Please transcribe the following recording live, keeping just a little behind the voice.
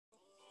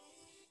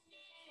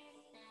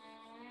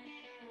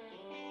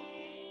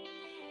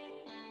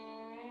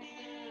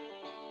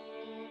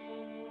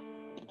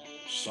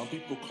Some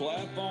people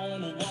clap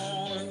on a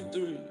 1 and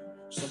 3.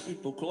 Some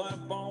people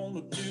clap on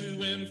a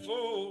 2 and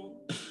 4.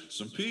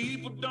 Some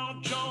people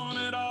don't join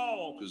at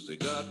all because they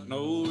got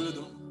no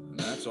rhythm, and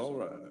that's all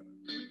right.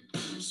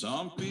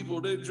 Some people,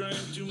 they drink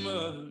too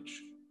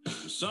much.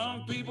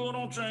 Some people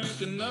don't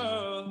drink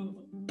enough.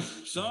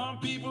 Some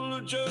people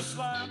are just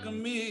like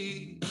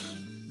me.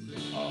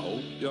 I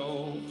hope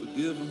y'all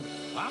forgive them.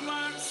 I'm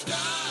like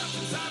stars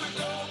inside a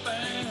gold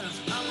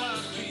bands. I'm like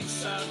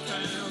peace-side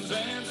towns,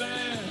 and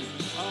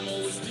I'm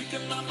always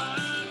speaking my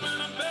mind, man.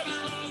 I'm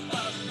better off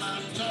biting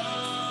my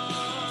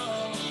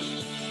tongue.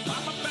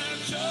 I'm a bad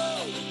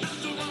show at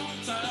the wrong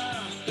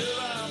time. If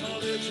I'm a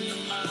legend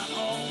in my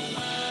own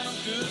mind, I'm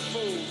good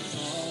for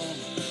some,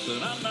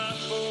 but I'm not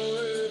for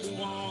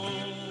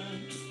everyone.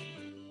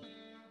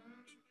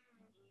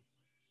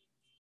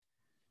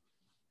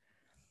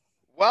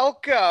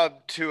 Welcome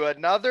to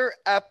another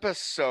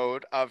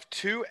episode of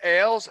Two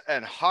Ales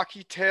and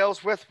Hockey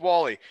Tales with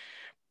Wally.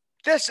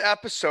 This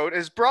episode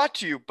is brought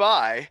to you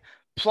by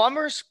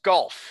Plumbers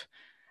Golf.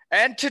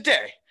 And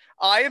today,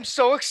 I am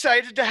so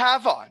excited to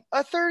have on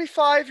a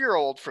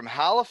 35-year-old from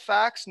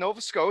Halifax,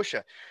 Nova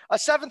Scotia, a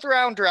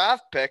 7th-round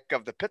draft pick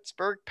of the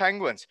Pittsburgh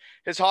Penguins.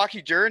 His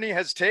hockey journey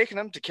has taken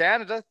him to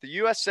Canada, the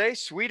USA,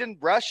 Sweden,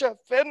 Russia,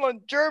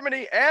 Finland,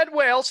 Germany, and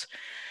Wales.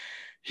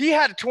 He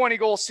had a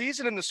 20-goal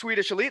season in the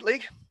Swedish Elite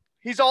League.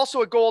 He's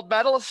also a gold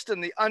medalist in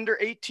the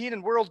Under-18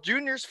 and World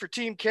Juniors for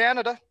Team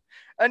Canada,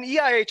 an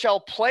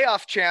EIHL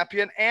playoff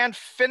champion and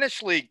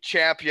Finnish League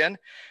champion,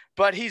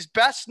 but he's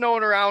best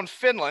known around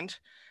Finland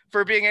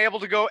for being able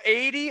to go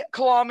 80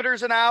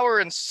 kilometers an hour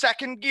in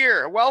second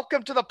gear.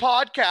 Welcome to the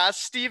podcast,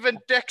 Stephen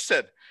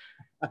Dixon.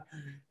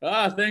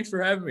 Thanks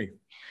for having me.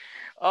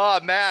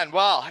 Oh, man.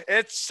 Well,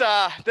 it's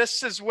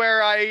this is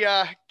where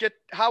I get.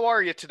 How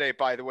are you today,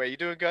 by the way? You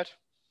doing good?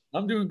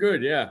 I'm doing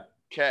good, yeah.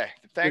 Okay,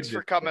 thanks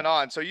for coming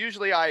on. So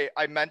usually I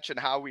mention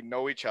how we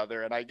know each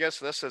other, and I guess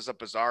this is a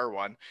bizarre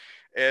one,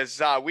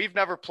 is we've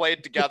never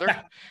played together.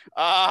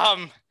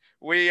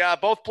 We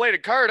both played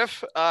in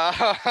Cardiff,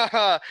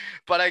 but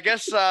I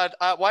guess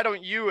why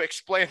don't you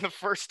explain the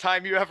first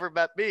time you ever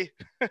met me?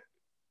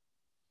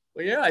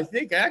 Well, yeah, I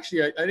think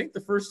actually, I think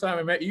the first time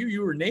I met you,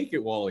 you were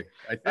naked, Wally,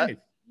 I think.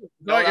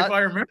 No, if I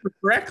remember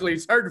correctly,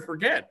 it's hard to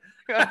forget.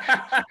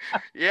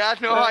 Yeah,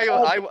 no,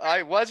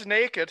 I was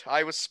naked.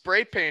 I was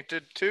spray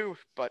painted too,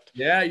 but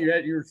yeah,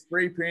 you were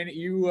spray painted.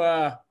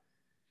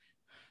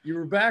 You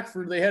were back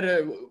for, they had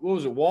what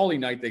was it, Wally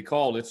night they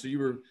called it. So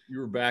you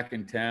were back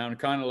in town,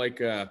 kind of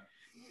like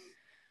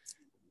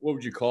what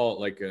would you call it,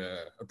 like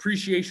a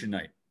appreciation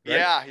night,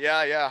 right?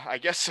 Yeah, I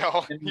guess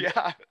so.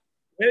 Yeah.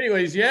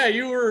 Anyways, yeah,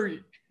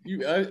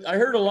 I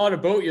heard a lot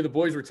about you. The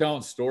boys were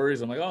telling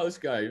stories. I'm like, oh, this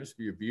guy must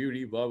be a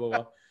beauty, blah, blah,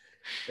 blah.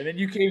 And then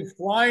you came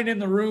flying in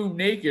the room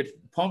naked,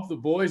 pumped the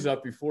boys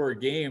up before a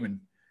game. And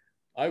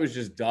I was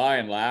just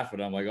dying laughing.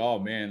 I'm like, oh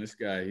man, this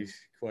guy, he's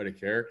quite a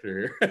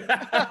character here.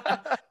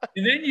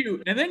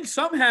 and then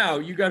somehow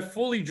you got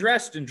fully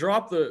dressed and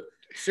dropped the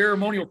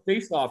ceremonial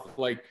face-off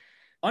like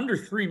under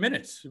 3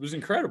 minutes. It was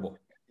incredible.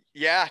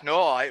 Yeah,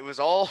 no, it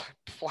was all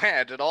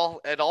planned. It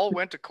all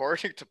went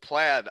according to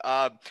plan.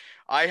 I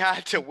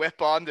had to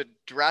whip on the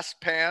dress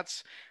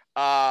pants,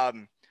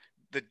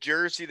 the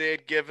jersey they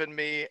had given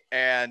me,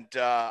 and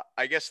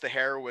I guess the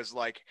hair was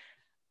like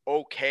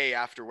okay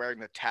after wearing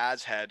the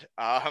Taz head.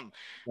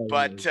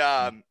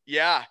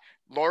 Yeah,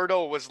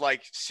 Lordo was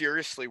like,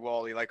 seriously,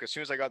 Wally, like as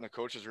soon as I got in the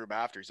coach's room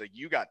after, he's like,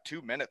 you got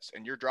 2 minutes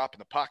and you're dropping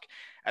the puck.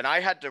 And I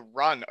had to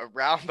run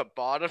around the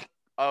bottom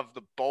of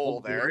the bowl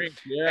there.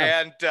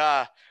 Yeah.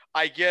 And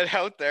I get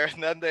out there,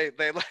 and then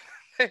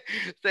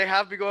they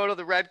have me go to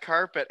the red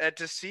carpet, and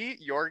to see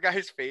your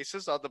guys'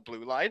 faces on the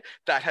blue line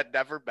that had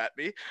never met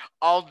me,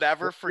 I'll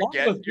never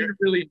forget. A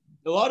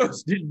lot of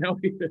us didn't know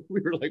either. We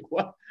were like,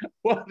 what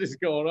is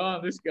going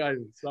on? This guy's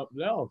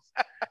something else.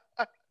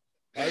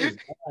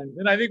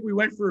 And I think we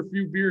went for a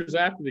few beers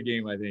after the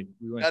game. I think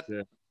we went.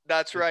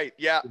 That's right.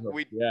 Yeah,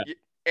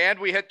 and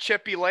we hit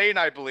Chippy Lane,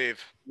 I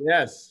believe.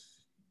 Yes.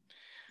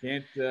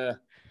 You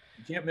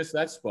can't miss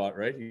that spot,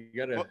 right? You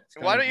gotta.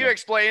 Why don't you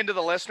explain to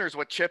the listeners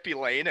what Chippy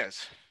Lane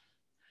is?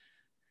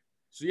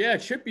 So yeah,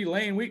 Chippy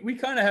Lane. We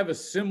kind of have a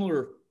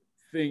similar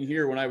thing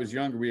here. When I was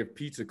younger, we have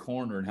Pizza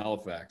Corner in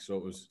Halifax, so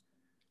it was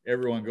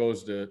everyone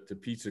goes to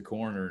Pizza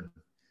Corner and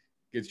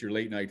gets your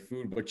late night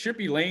food. But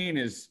Chippy Lane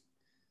it's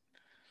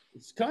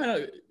kind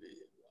of,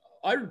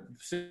 I'd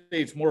say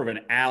it's more of an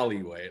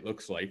alleyway. It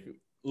looks like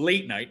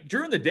late night.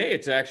 During the day,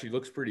 it actually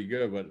looks pretty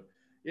good, but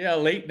yeah,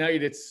 late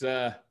night it's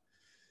a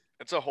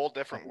whole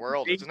different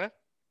world, isn't it?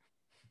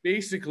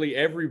 Basically,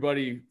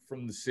 everybody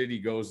from the city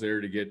goes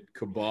there to get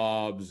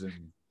kebabs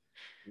and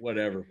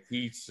whatever,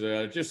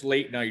 pizza, just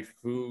late night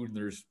food. And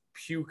there's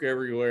puke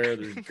everywhere.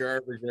 There's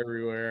garbage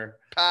everywhere.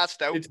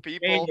 Passed out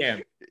people.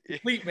 Mayhem.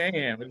 Complete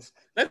mayhem.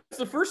 That's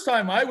the first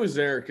time I was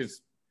there,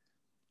 because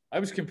I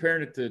was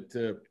comparing it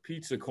to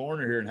Pizza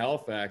Corner here in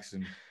Halifax,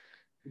 and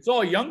it's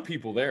all young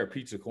people there,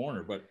 Pizza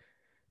Corner. But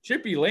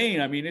Chippy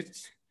Lane, I mean,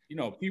 it's,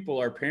 people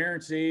our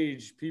parents'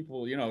 age,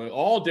 people,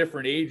 all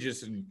different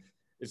ages, and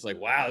it's like,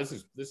 wow,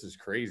 this is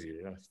crazy.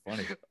 You know, it's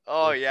funny.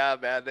 Oh yeah,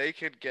 man, they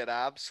could get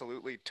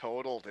absolutely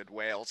totaled in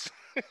Wales.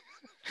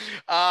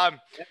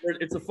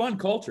 It's a fun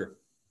culture.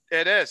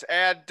 It is,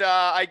 and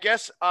I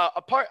guess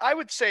I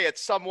would say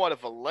it's somewhat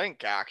of a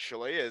link.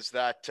 Actually, is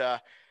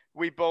that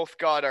we both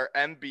got our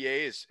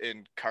MBAs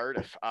in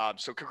Cardiff.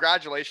 So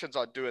congratulations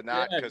on doing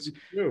that. Because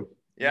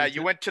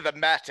you went to the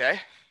Met, eh?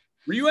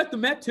 Were you at the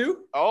Met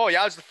too? Oh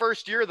yeah, it was the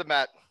first year of the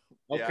Met.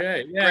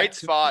 Okay, yeah. Great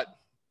spot.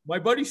 My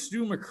buddy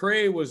Stu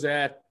McRae was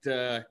at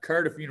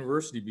Cardiff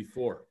University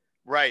before.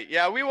 Right.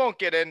 Yeah, we won't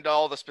get into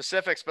all the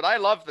specifics, but I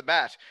love the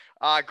Met.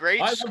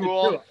 Great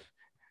school.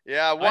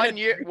 Yeah,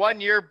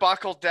 one year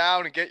buckle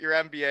down and get your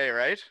MBA,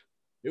 right?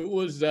 It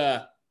was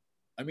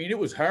it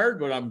was hard,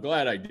 but I'm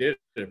glad I did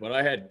it. But we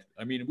had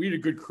a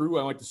good crew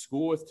I went to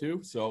school with too,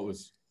 so it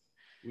was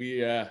we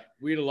had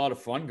a lot of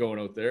fun going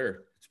out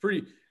there. It's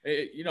pretty,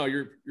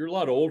 you're a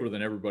lot older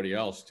than everybody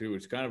else too.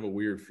 It's kind of a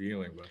weird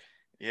feeling, but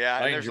yeah,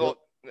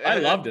 I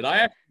loved it.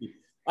 I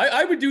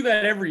would do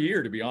that every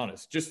year, to be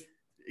honest. Just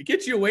it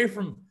gets you away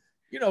from,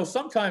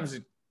 sometimes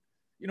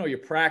you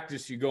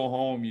practice, you go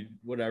home, you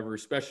whatever,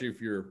 especially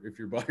if you're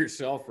by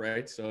yourself,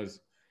 right? So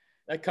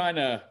that kind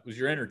of was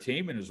your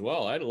entertainment as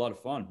well. I had a lot of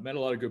fun, met a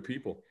lot of good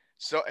people.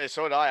 So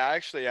did I. I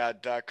actually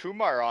had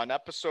Kumar on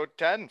episode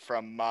 10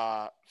 from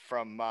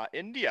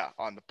India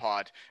on the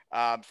pod,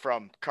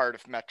 from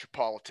Cardiff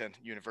Metropolitan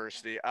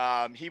University.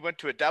 He went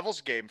to a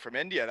Devils game from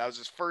India. That was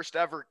his first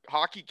ever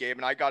hockey game,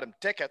 and I got him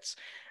tickets.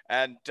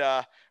 And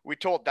we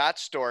told that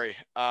story.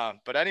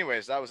 But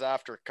anyways, that was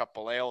after a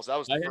couple ales. That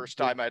was the first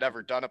time I'd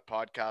ever done a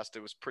podcast.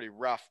 It was pretty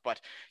rough.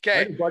 But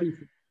okay. My buddy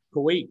from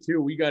Kuwait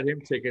too. We got him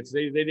tickets.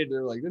 They're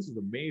like, this is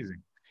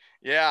amazing.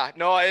 Yeah,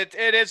 no, it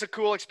is a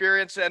cool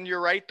experience. And you're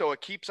right, though.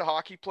 It keeps a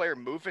hockey player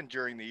moving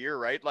during the year,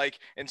 right? Like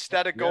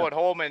instead of going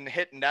home and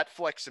hitting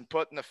Netflix and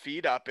putting the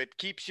feet up, it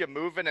keeps you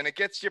moving and it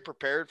gets you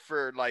prepared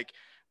for like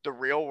the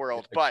real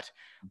world. But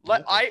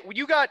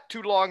you got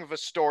too long of a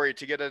story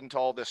to get into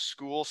all this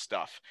school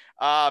stuff.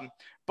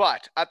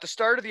 But at the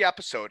start of the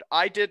episode,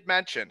 I did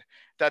mention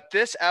that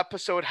this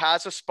episode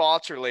has a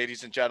sponsor,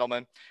 ladies and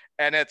gentlemen,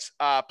 and it's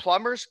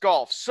Plumbers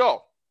Golf.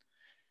 So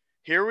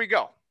here we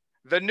go.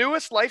 The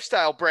newest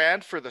lifestyle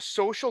brand for the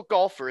social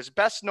golfer is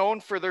best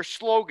known for their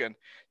slogan,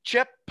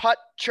 Chip, Putt,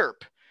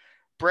 Chirp.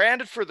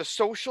 Branded for the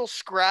social,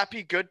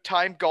 scrappy, good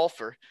time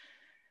golfer.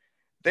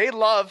 They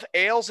love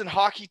ales and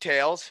hockey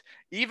tales.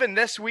 Even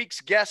this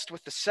week's guest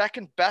with the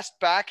second best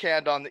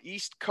backhand on the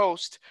East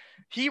Coast,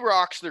 he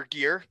rocks their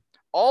gear.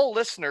 All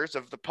listeners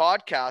of the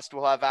podcast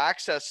will have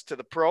access to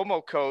the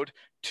promo code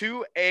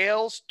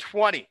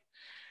 2ales20.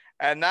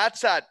 And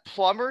that's at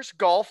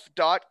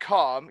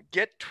plumbersgolf.com.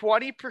 Get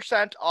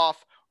 20%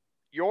 off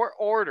your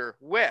order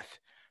with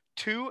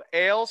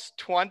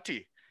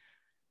 2ales20.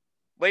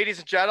 Ladies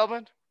and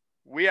gentlemen,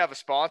 we have a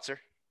sponsor.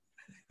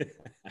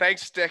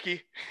 Thanks,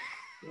 Sticky.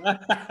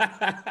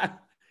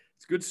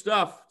 It's good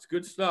stuff. It's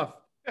good stuff.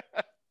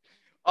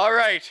 All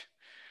right.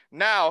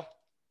 Now,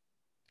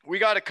 we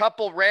got a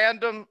couple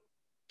random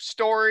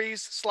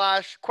stories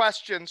 /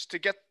 questions to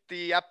get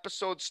the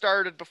episode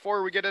started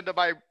before we get into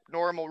my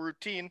normal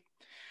routine.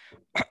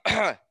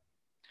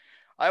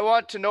 I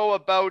want to know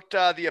about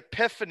the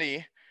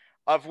epiphany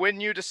of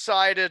when you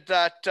decided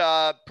that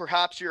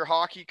perhaps your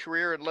hockey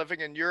career and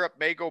living in Europe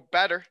may go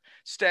better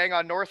staying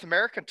on North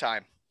American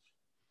time.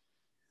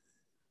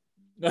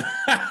 Does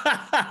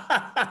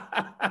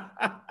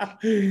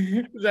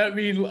that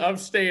mean I'm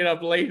staying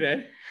up late,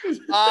 eh?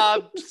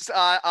 A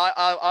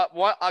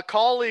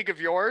colleague of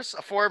yours,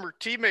 a former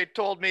teammate,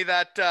 told me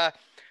that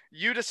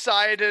you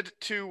decided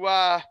to,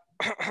 I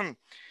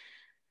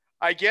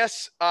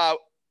guess,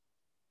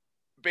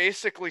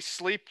 basically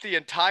sleep the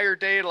entire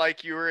day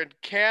like you were in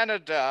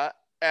Canada,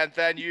 and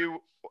then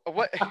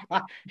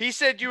he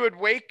said you would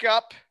wake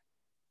up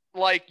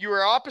like you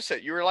were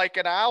opposite. You were like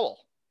an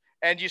owl,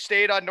 and you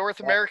stayed on North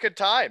American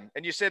time,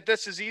 and you said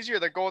this is easier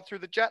than going through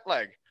the jet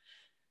lag.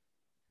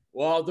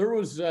 Well, there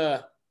was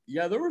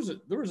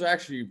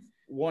actually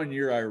 1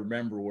 year I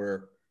remember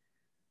where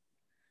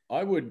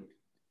I would,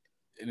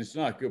 and it's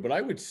not good, but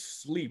I would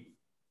sleep.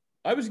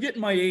 I was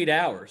getting my 8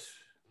 hours,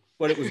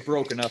 but it was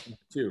broken up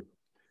too.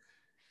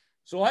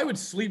 So I would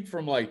sleep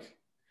from I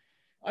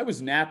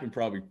was napping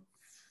probably,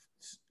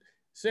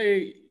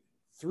 say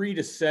 3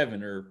 to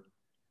 7 or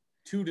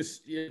 3 to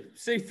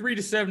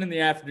 7 in the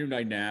afternoon.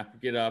 I'd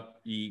nap, get up,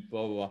 eat,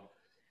 blah, blah, blah.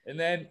 And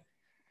then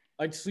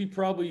I'd sleep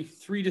probably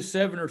 3 to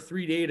 7 or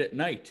 3 to 8 at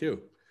night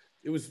too.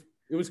 It was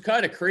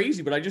kind of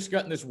crazy, but I just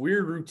got in this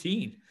weird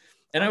routine,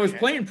 and I was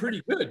playing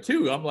pretty good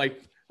too. I'm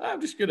like,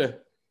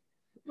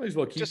 might as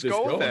well keep just this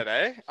go going. With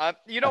it, eh?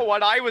 You know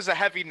what? I was a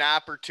heavy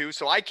napper too,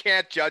 so I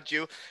can't judge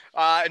you.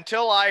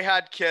 Until I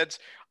had kids,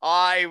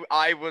 I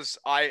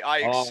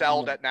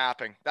excelled at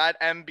napping. That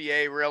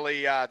MBA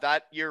really,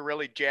 that year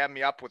really jammed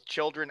me up with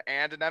children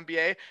and an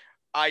MBA.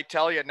 I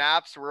tell you,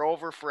 naps were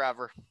over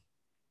forever.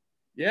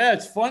 Yeah,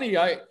 it's funny.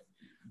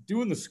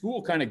 Doing the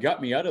school kind of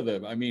got me out of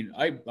I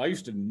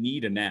used to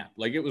need a nap.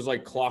 Like it was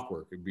like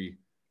clockwork. It'd be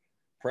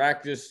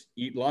practice,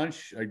 eat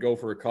lunch. I'd go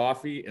for a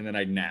coffee, and then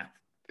I'd nap.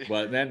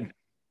 But then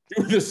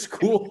through the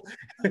school,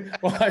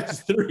 well, I was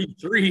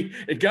 33.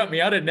 It got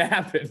me out of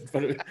napping,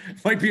 but it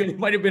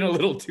might have been a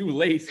little too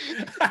late.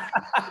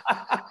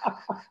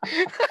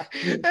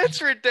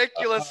 That's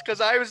ridiculous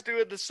because I was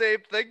doing the same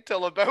thing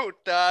till about,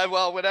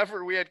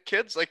 whenever we had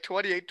kids, like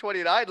 28,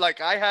 29, like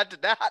I had to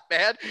nap,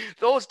 man.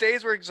 Those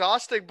days were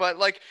exhausting, but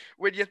like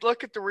when you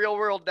look at the real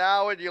world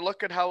now and you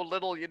look at how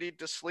little you need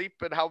to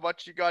sleep and how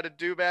much you got to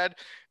do, man,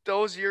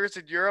 those years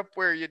in Europe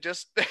where you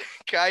just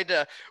kind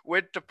of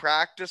went to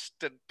practice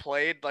and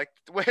played, like,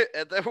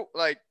 and then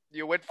like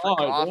you went for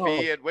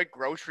coffee and went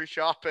grocery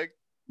shopping.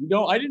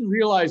 I didn't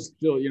realize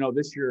till,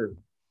 this year,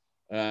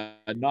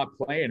 not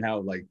playing, how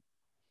like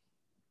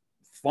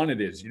fun it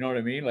is. You know what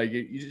I mean? Like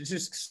you're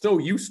just so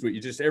used to it.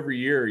 You just, every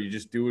year you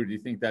just do it. You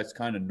think that's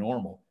kind of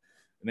normal.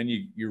 And then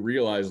you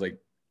realize like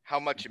how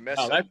much you miss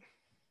it.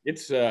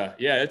 It's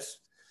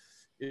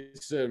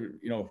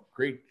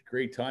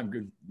great time,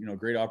 good,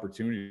 great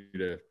opportunity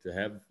to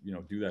have,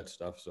 do that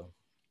stuff. So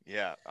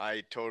yeah,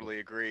 I totally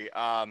agree.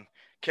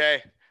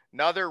 Okay.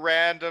 Another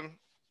random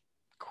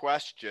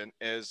question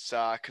is,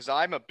 cause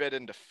I'm a bit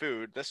into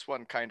food. This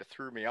one kind of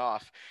threw me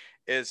off,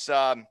 is,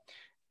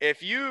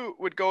 if you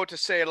would go to,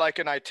 say, like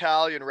an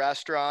Italian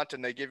restaurant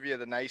and they give you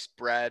the nice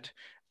bread,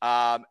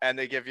 and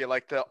they give you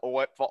like the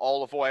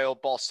olive oil,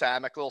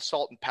 balsamic, little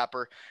salt and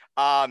pepper.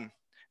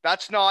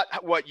 That's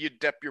not what you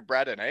dip your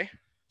bread in, eh?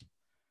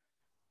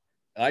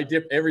 I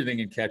dip everything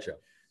in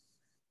ketchup.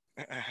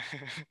 Is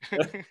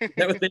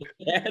that what they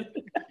had?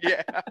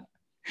 Yeah.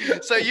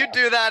 So you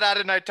do that at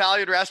an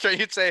Italian restaurant,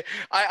 you'd say,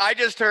 I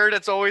just heard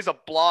it's always a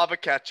blob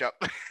of ketchup.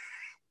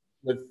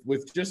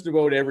 With just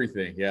about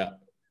everything, yeah.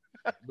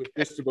 With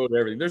just about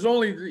everything. There's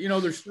only,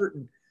 there's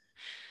certain.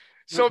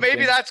 So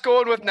maybe that's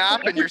going with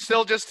napping. You're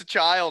still just a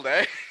child,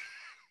 eh?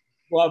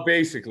 Well,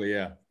 basically,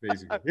 yeah,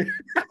 basically.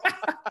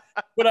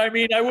 But I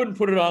mean, I wouldn't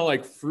put it on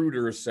like fruit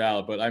or a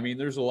salad. But I mean,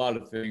 there's a lot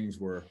of things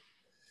where,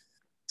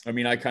 I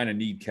mean, I kind of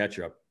need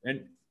ketchup,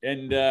 and you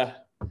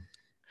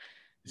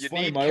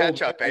need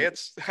ketchup, eh?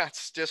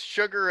 That's just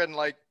sugar and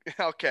like,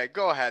 okay,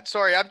 go ahead.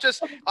 Sorry, I'm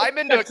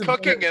into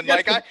cooking, and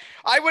like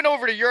I went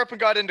over to Europe and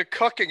got into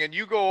cooking, and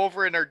you go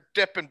over and are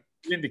dipping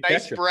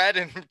nice bread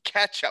and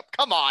ketchup.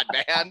 Come on,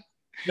 man.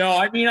 No,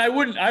 I mean, I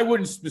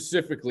wouldn't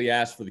specifically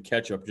ask for the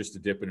ketchup just to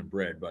dip it in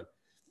bread, but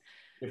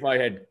if I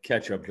had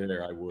ketchup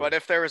there, I would. But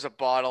if there was a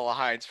bottle of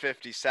Heinz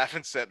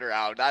 57 sitting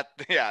around, that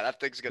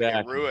thing's gonna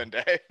get ruined,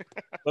 eh?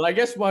 But I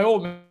guess my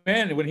old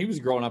man, when he was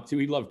growing up too,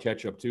 he loved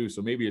ketchup too.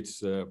 So maybe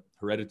it's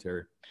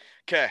hereditary.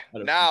 Okay,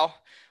 now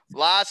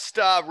last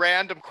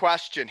random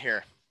question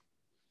here,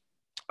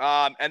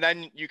 and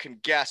then you can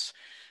guess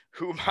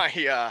who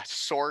my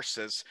source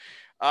is.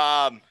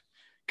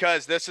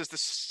 Because this is the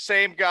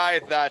same guy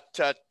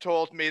that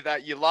told me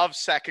that you love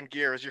second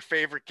gear as your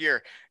favorite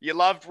gear. You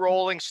loved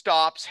rolling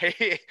stops.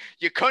 Hey,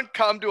 you couldn't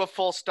come to a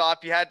full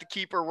stop. You had to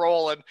keep her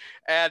rolling.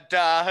 And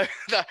the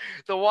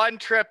one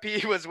trip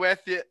he was with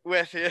the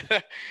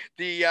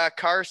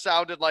car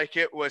sounded like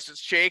it was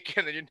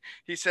shaking. And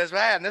he says,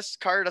 "Man, this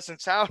car doesn't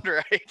sound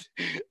right."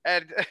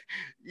 And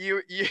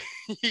you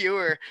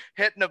were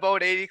hitting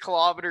about 80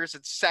 kilometers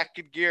in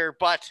second gear.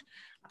 But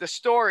the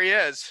story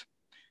is,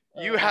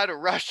 you had a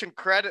Russian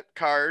credit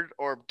card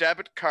or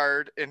debit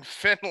card in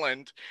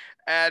Finland,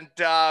 and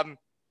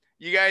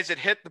you guys had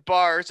hit the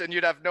bars, and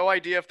you'd have no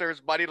idea if there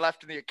was money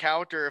left in the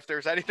account or if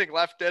there's anything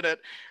left in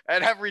it.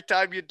 And every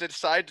time you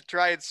decide to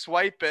try and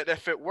swipe it,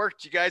 if it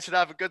worked, you guys would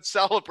have a good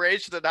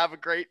celebration and have a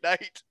great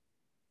night.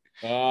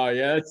 Oh,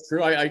 yeah, that's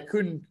true. I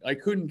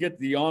couldn't get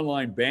the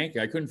online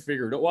banking. I couldn't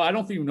figure it out. Well, I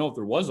don't even know if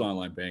there was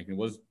online banking.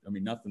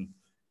 Nothing.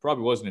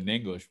 Probably wasn't in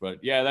English,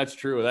 but yeah, that's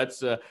true.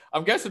 That's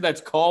I'm guessing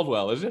that's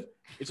Caldwell, is it?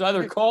 It's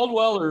either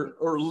Caldwell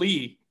or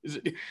Lee. Is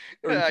it?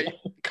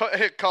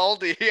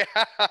 Caldy, yeah.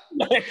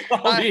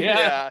 Caldy,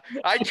 yeah.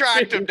 I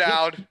tracked him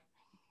down.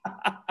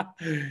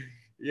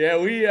 Yeah,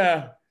 we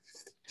had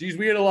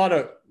a lot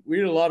of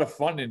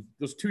fun in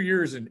those 2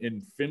 years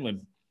in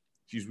Finland.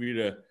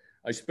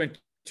 I spent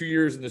 2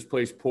 years in this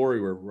place,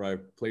 Pori, where I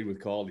played with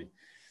Caldy,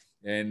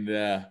 and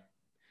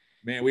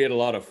man, we had a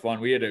lot of fun.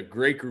 We had a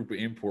great group of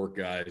import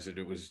guys, and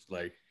it was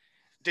like.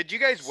 Did you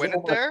guys win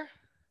it there?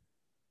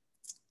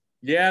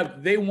 Yeah,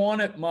 they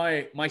won it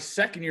my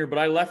second year, but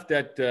I left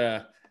at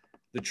the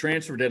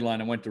transfer deadline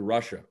and went to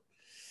Russia.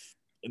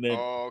 And then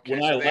okay,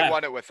 so they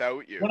won it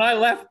without you. When I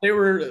left,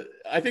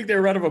 I think they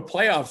were out of a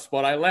playoff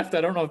spot. I left.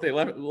 I don't know if they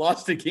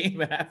lost the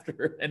game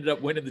after, ended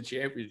up winning the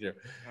championship.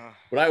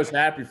 But I was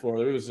happy for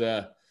it. It was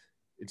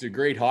it's a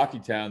great hockey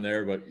town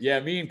there. But yeah,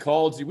 me and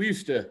Caldsy, we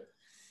used to.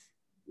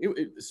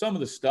 Some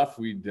of the stuff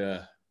we'd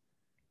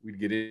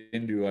get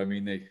into. I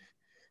mean, there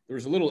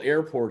was a little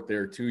airport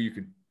there too.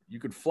 You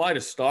could fly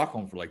to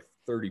Stockholm for like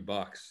 $30.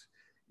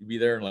 You'd be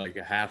there in like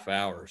a half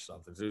hour or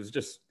something. So it was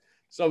just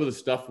some of the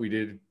stuff we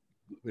did.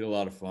 We had a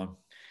lot of fun.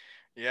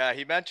 Yeah,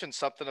 he mentioned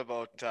something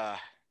about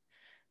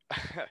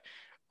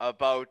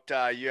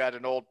you had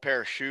an old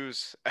pair of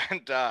shoes,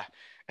 and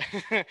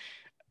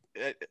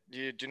Do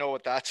you know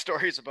what that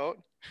story is about?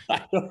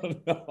 I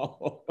don't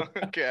know.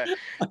 Okay.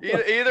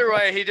 Either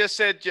way, he just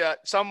said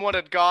someone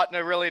had gotten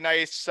a really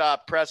nice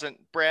present,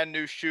 brand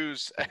new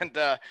shoes,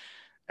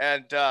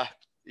 and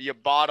you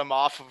bought them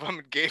off of him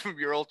and gave him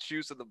your old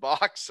shoes in the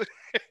box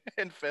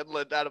in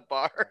Finland at a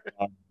bar.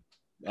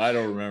 I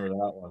don't remember that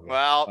one.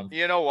 Well,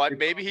 you know what?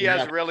 Maybe he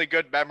has a really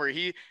good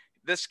memory.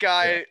 This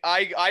guy,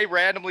 I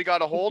randomly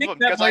got a hold of him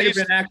because I used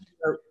to. Actually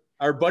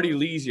our buddy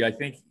Leezy. I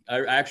think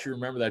I actually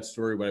remember that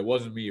story, but it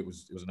wasn't me. It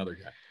was another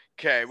guy.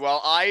 Okay, well,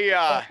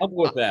 I'll go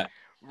with that.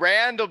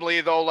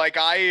 Randomly though, like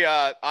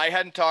I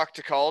hadn't talked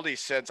to Caldy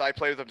since I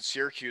played with him in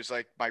Syracuse,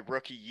 like my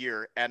rookie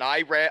year, and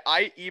I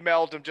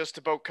emailed him just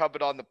about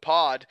coming on the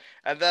pod,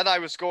 and then I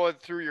was going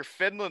through your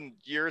Finland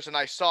years, and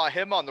I saw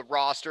him on the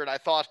roster, and I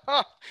thought,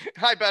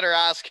 I better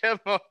ask him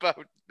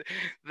about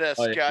this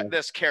guy,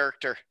 this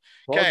character.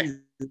 Okay,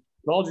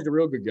 Caldy's a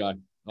real good guy,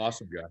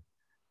 awesome guy.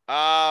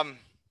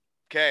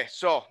 Okay,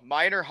 so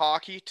minor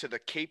hockey to the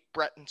Cape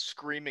Breton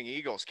Screaming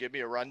Eagles. Give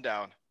me a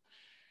rundown.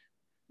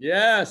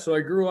 Yeah, so I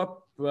grew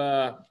up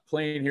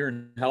playing here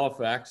in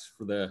Halifax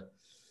for the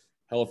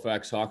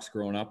Halifax Hawks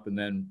growing up, and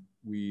then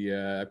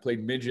I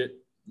played midget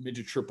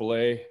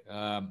AAA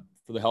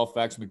for the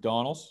Halifax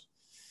McDonald's.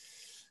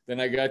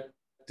 Then I got,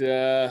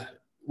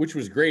 which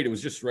was great. It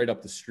was just right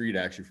up the street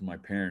actually from my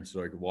parents,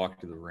 so I could walk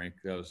to the rink.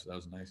 That was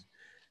nice.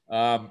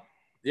 Yeah,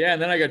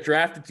 and then I got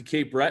drafted to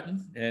Cape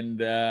Breton,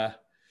 and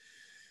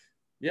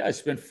yeah, I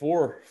spent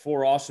four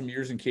awesome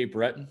years in Cape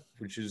Breton,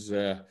 which is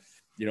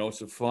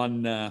it's a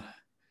fun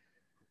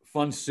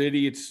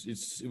city. It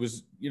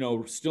was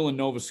still in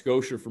Nova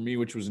Scotia for me,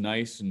 which was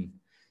nice, and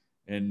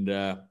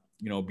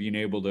being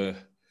able to,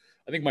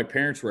 I think my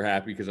parents were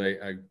happy because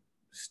I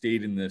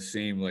stayed in the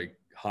same like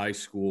high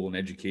school and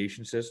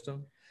education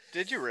system.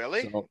 Did you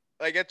really? So,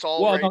 like it's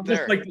all right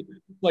there.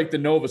 Like the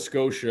Nova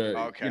Scotia.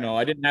 Okay.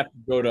 I didn't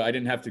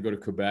have to go to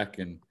Quebec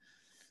and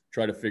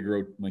try to figure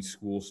out my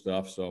school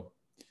stuff. So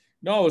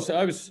no,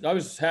 I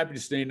was happy to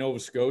stay in Nova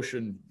Scotia,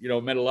 and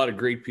met a lot of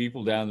great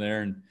people down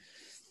there, and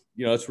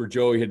that's where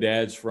Joey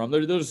Haddad's from.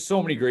 There's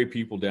so many great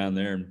people down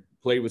there, and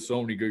played with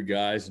so many good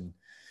guys. And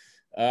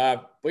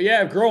but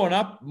yeah, growing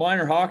up,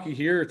 minor hockey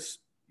here, it's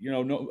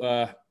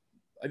I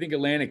think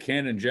Atlantic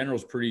Canada in general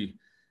is pretty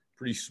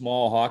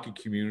small hockey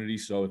community,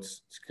 so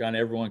it's kind of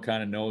everyone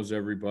kind of knows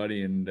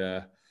everybody, and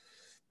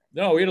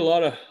no, we had a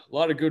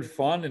lot of good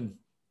fun, and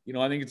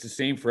I think it's the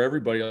same for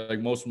everybody.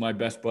 Like most of my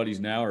best buddies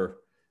now are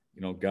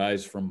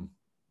guys from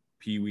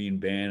Pee Wee and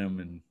Bantam,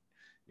 and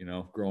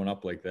growing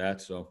up like that.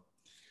 So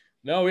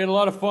no, we had a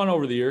lot of fun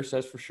over the years,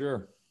 that's for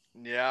sure.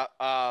 Yeah,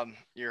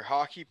 your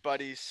hockey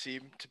buddies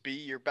seem to be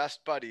your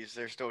best buddies.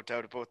 There's no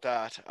doubt about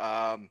that.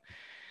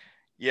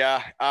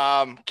 Yeah.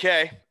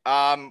 Okay.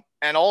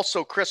 And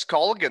also Chris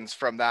Colligan's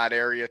from that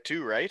area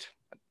too, right?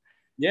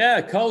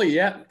 Yeah, Cully.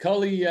 Yeah,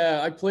 Cully.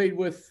 I played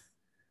with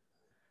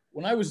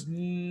when I was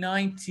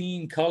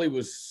 19. Cully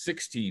was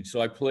 16,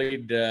 so I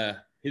played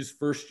his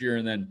first year,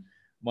 and then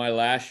my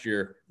last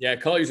year. Yeah,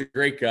 Cully's a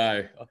great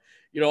guy.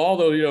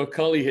 Although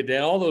Cully,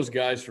 Haddad, all those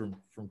guys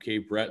from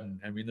Cape Breton.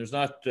 I mean, there's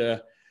not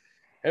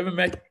haven't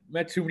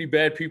met too many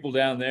bad people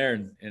down there,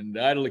 and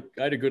I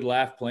had a good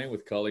laugh playing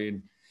with Cully,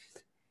 and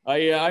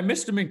I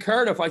missed him in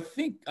Cardiff. I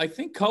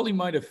think Cully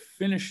might have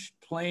finished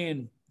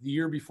playing the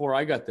year before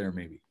I got there,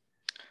 maybe.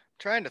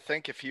 Trying to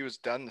think if he was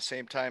done the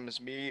same time as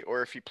me,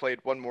 or if he played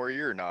one more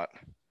year or not.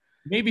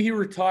 Maybe he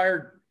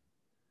retired.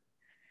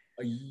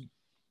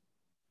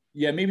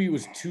 Yeah, maybe he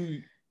was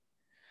two.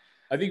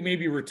 I think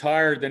maybe he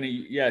retired then.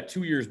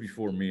 2 years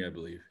before me, I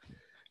believe.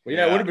 But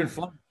yeah, it would have been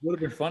fun. Would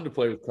have been fun to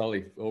play with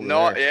Cully over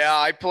there. Yeah,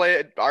 I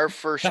played our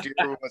first year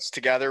was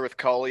together with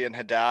Cully and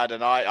Haddad,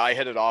 and I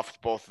hit it off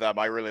with both of them.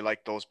 I really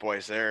liked those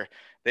boys there.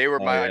 They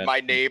were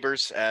my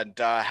neighbors, and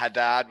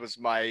Haddad was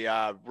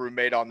my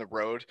roommate on the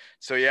road.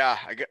 So yeah,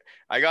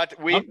 I've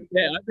been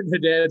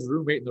Haddad's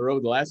roommate in the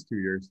road the last 2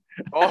 years.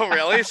 Oh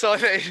really? So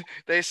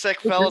they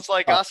sick fellas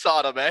like us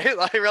on them, eh?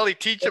 I really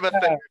teach them a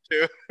thing or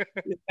two.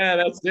 Yeah,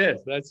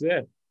 that's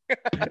it.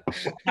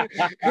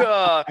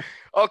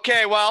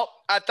 Okay,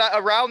 well,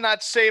 around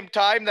that same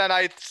time, then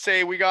I'd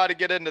say we got to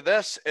get into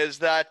this. Is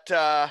that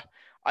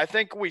I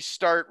think we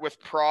start with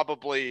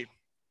probably.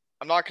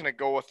 I'm not going to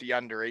go with the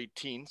under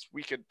 18s.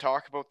 We could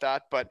talk about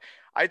that, but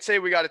I'd say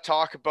we got to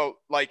talk about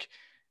like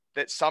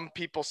that. Some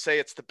people say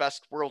it's the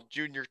best World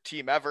Junior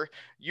team ever.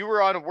 You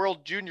were on a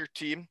World Junior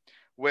team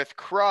with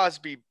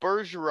Crosby,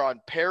 Bergeron,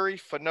 Perry,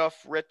 Phaneuf,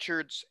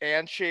 Richards,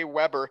 and Shea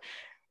Weber.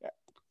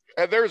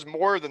 And there's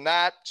more than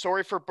that.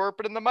 Sorry for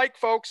burping in the mic,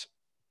 folks.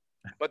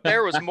 But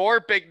there was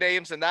more big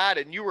names than that,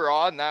 and you were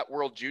on that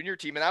World Junior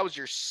team, and that was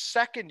your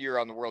second year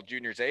on the World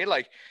Juniors, eh?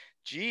 Like,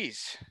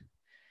 geez.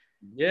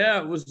 Yeah,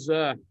 it was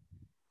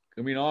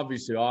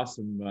obviously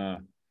awesome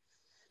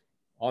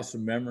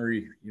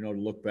memory, to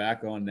look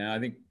back on now. I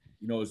think,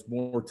 as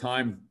more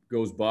time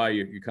goes by,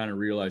 you kind of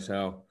realize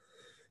how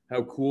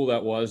cool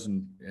that was.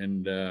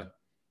 And I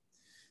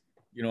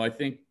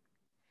think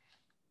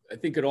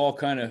it all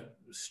kind of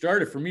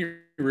started for me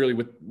really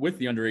with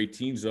the under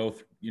 18s though,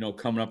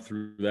 coming up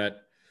through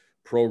that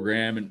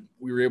program, and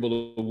we were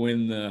able to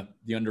win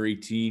the under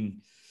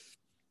 18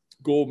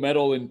 gold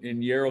medal in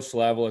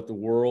Yaroslavl at the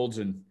Worlds.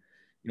 And,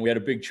 we had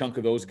a big chunk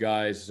of those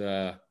guys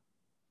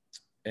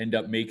end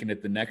up making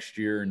it the next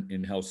year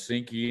in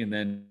Helsinki. And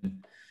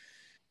then,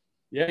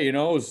 it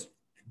was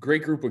a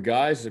great group of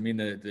guys. I mean,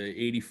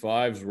 the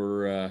 85s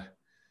were,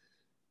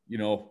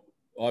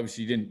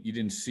 obviously you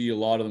didn't see a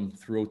lot of them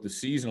throughout the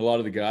season, a lot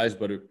of the guys,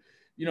 but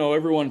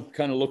everyone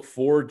kind of looked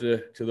forward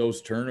to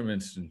those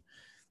tournaments. And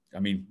I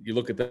mean, you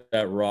look at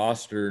that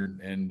roster,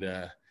 and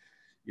the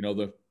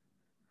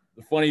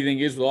funny thing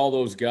is with all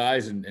those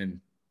guys, and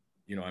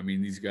I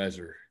mean, these guys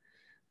are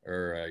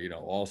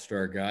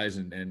all-star guys,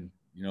 and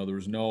there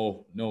was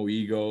no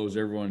egos.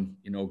 Everyone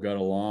got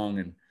along,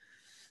 and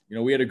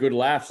we had a good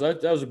laugh. So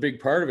that was a big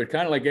part of it.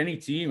 Kind of like any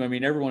team. I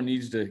mean, everyone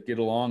needs to get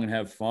along and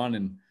have fun,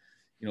 and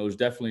there's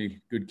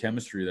definitely good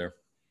chemistry there.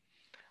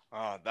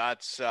 Oh,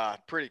 that's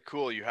pretty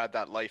cool. You had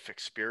that life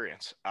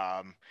experience.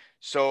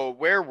 So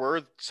where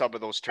were some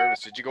of those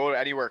tournaments? Did you go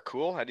anywhere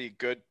cool? Any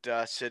good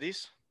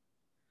cities?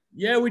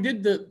 Yeah, we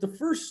did the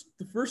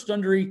first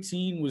under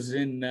 18 was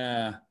in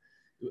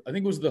I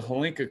think it was the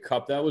Hlinka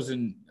Cup. That was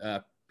in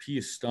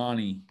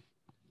Piastany.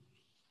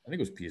 I think it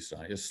was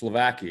Piastany,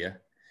 Slovakia.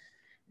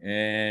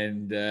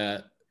 And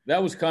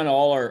that was kind of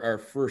all our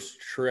first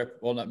trip.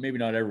 Well, maybe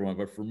not everyone,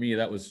 but for me,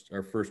 that was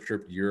our first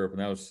trip to Europe.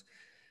 And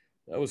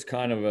that was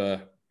kind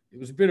of it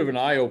was a bit of an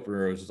eye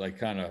opener. It was like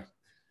kind of,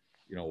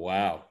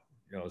 wow,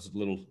 it was a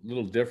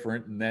little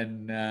different. And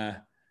then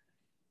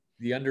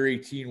the under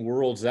 18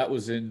 Worlds, that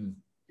was in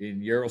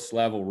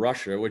Yaroslavl,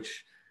 Russia,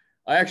 which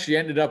I actually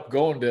ended up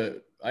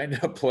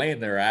playing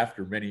there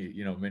after many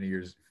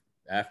years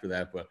after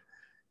that. But,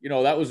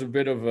 that was a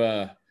bit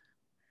of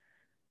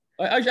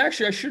I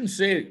shouldn't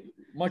say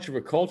much of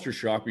a culture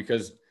shock,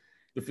 because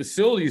the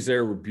facilities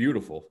there were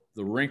beautiful.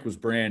 The rink was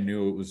brand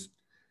new. It was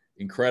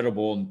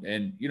incredible.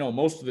 And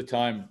most of the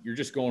time you're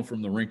just going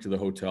from the rink to the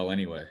hotel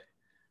anyway.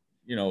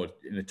 In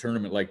a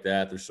tournament like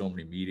that, there's so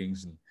many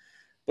meetings.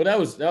 But that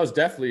was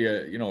definitely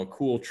a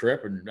cool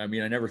trip. And I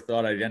mean, I never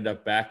thought I'd end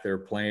up back there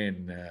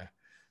playing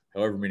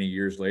however many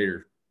years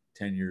later,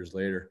 10 years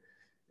later.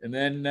 And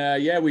then,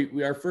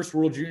 we our first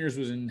World Juniors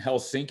was in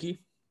Helsinki.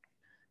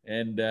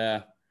 And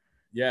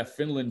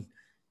Finland,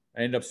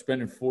 I ended up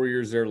spending 4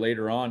 years there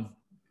later on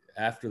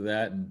after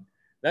that. And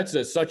that's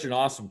such an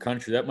awesome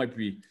country. That might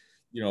be,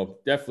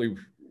 definitely,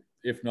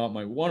 if not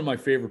one of my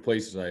favorite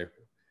places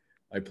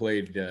I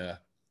played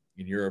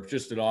in Europe.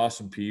 Just an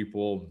awesome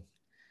people.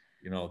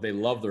 They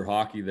love their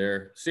hockey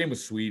there. Same with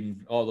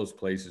Sweden, all those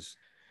places.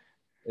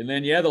 And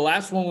then, the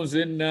last one was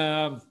in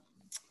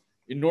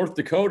North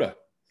Dakota.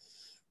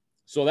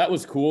 So that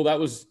was cool. That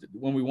was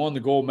when we won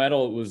the gold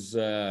medal. It was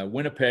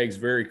Winnipeg's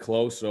very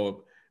close. So,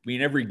 I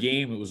mean, every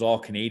game, it was all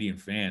Canadian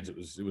fans. It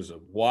was a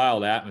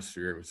wild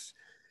atmosphere. It was,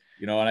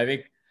 and I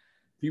think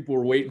people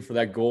were waiting for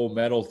that gold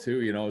medal too.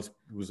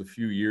 It was a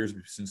few years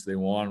since they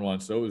won one.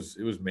 So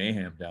it was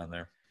mayhem down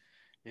there.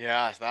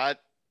 Yeah,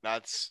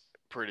 that's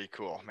pretty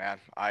cool, man.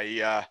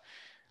 I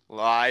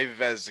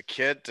live as a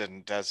kid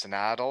and as an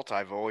adult,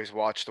 I've always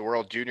watched the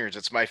World Juniors.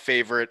 It's my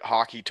favorite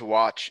hockey to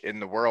watch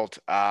in the world.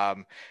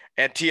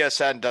 And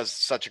TSN does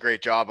such a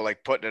great job of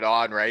like putting it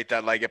on, right?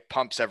 That like it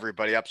pumps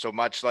everybody up so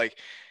much. Like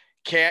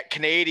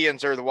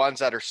Canadians are the ones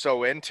that are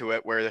so into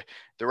it, where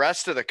the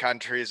rest of the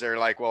countries are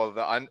like, well,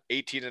 the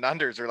 18 and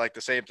unders are like the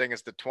same thing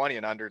as the 20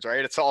 and unders,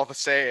 right? It's all the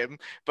same.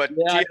 But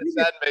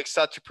TSN makes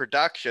such a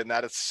production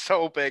that it's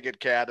so big in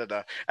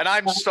Canada, and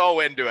I'm so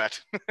into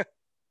it.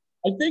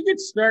 I think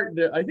it's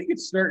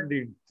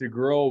starting to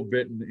grow a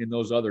bit in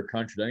those other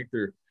countries. I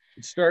think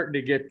it's starting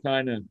to get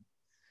kind of,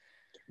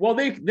 well,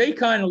 they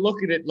kind of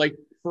look at it like,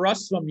 for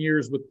us some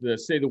years with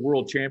the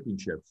World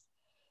Championships,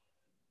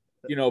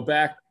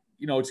 back,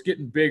 it's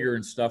getting bigger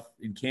and stuff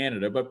in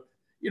Canada, but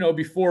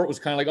before it was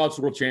kind of like, oh, it's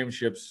the World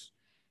Championships,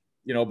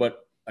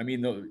 but I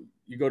mean,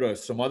 you go to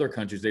some other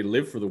countries, they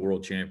live for the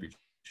World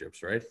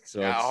Championships, right?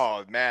 So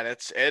oh man,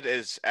 it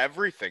is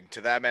everything to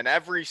them, and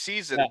every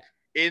season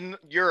in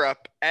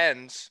Europe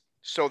ends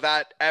so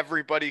that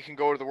everybody can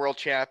go to the World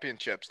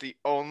Championships. The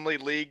only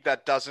league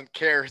that doesn't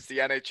care is the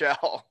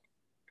NHL.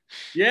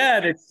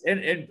 Yeah,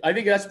 and I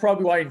think that's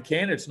probably why in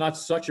Canada it's not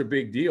such a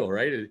big deal,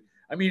 right?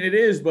 I mean, it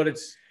is, but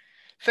it's.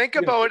 Think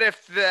about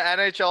if the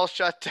NHL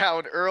shut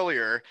down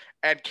earlier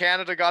and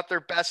Canada got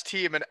their best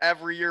team and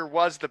every year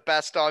was the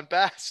best on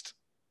best.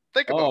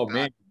 Think about that.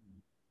 Man.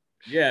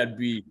 Yeah, it'd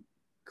be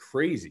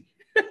crazy.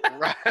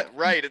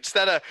 Right.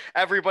 Instead of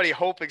everybody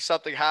hoping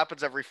something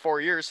happens every 4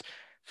 years,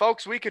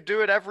 folks, we could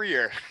do it every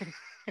year.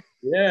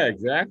 Yeah,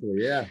 exactly.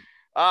 Yeah.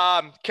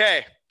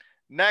 Okay.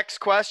 Next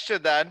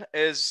question then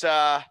is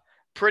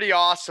pretty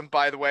awesome,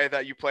 by the way,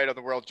 that you played on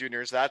the World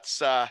Juniors.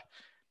 That's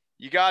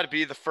you got to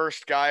be the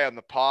first guy on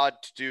the pod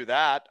to do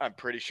that, I'm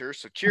pretty sure.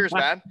 So cheers,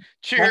 man.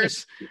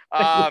 Cheers.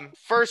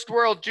 First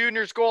World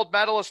Juniors gold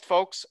medalist,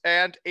 folks,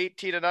 and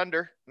 18 and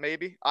under,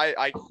 maybe.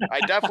 I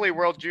definitely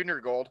World Junior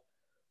gold.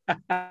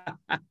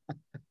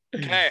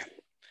 Okay.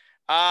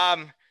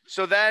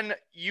 So then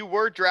you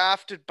were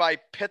drafted by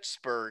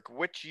Pittsburgh.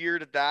 Which year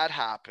did that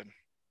happen?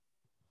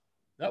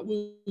 That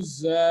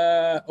was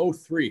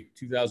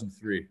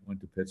 2003. Went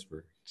to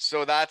Pittsburgh.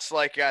 So that's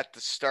like at the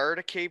start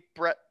of Cape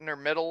Breton or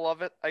middle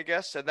of it, I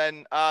guess. And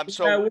then,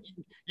 Yeah,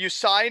 you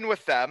sign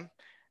with them.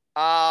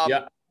 Um,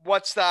 yeah.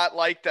 what's that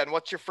like then?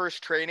 What's your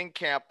first training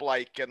camp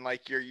like? And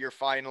like you're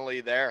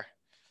finally there.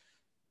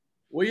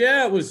 Well,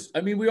 yeah, it was. I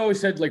mean, we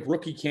always had like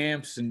rookie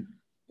camps, and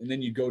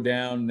then you go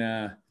down.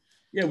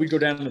 Yeah, we go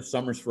down in the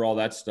summers for all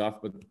that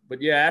stuff.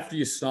 But yeah, after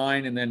you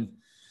sign, and then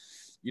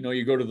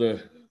you go to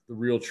the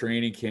real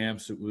training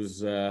camps. It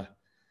was yeah,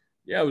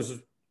 it was a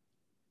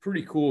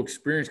pretty cool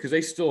experience because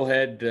they still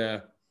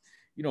had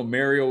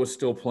Mario was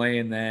still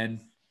playing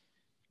then,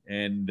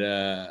 and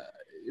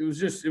it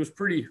was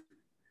pretty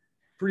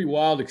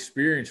wild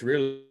experience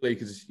really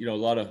because a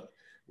lot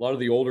of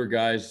the older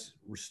guys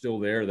were still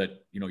there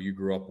that you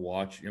grew up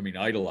watching. I mean,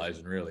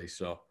 idolizing really.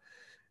 So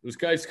it's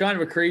kind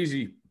of a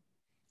crazy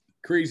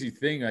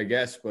thing, I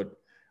guess. But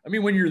I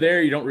mean, when you're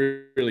there, you don't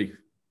really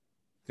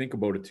think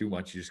about it too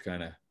much. You just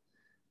kind of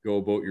go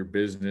about your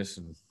business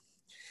and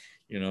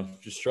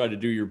just try to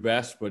do your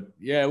best. But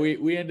yeah,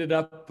 we ended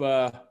up.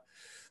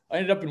 I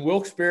ended up in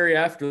Wilkes-Barre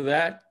after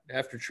that,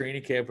 after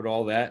training camp and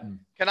all that. And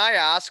Can I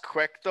ask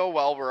quick though,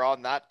 while we're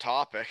on that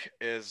topic,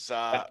 is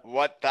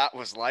what that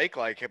was like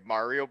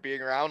Mario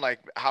being around, like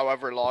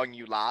however long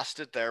you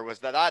lasted there,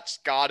 that's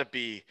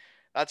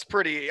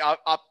pretty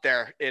up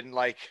there in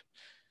like.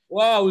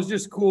 Well, it was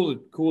just cool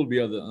to be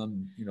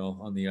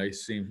on the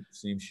ice,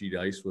 same sheet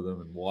ice with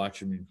him and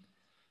watch him. And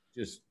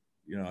just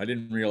I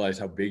didn't realize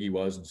how big he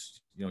was, and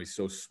he's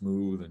so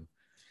smooth, and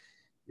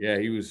yeah,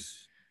 he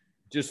was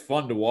just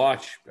fun to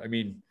watch. I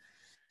mean,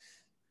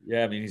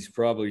 yeah, I mean he's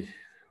probably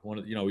one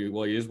of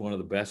he is one of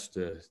the best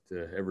to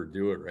ever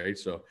do it, right?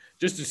 So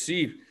just to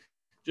see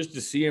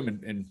him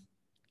and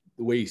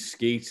the way he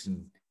skates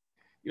and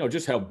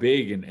just how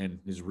big and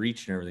his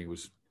reach and everything it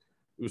was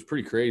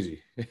pretty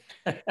crazy.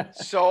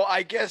 So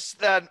I guess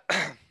then,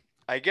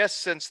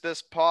 since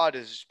this pod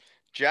is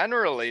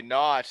generally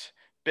not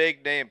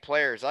big name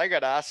players, I got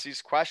to ask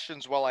these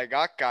questions while I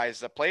got guys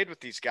that played with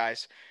these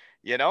guys,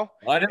 I never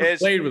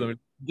played with them,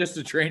 just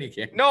a training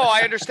camp. No,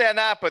 I understand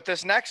that. But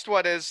this next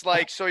one is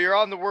like, so you're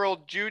on the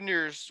World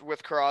Juniors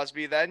with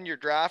Crosby, then you're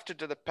drafted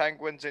to the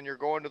Penguins and you're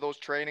going to those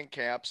training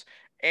camps,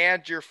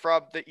 and you're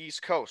from the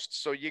East Coast.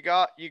 So you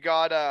got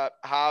to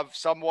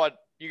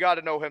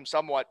know him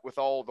somewhat with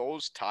all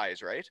those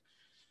ties, right?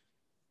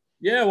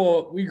 Yeah,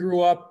 well, we grew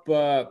up.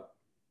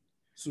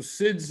 So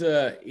Sid's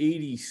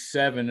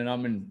 87 and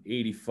I'm in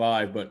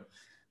 85, but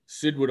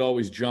Sid would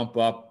always jump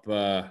up.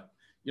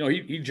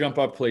 He'd jump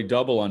up, play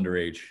double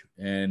underage,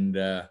 and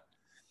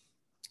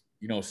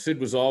Sid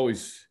was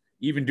always,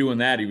 even doing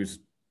that, he was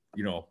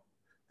the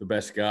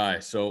best guy.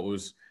 So it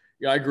was,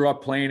 I grew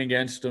up playing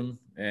against him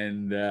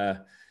and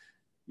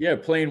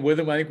playing with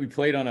him. I think we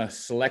played on a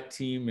select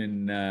team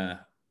in I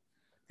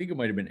think it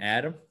might have been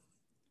Adam.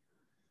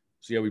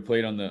 So yeah, we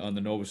played on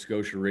the Nova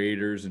Scotia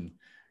Raiders, and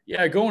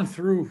yeah, going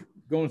through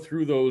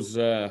those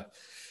the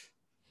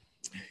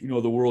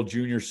World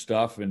Junior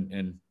stuff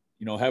and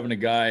having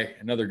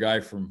another guy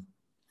from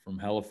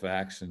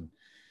Halifax, and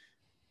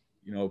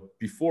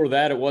before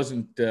that it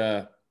wasn't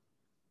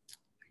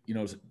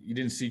you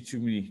didn't see too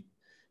many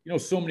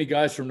so many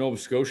guys from Nova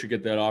Scotia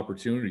get that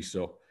opportunity.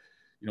 So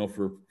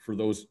for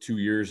those 2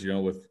 years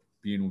with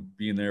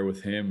being there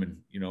with him, and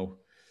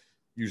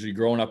usually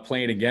growing up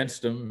playing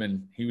against him,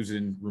 and he was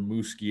in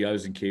Rimouski, I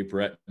was in Cape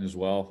Breton as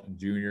well in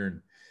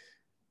junior,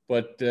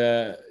 but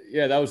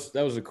yeah, that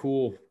was a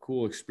cool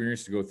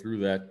experience to go through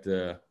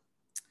that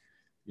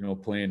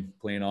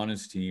playing on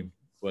his team.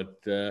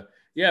 But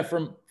yeah,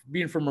 from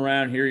being from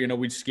around here,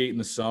 we'd skate in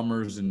the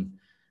summers and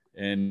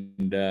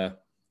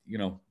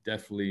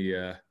definitely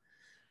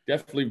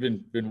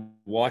been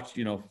watched,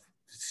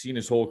 seen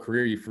his whole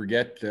career. You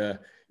forget, to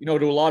a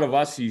lot of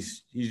us,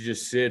 he's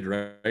just Sid,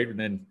 right? And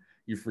then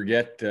you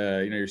forget,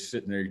 you're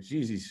sitting there,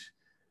 geez,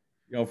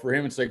 for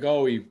him, it's like,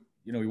 oh, he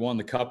won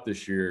the cup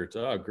this year. It's,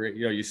 oh, great.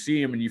 You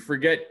see him and you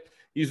forget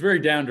he's a very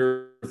down to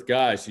earth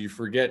guy. So you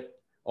forget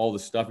all the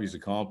stuff he's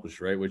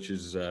accomplished, right? Which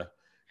is,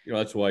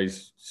 that's why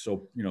he's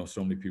so,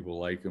 so many people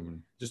like him,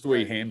 and just the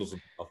way he handles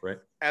himself, right?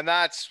 And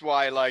that's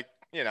why, like,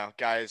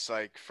 guys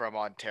like from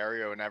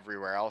Ontario and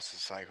everywhere else,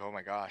 it's like, oh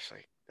my gosh,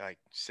 like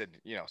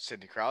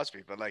Sidney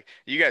Crosby, but like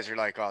you guys are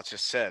like, oh, it's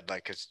just Sid,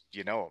 like, cause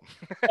him. Well,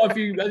 I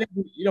think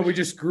we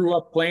just grew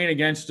up playing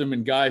against him,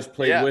 and guys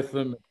played with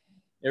him.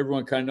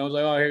 Everyone kind of knows,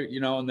 like,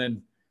 oh, and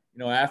then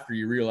after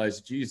you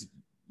realize, geez,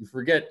 you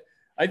forget.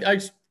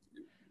 It's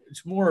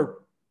more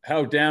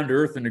how down to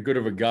earth and a good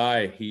of a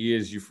guy he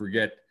is. You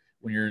forget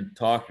when you're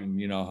talking,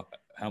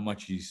 how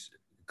much he's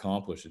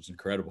accomplished. It's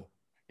incredible.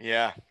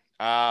 Yeah.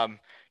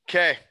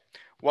 Okay.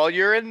 Well,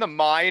 you're in the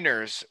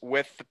minors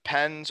with the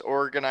Pens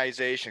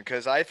organization,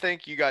 because I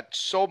think you got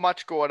so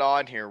much going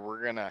on here.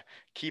 We're going to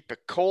keep it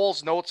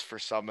Cole's notes for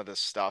some of this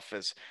stuff.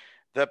 Is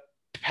the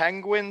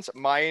Penguins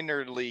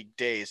minor league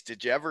days.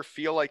 Did you ever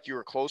feel like you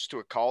were close to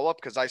a call up?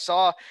 Because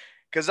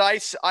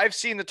I've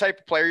seen the type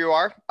of player you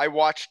are. I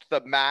watched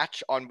the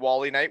match on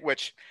Wally night,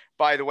 which,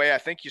 by the way, I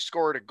think you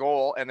scored a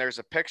goal, and there's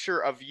a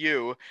picture of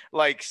you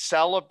like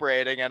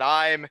celebrating, and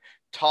I'm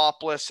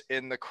topless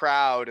in the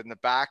crowd in the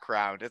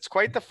background. It's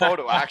quite the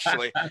photo,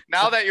 actually.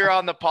 Now that you're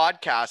on the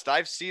podcast,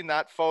 I've seen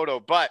that photo.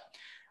 But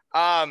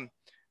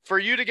for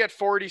you to get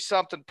 40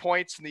 something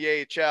points in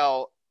the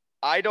AHL,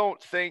 I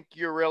don't think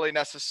you're really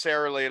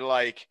necessarily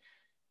like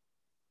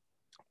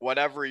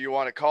whatever you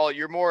want to call it.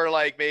 You're more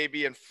like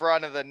maybe in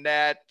front of the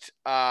net,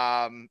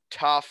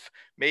 tough.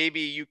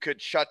 Maybe you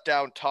could shut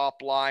down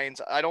top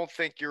lines. I don't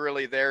think you're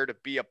really there to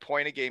be a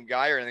point a game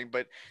guy or anything,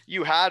 but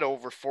you had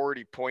over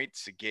 40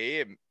 points a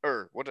game,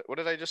 or what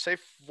did I just say?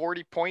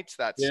 40 points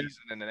that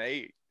season in an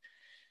 8.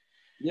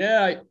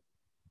 Yeah.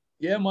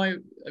 My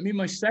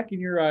second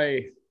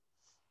year,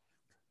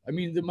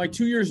 my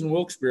 2 years in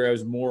Wilkes-Barre, I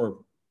was more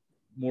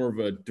of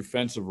a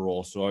defensive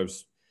role. So I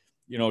was,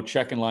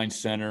 checking line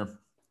center.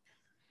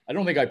 I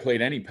don't think I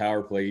played any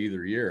power play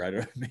either year. I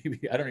don't even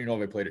know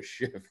if I played a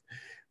shift.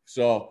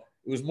 So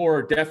it was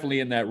more definitely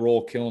in that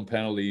role, killing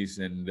penalties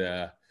and,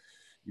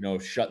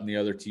 shutting the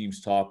other team's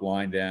top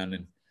line down.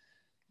 And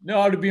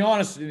no, to be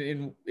honest,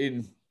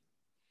 in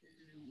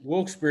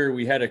Wilkes-Barre,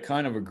 we had a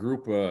kind of a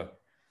group of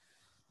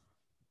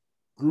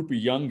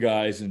young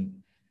guys,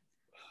 and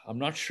I'm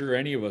not sure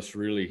any of us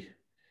really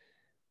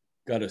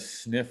got a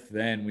sniff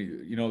then.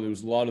 There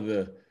was a lot of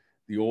the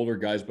older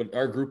guys, but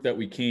our group that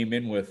we came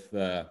in with,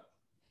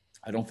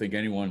 I don't think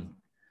anyone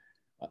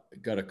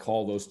got a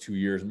call those 2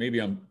 years.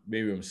 Maybe I'm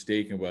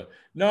mistaken, but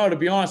no, to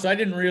be honest, I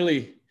didn't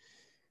really,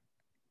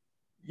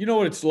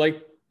 what it's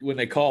like when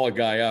they call a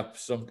guy up.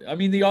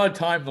 The odd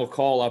time they'll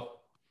call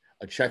up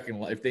a checking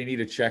line if they need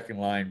a checking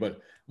line, but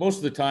most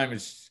of the time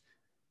it's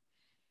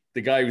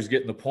the guy who's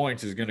getting the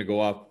points is going to go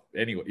up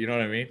anyway. You know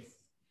what I mean?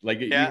 Like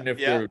even if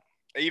they're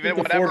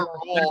whatever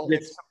role,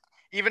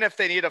 even if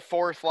they need a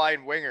fourth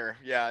line winger.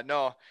 Yeah,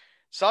 no.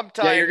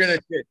 Sometimes you're going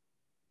to.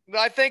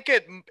 I think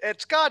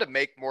it's got to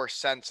make more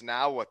sense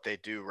now what they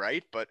do,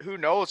 right? But who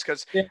knows?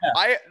 Because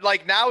I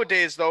like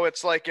nowadays though,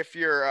 it's like if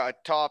you're a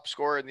top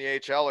scorer in the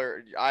AHL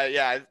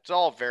it's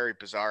all very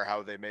bizarre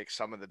how they make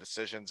some of the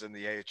decisions in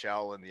the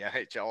AHL and the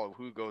NHL of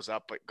who goes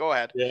up. But go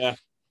ahead. Yeah,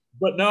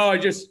 but no, I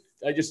just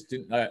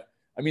didn't.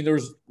 We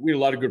had a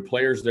lot of good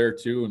players there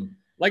too, and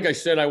like I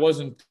said, I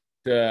wasn't,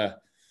 I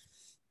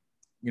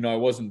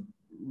wasn't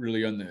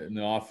really on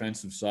the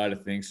offensive side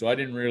of things, so I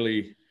didn't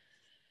really.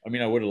 I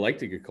would have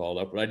liked to get called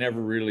up, but I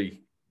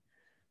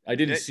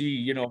didn't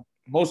see,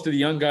 most of the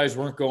young guys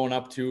weren't going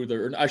up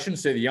to I shouldn't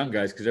say the young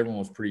guys because everyone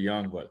was pretty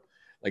young, but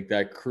like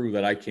that crew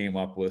that I came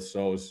up with.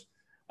 So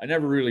I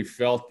never really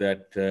felt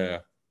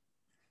that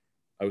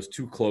I was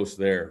too close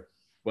there.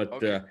 But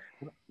okay.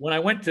 When I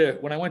went to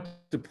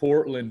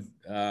Portland,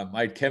 I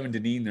had Kevin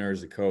Dineen there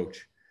as a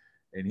coach,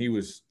 and he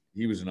was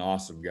an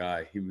awesome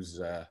guy. He was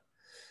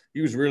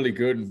really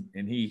good,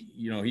 and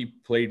he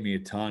played me a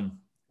ton,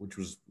 which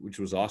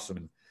was awesome.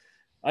 And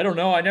I don't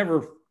know. I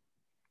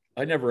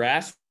never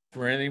asked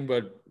for anything,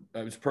 but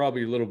I was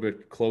probably a little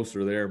bit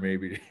closer there,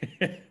 maybe.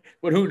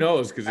 But who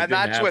knows? Because that's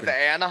happen. With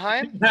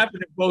Anaheim. It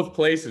happened in both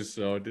places,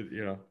 so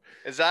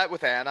Is that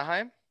with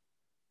Anaheim?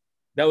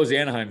 That was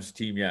Anaheim's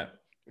team, yeah.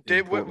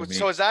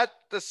 So is that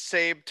the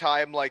same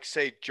time, like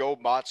say Joe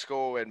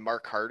Motzko and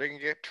Mark Harding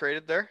get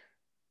traded there?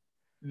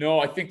 No,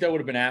 I think that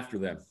would have been after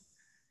them.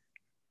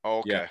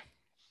 Okay. Yeah.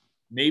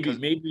 Maybe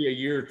a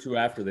year or two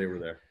after they were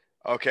there.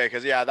 Okay,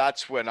 because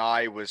that's when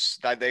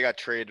they got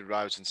traded when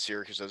I was in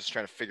Syracuse. I was just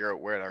trying to figure out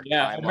where our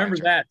I remember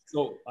that.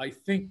 So I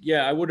think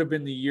I would have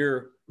been the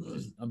year.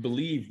 I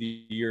believe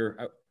the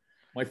year.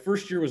 My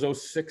first year was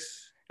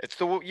 2006. It's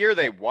the year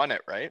they won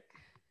it, right?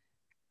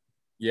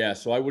 Yeah,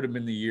 so I would have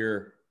been the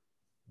year.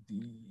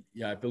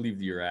 I believe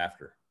the year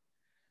after.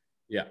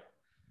 Yeah,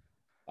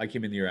 I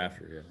came in the year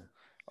after.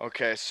 Yeah.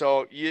 Okay,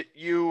 so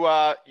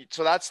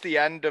so that's the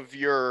end of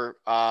your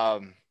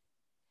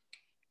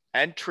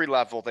entry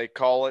level, they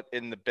call it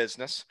in the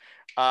business.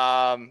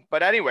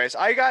 But anyways,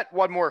 I got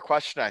one more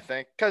question, I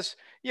think, because,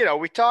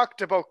 we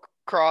talked about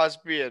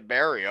Crosby and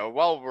Mario.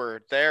 Well, we're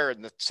there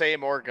in the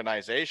same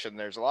organization.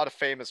 There's a lot of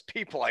famous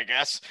people, I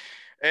guess.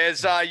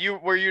 You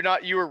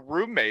were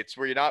roommates,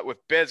 were you not, with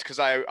Biz? Because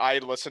I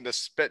listened to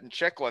Spit and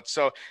Chicklets.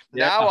 So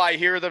now I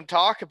hear them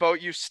talk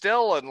about you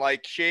still and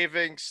like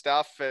shaving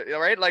stuff,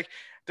 right? Like,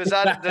 does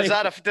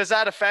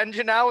that offend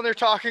you now when they're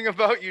talking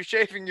about you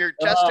shaving your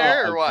chest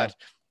hair or what?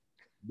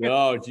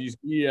 No, geez,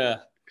 we had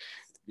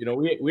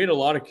a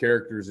lot of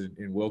characters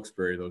in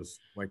Wilkes-Barre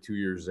my 2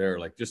 years there,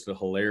 like just a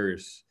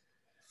hilarious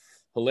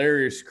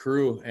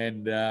crew.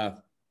 And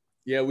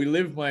we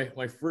lived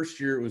my first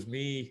year. It was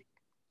me,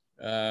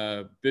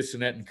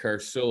 Bissonnette, and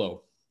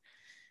Carcillo.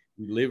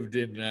 We lived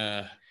in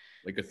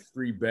like a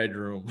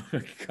 3-bedroom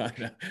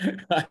kind of.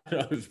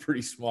 It was a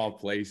pretty small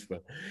place,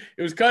 but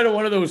it was kind of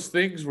one of those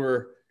things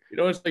where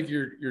it's like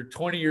you're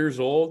 20 years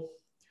old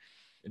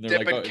and they're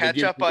dipping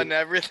ketchup on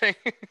everything.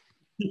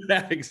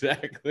 Yeah,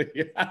 exactly.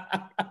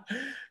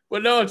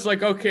 But no, it's like,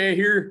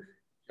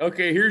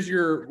 here's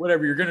your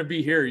whatever, you're gonna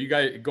be here. You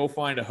guys go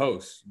find a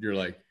host. You're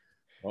like,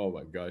 oh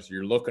my gosh,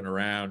 you're looking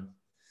around.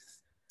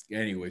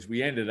 Anyways,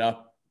 we ended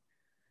up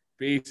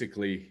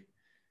basically,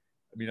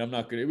 I mean, I'm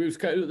not going to, it was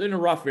kind of in a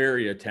rough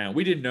area of town.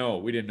 We didn't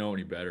know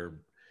any better.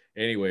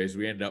 Anyways,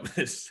 we ended up in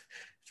this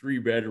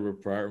 3-bedroom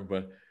apartment,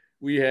 but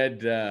we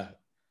had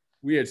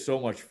so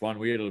much fun.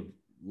 We had a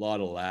lot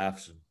of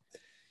laughs and,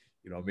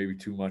 maybe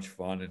too much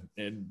fun.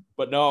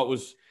 But no, it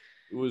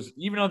was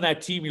even on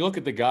that team. You look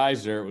at the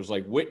guys there, it was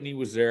like Whitney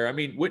was there. I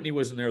mean, Whitney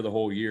wasn't there the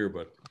whole year,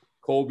 but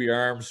Colby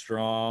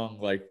Armstrong,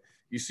 like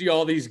you see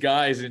all these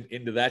guys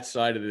into that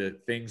side of the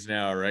things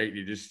now, right?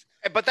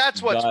 But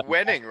that's what's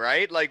winning,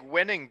 right? Like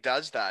winning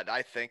does that.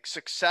 I think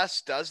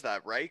success does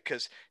that, right?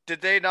 Because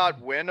did they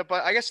not win?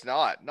 But I guess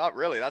not. Not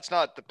really. That's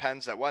not the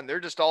Pens that won. They're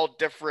just all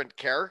different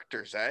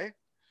characters, eh?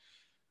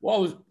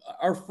 Well, it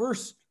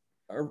was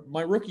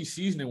my rookie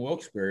season in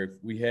Wilkes-Barre.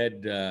 We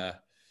had,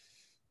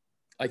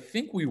 I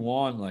think we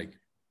won like, it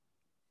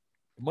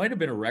might have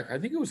been a record. I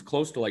think it was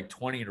close to like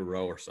 20 in a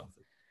row or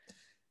something.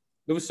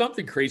 There was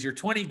something crazy, or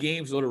 20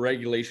 games without a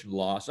regulation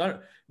loss.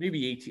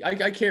 Maybe 18.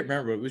 I can't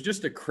remember. It was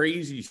just a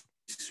crazy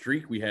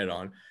streak we had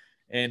on.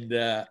 And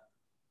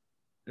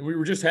we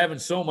were just having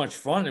so much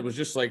fun. It was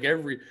just like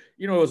it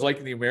was like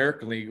in the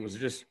American League. It was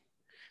just,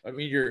 I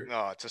mean,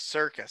 no, it's a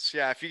circus.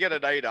 Yeah. If you get a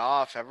night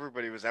off,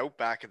 everybody was out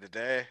back in the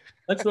day.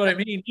 That's what I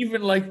mean.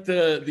 Even like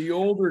the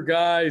older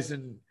guys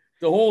and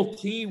the whole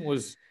team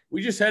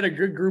we just had a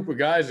good group of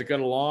guys that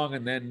got along.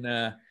 And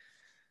then,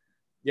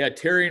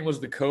 Tarian was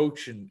the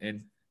coach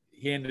and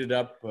he ended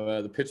up,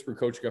 the Pittsburgh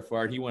coach got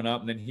fired. He went up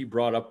and then he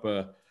brought up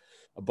a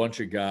bunch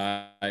of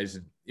guys.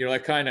 And,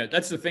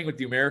 that's the thing with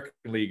the American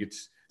League.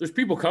 There's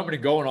people coming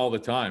and going all the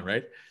time,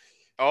 right?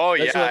 Oh,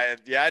 yeah.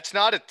 It's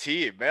not a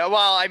team. Well,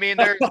 I mean,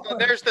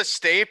 there's the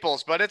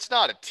staples, but it's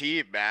not a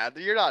team, man.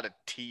 You're not a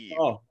team.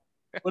 Oh,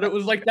 but it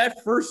was like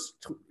that first,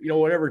 20 or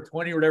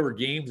whatever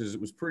games it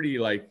was pretty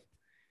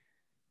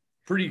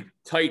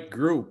tight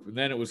group. And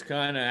then it was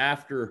kind of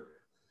after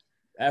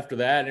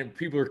that, and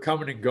people are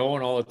coming and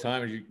going all the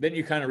time. Then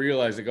you kind of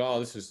realize, like, oh,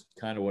 this is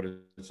kind of what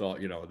it's all,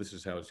 this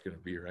is how it's going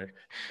to be, right?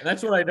 And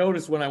that's what I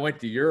noticed when I went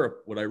to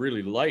Europe. What I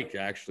really like,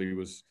 actually,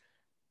 was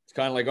it's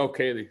kind of like,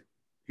 okay,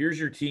 here's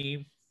your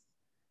team,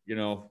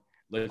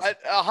 let's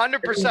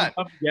 100%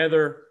 come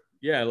together.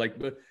 Yeah, like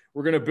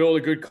we're going to build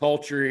a good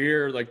culture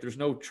here. Like there's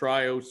no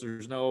tryouts.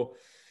 There's no,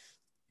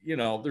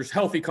 there's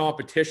healthy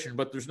competition,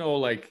 but there's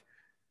no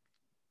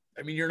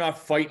you're not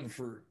fighting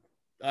for,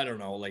 I don't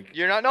know,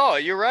 you're not. No,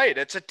 you're right.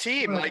 It's a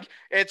team. Like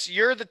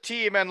you're the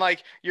team, and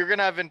you're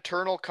gonna have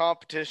internal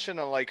competition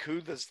on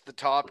who's the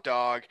top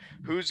dog,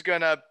 who's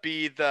gonna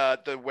be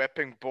the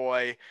whipping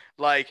boy,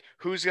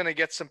 who's gonna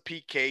get some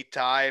PK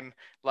time,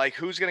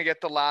 who's gonna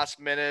get the last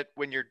minute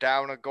when you're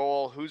down a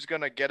goal, who's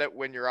gonna get it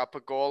when you're up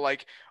a goal.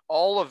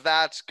 All of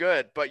that's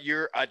good, but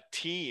you're a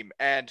team,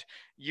 and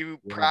you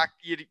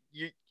practice.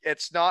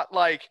 It's not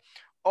like,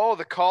 oh,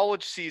 the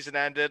college season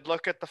ended.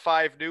 Look at the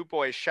 5 new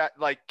boys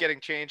getting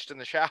changed in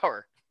the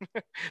shower.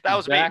 That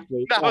was me.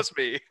 That was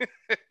me.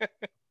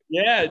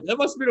 Yeah, that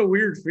must have been a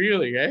weird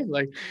feeling, eh?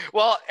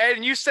 Well,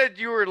 and you said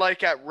you were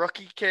at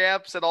rookie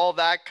camps and all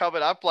that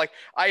coming up.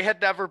 I had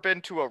never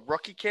been to a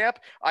rookie camp.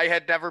 I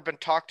had never been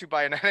talked to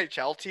by an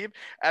NHL team.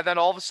 And then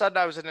all of a sudden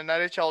I was in an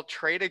NHL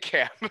training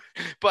camp.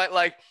 But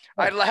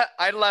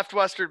I left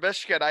Western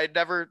Michigan. I had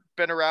never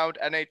been around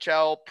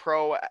NHL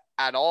pro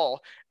at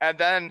all. And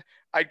then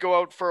I'd go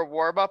out for a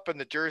warm up and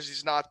the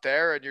jersey's not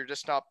there and you're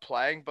just not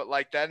playing. But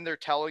then they're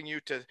telling you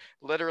to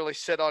literally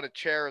sit on a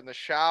chair in the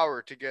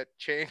shower to get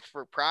changed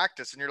for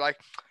practice. And you're like,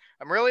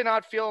 I'm really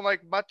not feeling like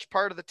much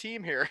part of the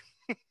team here.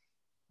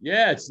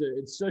 Yeah. It's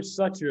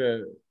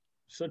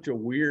such a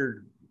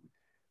weird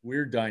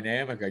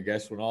dynamic, I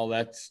guess, when all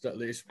that stuff,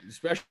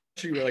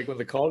 especially when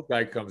the college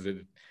guy comes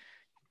in.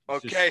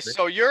 Okay,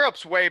 so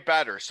Europe's way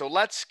better. So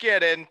let's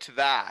get into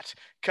that,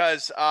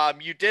 because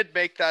you did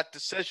make that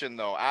decision,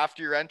 though.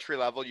 After your entry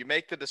level, you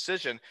make the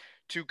decision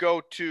to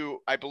go to,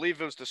 I believe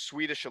it was the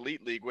Swedish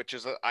Elite League, which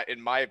is,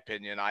 in my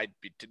opinion, I'd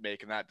be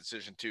making that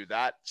decision too.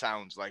 That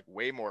sounds like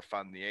way more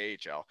fun than the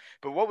AHL.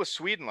 But what was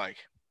Sweden like?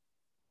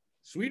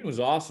 Sweden was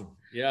awesome.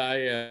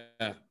 Yeah,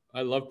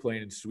 I love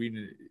playing in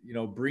Sweden.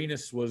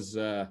 Brynäs was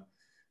the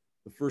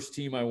first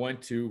team I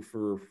went to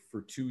for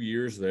 2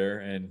 years there,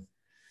 and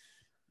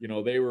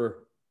they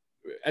were,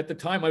 at the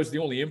time I was the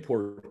only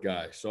import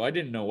guy, so I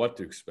didn't know what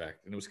to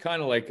expect. And it was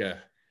kind of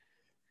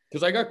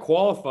because I got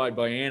qualified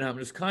by Anaheim, it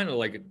was kind of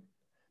like an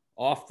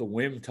off the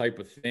whim type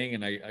of thing.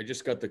 And I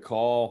just got the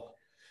call,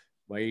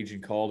 my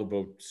agent called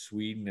about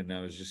Sweden, and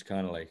I was just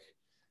kind of like,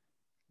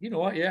 you know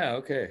what? Yeah,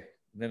 okay.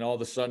 And then all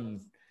of a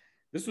sudden,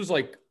 this was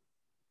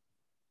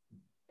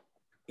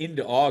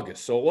into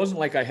August. So it wasn't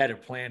like I had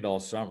it planned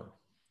all summer.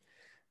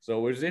 So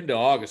it was into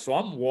August. So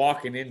I'm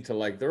walking into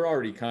they're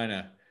already kind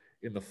of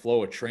in the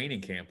flow of training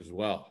camp as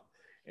well.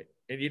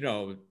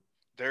 And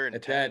they're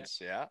intense.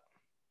 Yeah.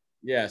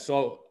 Yeah.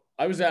 So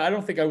I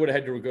don't think I would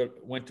have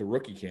went to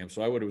rookie camp.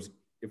 So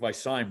if I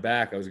signed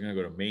back, I was going to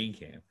go to main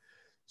camp.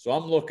 So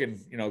I'm looking,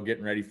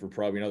 getting ready for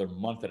probably another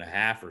month and a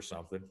half or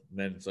something. And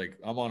then it's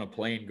I'm on a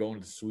plane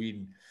going to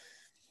Sweden.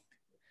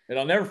 And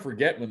I'll never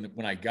forget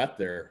when I got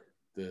there,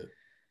 the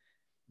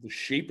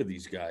shape of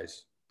these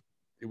guys.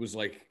 it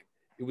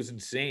was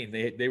insane.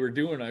 They were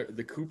doing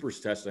the Cooper's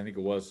test. I think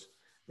it was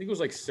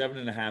like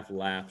 7.5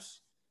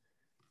 laps.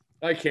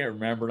 I can't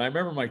remember. And I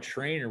remember my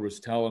trainer was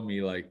telling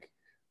me like,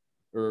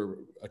 or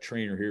a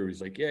trainer here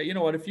was like, yeah, you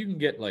know what? If you can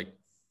get like,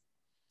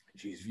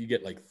 geez, if you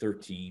get like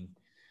 13,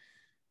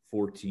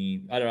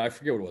 14, I don't know, I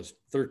forget what it was,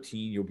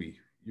 13, you'll be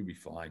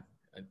fine.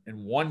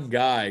 And one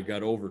guy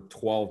got over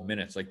 12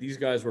 minutes. Like these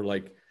guys were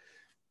like,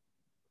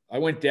 I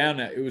went down,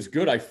 it was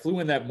good. I flew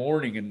in that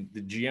morning and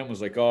the GM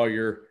was like, oh,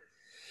 you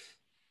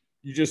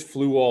just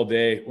flew all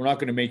day. We're not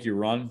going to make you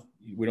run.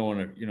 We don't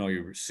want to,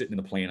 you were sitting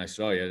in the plane. I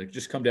saw you.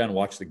 Just come down and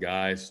watch the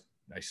guys.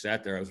 I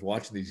sat there. I was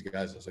watching these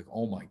guys. I was like,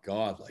 oh my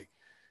God. Like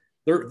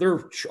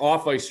their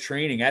off ice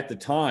training at the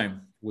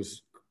time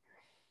was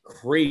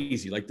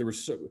crazy. Like there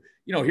was,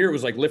 here it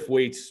was like lift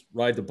weights,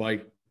 ride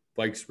the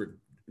bikes.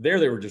 There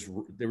they were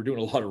doing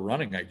a lot of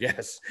running, I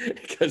guess,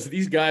 because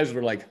these guys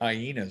were like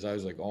hyenas. I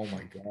was like, oh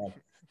my God,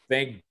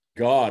 thank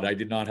God I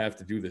did not have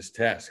to do this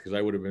test, because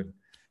I would have been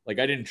like,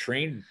 I didn't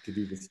train to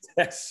do this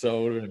test,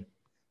 so it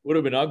would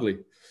have been ugly.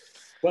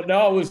 But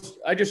no,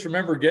 I just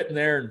remember getting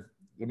there, and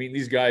I mean,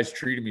 these guys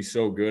treated me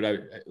so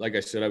good. Like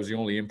I said, I was the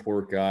only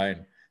import guy,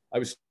 and I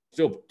was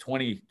still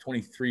 20,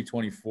 23,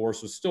 24,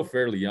 so still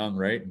fairly young,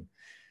 right? And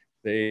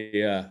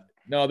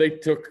they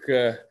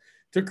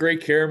took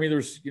great care of me.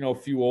 There's, a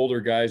few older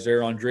guys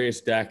there.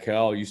 Andreas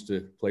Dackel used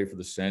to play for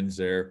the Sens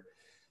there.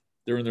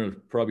 They're in their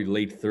probably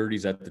late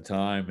 30s at the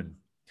time. And,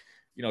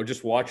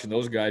 just watching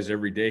those guys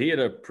every day. He had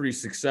a pretty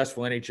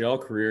successful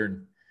NHL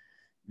career.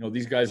 And,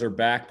 these guys are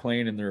back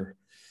playing in their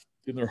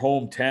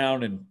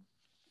hometown. And,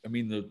 I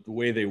mean, the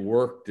way they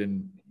worked.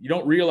 And you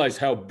don't realize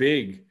how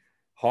big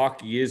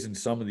hockey is in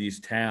some of these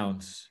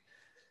towns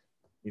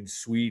in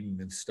Sweden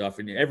and stuff,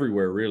 and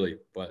everywhere really.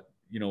 But,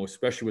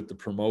 especially with the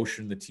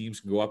promotion, the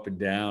teams can go up and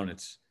down.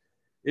 It's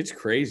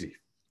crazy.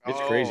 It's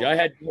crazy.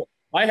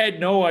 I had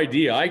no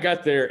idea. I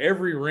got there,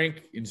 every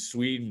rink in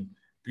Sweden,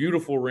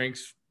 beautiful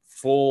rinks,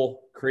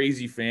 full,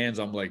 crazy fans.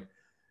 I'm like,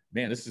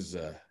 man, this is,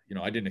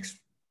 I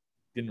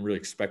didn't really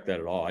expect that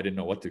at all. I didn't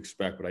know what to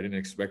expect, but I didn't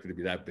expect it to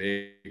be that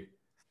big.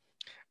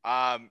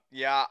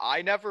 Yeah,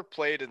 I never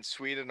played in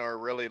Sweden, or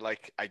really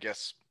like, I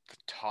guess, the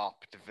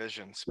top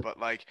divisions, but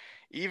like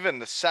even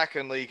the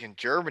second league in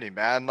Germany,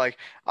 man, like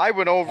I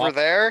went over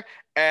there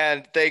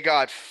and they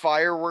got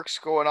fireworks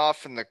going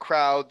off in the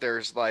crowd.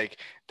 There's like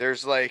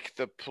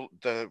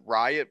the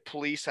riot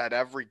police at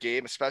every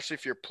game, especially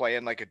if you're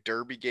playing like a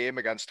derby game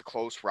against a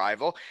close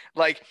rival.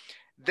 Like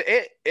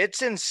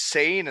it's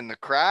insane in the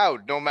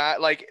crowd. No matter,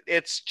 like,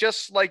 it's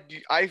just like,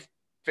 I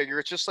figure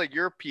it's just like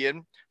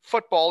European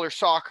football or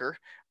soccer.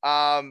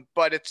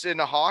 But it's in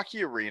a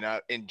hockey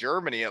arena in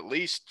Germany, at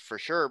least, for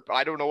sure.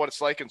 I don't know what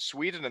it's like in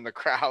Sweden in the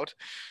crowd.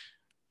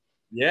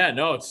 Yeah,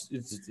 no, it's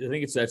I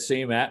think it's that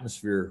same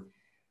atmosphere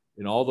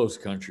in all those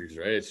countries,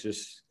 right? It's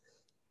just,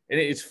 and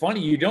it's funny,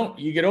 you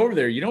get over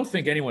there, you don't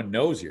think anyone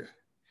knows you.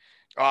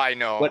 Oh, I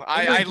know.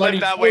 I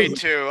live that way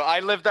too. I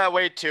live that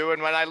way too.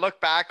 And when I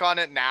look back on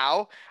it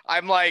now,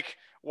 I'm like,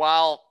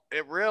 well,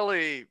 it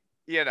really,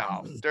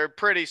 they're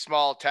pretty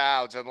small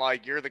towns, and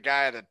like, you're the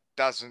guy that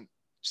doesn't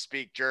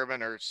speak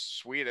German or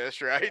Swedish,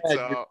 right? Yeah,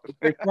 so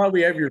they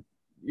probably have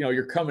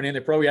you're coming in, they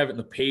probably have it in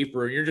the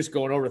paper, and you're just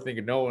going over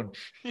thinking no one,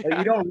 like,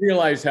 you don't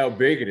realize how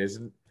big it is.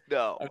 And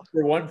no,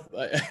 for one,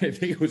 I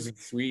think it was in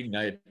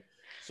Sweden.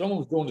 Someone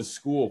was going to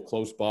school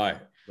close by,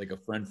 like a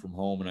friend from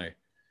home, and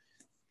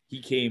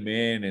he came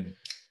in, and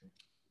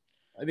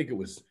I think it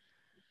was,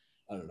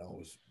 I don't know, it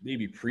was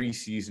maybe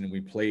preseason, and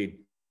we played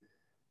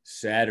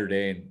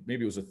Saturday, and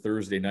maybe it was a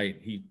Thursday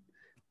night.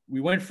 We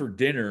went for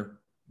dinner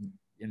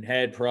and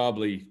had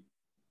probably,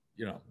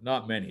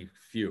 not many,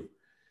 few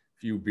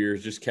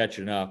beers, just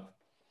catching up,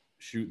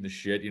 shooting the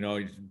shit.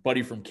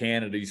 Buddy from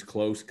Canada, he's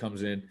close,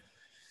 comes in.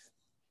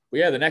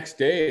 But yeah, the next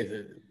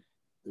day,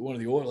 one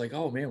of the old, like,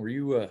 oh man, were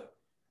you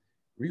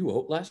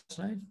out last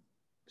night?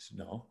 I said,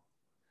 no.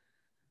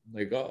 I'm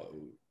like, oh,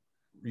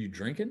 were you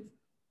drinking?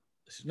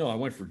 I said, no, I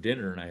went for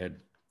dinner and I had,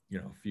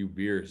 a few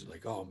beers.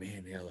 Like, oh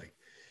man, yeah, like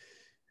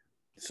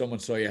someone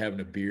saw you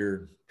having a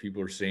beer.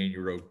 People are saying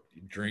you were out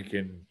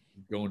drinking,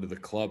 going to the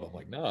club. I'm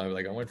like, no,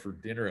 I went for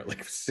dinner at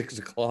like 6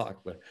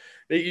 o'clock, but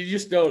you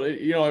just don't,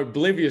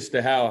 oblivious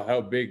to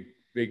how big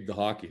the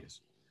hockey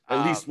is,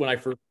 at least when I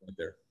first went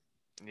there.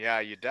 Yeah,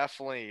 you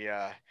definitely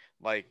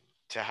like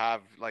to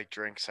have like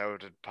drinks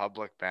out in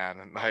public, man.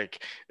 And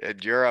like in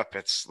Europe,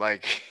 it's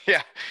like,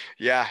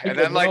 yeah. And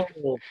then like,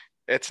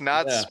 it's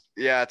nuts.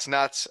 Yeah, it's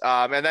nuts.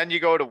 And then you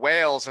go to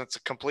Wales and it's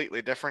a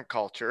completely different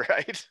culture,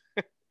 right?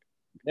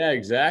 Yeah,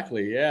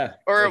 exactly. Yeah.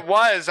 Or it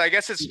was. I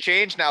guess it's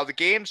changed now. The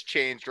game's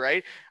changed,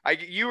 right?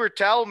 You were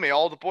telling me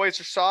all the boys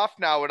are soft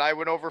now when I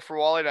went over for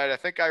Wally night. I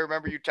think I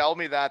remember you telling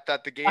me that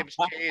the game's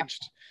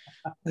changed.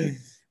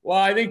 Well,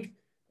 I think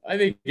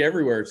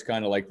everywhere it's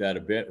kind of like that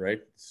a bit,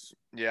 right?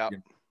 Yeah.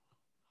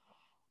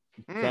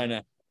 Kind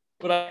of.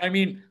 But I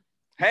mean,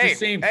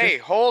 hey,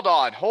 hold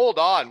on.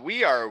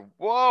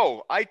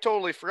 Whoa, I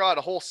totally forgot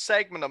a whole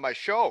segment of my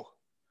show.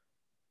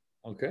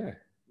 Okay.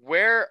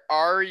 Where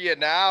are you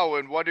now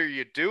and what are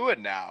you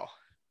doing now?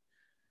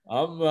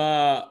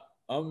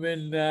 I'm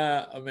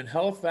in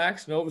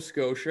Halifax, Nova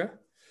Scotia,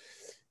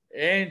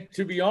 and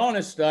to be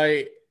honest,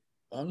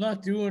 I'm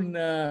not doing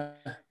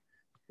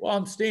well.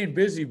 I'm staying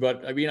busy,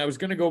 but I mean, I was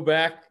going to go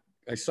back.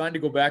 I signed to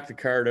go back to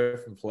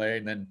Cardiff and play,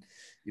 and then,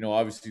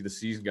 obviously the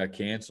season got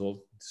canceled.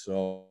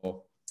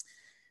 So,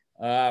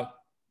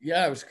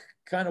 yeah, I was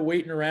kind of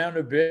waiting around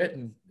a bit,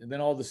 and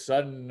then all of a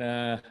sudden,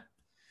 I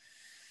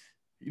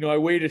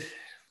waited.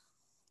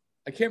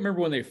 I can't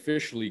remember when they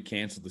officially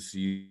canceled the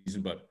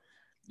season, but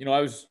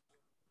I was,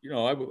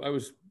 I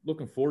was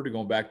looking forward to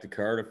going back to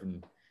Cardiff,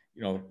 and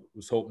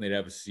was hoping they'd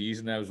have a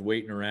season. I was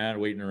waiting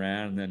around,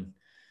 and then,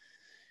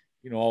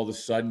 all of a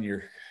sudden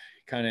you're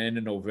kind of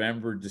into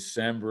November,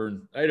 December,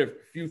 and I had a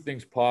few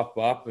things pop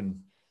up and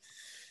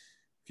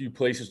a few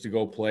places to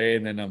go play,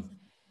 and then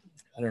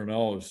I don't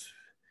know, it was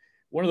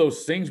one of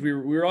those things. We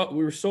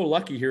were so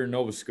lucky here in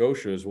Nova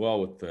Scotia as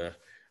well with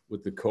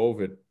the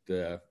COVID,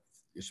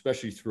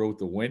 especially throughout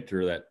the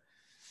winter, that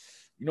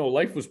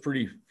life was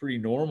pretty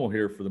normal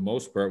here for the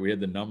most part. We had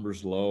the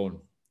numbers low and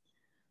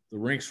the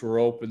rinks were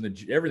open,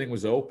 everything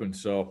was open.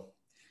 So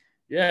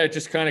yeah, it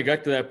just kind of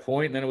got to that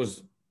point, and then it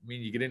was. I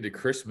mean, you get into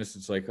Christmas,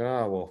 it's like,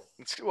 well,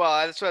 that's what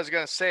I was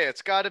gonna say.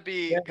 It's got to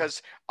be,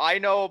 because I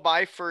know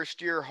my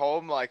first year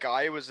home, like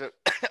I was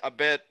a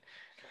bit.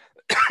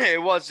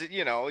 It was,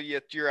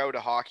 you're out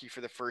of hockey for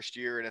the first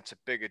year, and it's a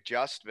big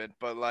adjustment.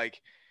 But like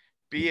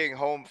being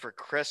home for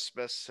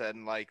Christmas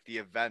and like the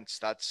events,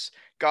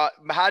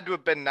 had to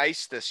have been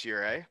nice this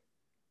year, eh?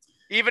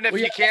 Even if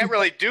you can't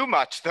really do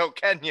much, though,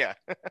 can you?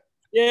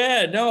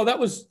 Yeah, no, that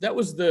was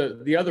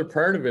the other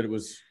part of it. It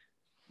was,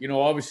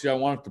 obviously I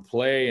wanted to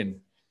play and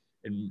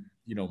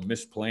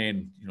miss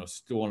playing,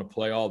 still want to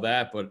play all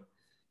that, but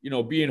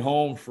being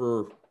home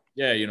for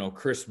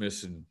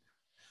Christmas and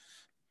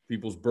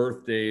people's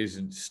birthdays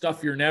and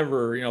stuff you're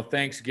never,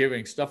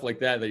 Thanksgiving, stuff like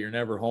that you're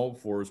never home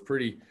for was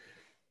pretty,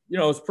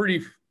 it's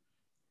pretty.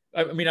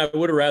 I mean, I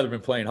would have rather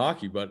been playing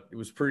hockey, but it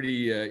was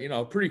pretty,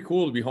 pretty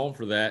cool to be home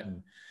for that.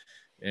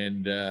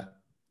 And I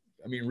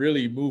mean,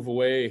 really move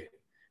away. I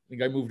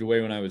think I moved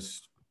away when I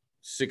was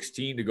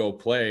 16 to go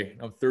play.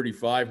 I'm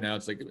 35 now.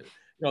 It's like,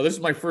 this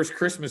is my first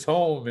Christmas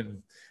home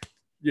in,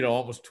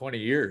 almost 20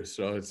 years.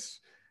 So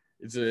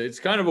it's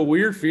kind of a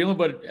weird feeling,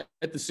 but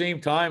at the same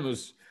time,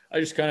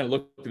 I just kind of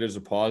looked at it as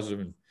a positive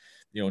and,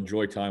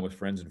 enjoy time with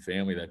friends and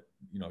family that,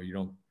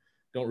 you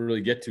don't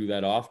really get to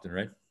that often,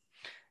 right?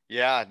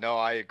 Yeah, no,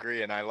 I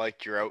agree. And I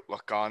like your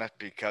outlook on it,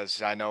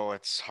 because I know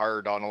it's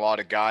hard on a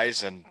lot of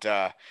guys, and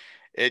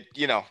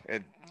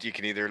you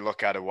can either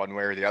look at it one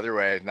way or the other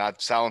way. And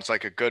that sounds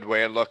like a good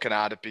way of looking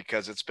at it,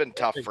 because it's been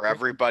tough for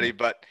everybody,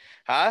 but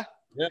yeah.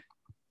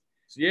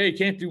 So yeah, you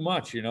can't do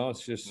much,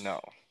 it's just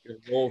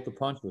roll with the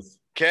punches.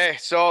 Okay.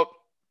 So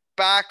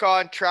back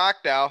on track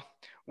now.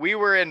 We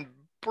were in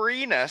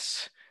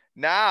Breenus.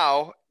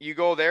 Now you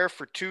go there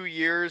for 2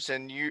 years,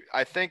 and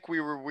I think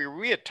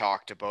we had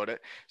talked about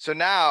it. So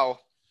now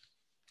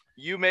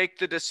you make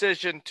the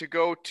decision to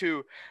go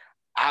to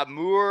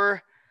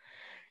Amur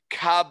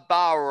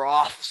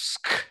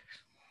Khabarovsk.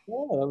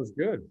 Oh, that was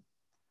good.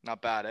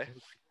 Not bad, eh?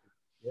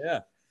 Yeah.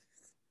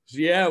 So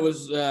yeah, it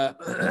was. I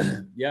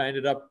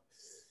ended up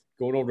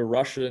going over to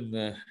Russia in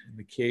the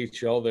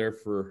KHL there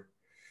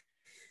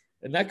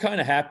and that kind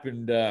of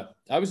happened.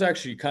 I was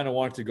actually kind of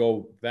wanted to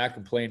go back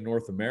and play in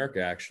North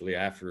America, actually,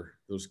 after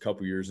those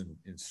couple years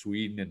in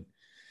Sweden.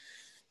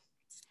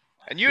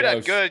 And you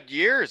had good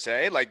years,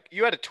 eh? Like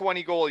you had a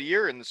 20-goal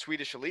year in the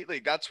Swedish Elite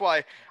League. That's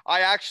why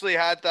I actually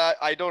had that.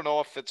 I don't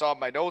know if it's on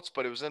my notes,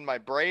 but it was in my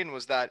brain,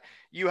 was that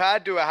you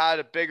had to have had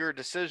a bigger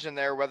decision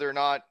there, whether or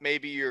not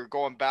maybe you're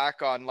going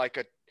back on like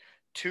a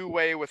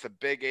two-way with a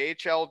big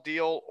AHL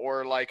deal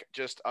or like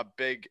just a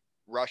big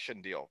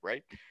Russian deal,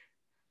 right?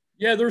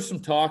 Yeah, there was some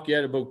talk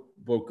yet about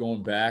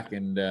going back,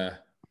 and I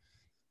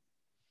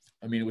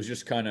mean, it was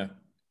just kind of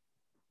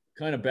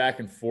back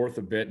and forth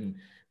a bit,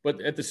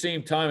 but at the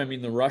same time, I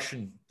mean, the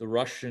Russian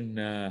Russian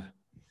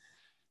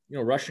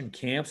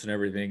camps and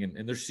everything,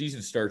 and their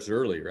season starts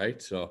early,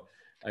 right? So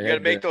you got to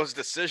make those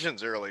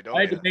decisions early, don't you?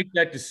 I had to make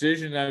that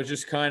decision. I was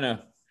just kind of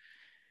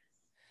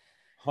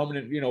humming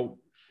it.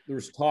 There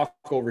was talk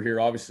over here,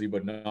 obviously,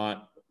 but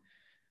not.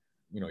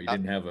 You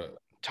didn't have a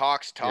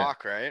talk,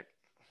 right?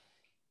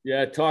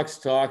 Yeah,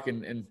 talk,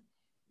 and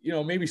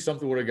maybe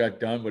something would have got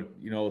done, but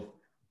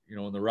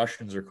when the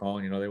Russians are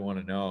calling, they want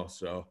to know.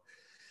 So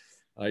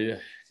I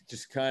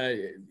just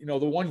kind of,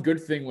 the one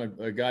good thing with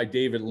a guy,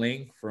 David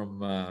Ling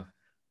from Out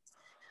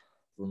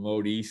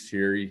East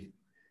here,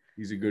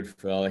 he's a good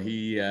fella.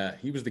 He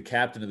was the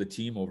captain of the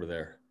team over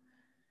there.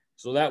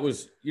 So that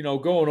was,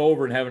 going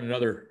over and having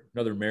another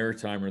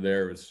Maritimer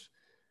there was,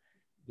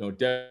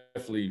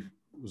 definitely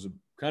was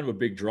kind of a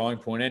big drawing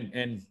point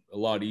and a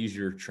lot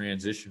easier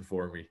transition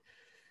for me.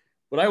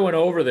 But I went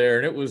over there,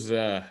 and it was,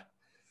 it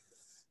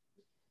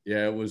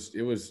was,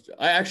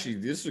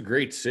 this is a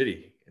great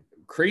city,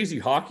 crazy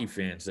hockey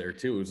fans there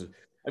too. It was,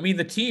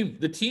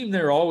 the team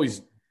there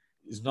always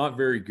is not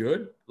very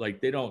good.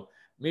 Like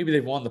maybe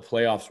they've won the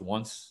playoffs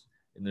once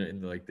in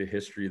the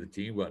history of the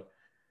team, but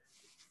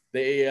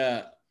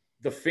they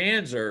the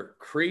fans are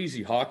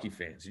crazy hockey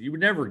fans. You would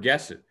never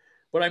guess it.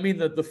 But I mean,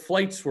 the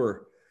flights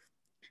were,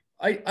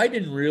 I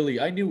didn't really,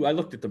 I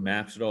looked at the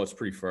maps and, oh, it's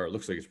pretty far. It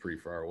looks like it's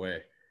pretty far away.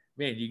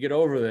 Man, you get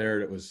over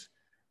there,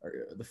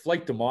 the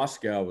flight to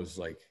Moscow was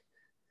like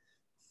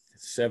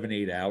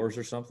 7-8 hours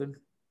or something.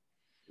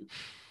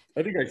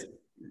 I think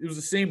it was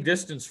the same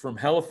distance from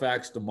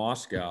Halifax to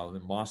Moscow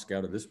than Moscow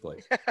to this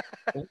place.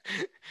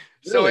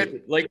 So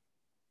really, it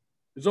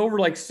was over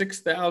like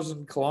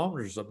 6,000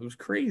 kilometers or something. It was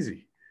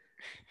crazy.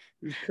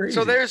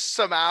 So there's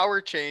some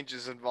hour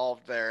changes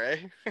involved there,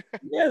 eh?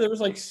 Yeah, there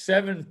was like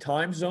 7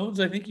 time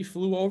zones. I think he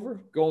flew over,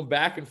 going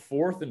back and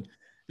forth. And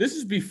this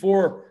is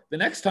before the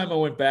next time I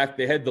went back,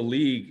 they had the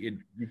league.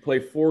 You play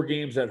 4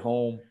 games at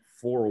home,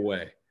 4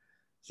 away.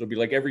 So it'd be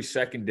like every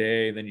second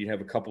day. Then you'd have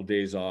a couple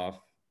days off.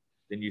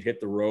 Then you'd hit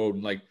the road.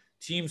 And like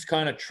teams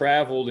kind of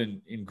traveled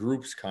in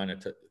groups kind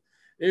of.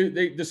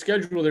 The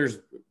schedule there's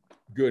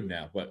good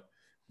now. But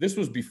this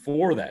was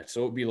before that.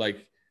 So it'd be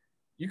like,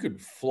 you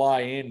could fly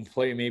in,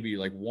 play maybe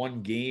like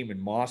 1 game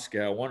in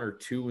Moscow, 1 or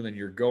 2, and then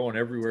you're going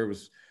everywhere.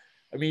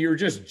 You were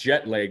just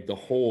jet lagged the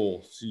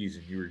whole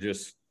season. You were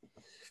just,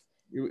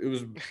 it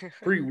was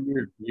pretty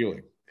weird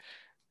feeling.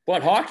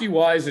 But hockey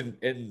wise,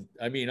 and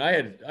I mean, I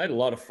had a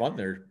lot of fun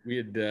there. We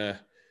had,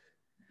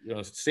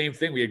 same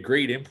thing. We had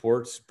great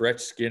imports: Brett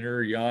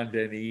Skinner, Jan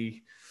Denis,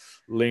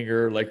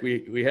 Linger. Like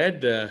we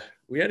had a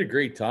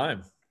great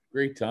time,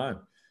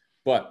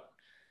 but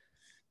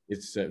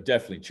it's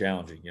definitely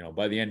challenging.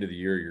 By the end of the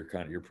year,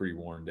 you're pretty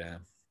worn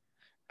down.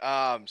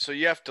 So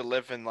you have to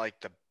live in like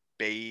the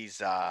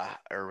Baza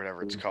or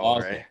whatever it's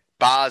called, right?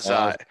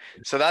 Baza.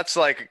 So that's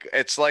like,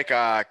 it's like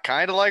a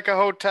kind of like a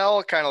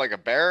hotel, kind of like a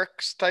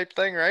barracks type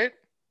thing, right?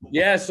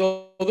 Yeah.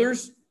 So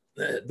there's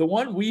the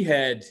one we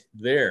had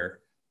there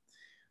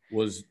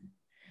was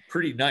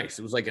pretty nice.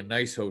 It was like a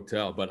nice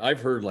hotel, but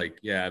I've heard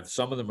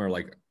some of them are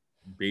like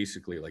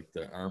basically like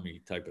the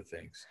army type of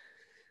things,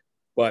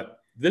 but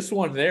this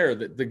one there,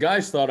 the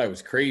guys thought I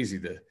was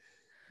crazy.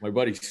 My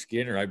buddy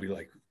Skinner, I'd be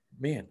like,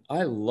 man,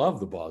 I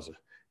love the Baza.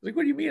 Like,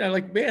 what do you mean? I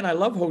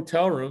love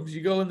hotel rooms.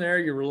 You go in there,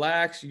 you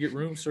relax, you get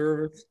room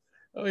service.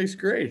 Oh, it's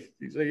great.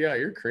 He's like, yeah,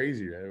 you're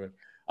crazy, man.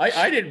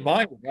 I didn't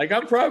mind. Like,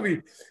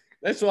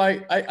 that's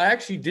why I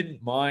actually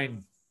didn't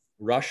mind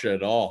Russia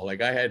at all.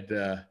 Like I had,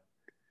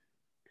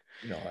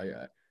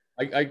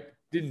 I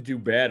didn't do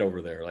bad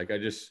over there. Like I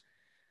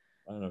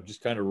don't know,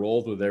 just kind of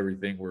rolled with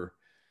everything where,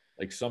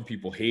 like some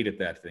people hated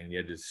that thing. You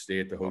had to stay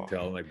at the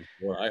hotel the night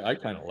before. I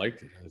kind of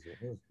liked it.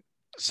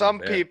 Some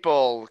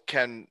people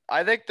can.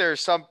 I think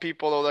there's some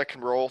people though that can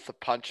roll with the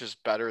punches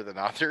better than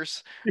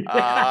others. You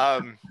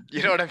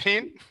know what I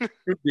mean?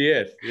 Could be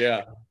it.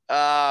 Yeah.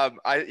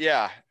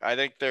 I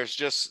think there's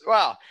just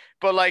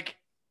but like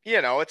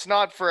it's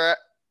not for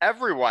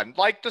everyone.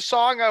 Like the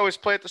song I always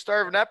play at the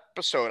start of an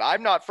episode.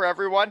 I'm not for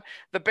everyone.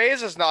 The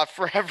Baza's not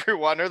for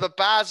everyone, or the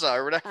Baza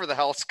or whatever the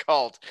hell it's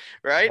called.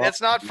 Right? It's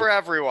not for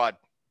everyone.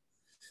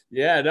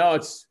 Yeah, no,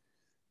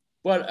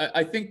 but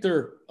I think there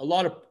are a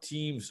lot of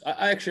teams.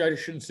 I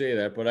shouldn't say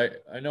that, but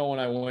I know when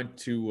I went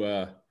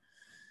to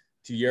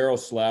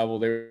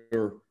Yaroslavl,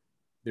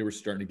 they were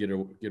starting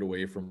to get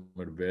away from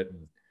it a bit,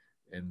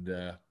 and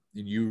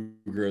in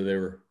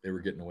Ugra they were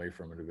getting away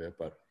from it a bit.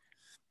 But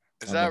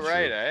is that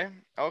right? Sure. Eh?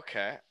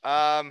 Okay.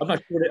 I'm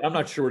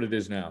not sure what it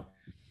is now.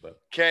 But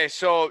okay,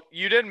 so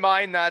you didn't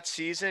mind that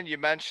season. You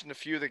mentioned a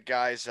few of the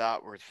guys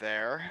that were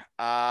there.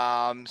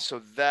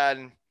 So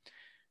then.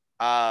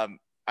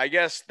 I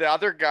guess the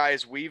other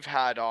guys we've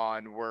had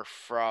on were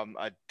from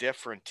a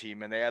different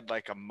team and they had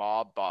like a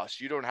mob boss.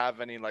 You don't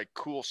have any like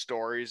cool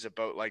stories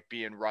about like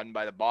being run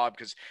by the mob,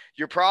 because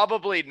you're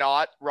probably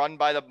not run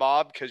by the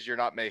mob because you're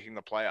not making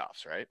the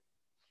playoffs, right?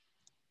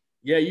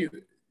 Yeah,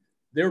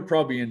 they were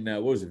probably in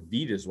what was it,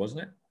 Vitas,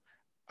 wasn't it?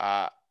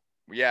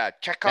 Yeah,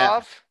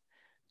 Chekhov.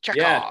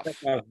 Yeah,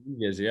 Chekhov,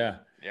 Vitas, yeah.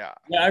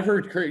 I've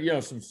heard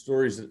some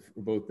stories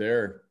about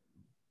there.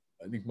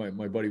 I think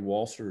my buddy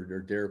Walser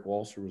or Derek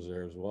Walser was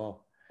there as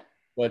well.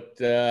 But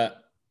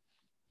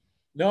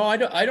no, I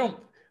don't.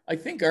 I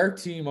think our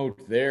team out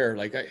there,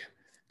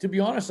 to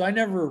be honest, I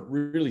never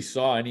really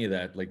saw any of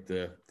that, like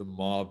the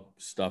mob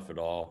stuff at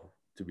all.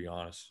 To be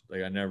honest,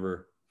 like I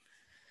never.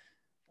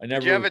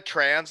 Did you have a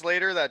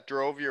translator that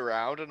drove you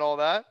around and all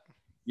that?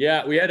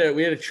 Yeah, we had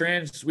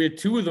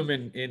 2 of them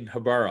in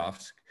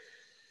Khabarovsk.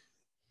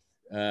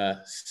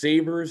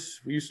 Sabres,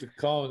 we used to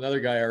call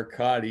another guy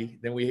Arkady.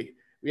 Then we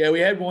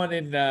had one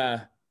in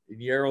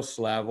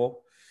Yaroslavl.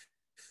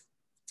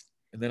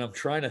 And then I'm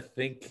trying to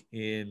think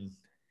in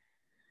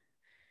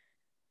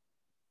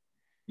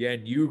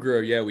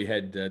Ugra, we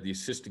had the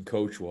assistant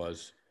coach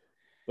was.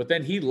 But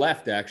then he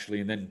left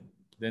actually, and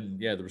then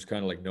there was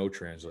kind of like no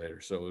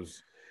translator. So it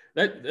was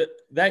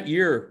that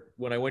year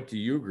when I went to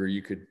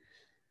Ugra,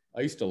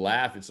 I used to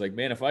laugh. It's like,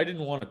 man, if I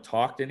didn't want to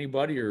talk to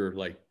anybody or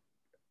like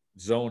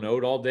zone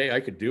out all day,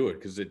 I could do it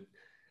because I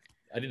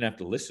didn't have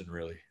to listen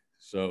really.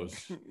 So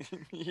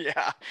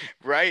yeah,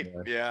 right.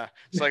 Yeah.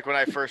 It's like when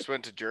I first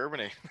went to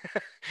Germany.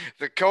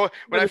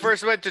 When I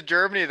first went to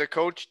Germany, the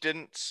coach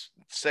didn't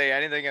say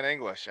anything in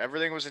English.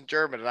 Everything was in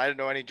German, and I didn't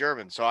know any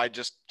German. So I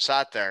just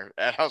sat there,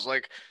 and I was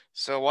like,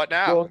 "So what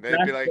now?" And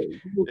they'd be like,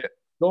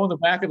 Go in the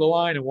back of the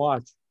line and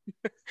watch.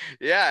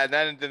 "Yeah." And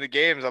then in the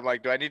games, I'm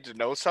like, "Do I need to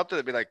know something?"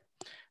 They'd be like,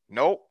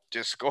 "Nope,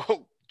 just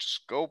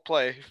go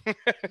play."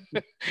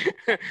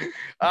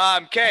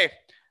 Okay,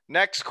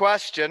 next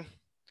question.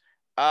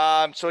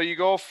 So you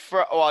go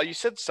for, well, you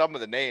said some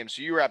of the names.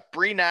 So you were at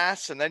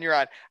Brinas, and then you're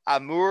at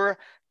Amur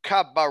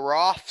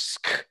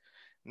Khabarovsk.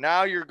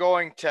 Now you're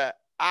going to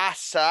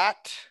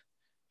Asat,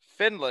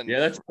 Finland. Yeah,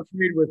 that's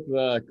agreed with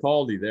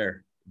Caldy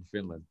there in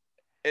Finland.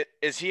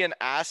 Is he in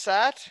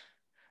Asat,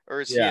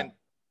 or is he in?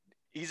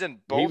 He's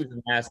in both. He was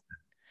in Asat.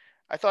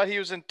 I thought he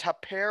was in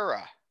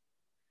Tapera.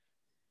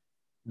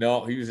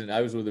 No, he was in.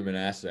 I was with him in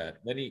Asat.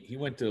 Then he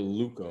went to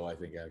Luco, I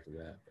think, after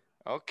that.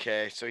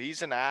 Okay, so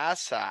he's in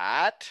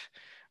Asat.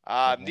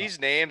 These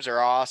names are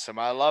awesome.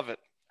 I love it.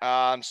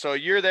 So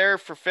you're there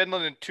for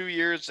Finland in 2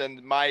 years,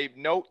 and my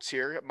notes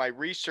here, my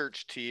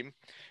research team,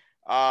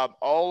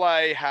 all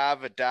I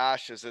have a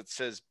dash is it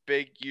says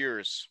big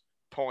years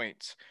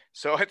points.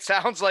 So it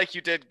sounds like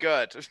you did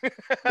good.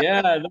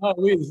 Yeah, no,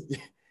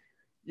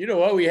 you know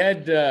what? We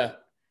had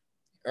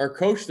our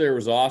coach there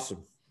was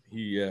awesome.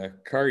 He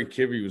Kari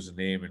Kivi was the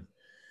name, and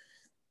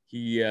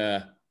he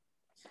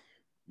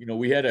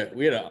we had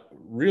a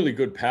really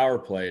good power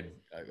play. And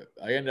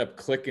I ended up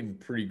clicking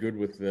pretty good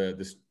with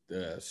this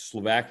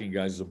Slovakian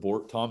guy,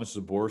 Thomas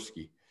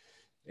Zaborski,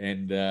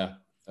 and I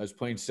was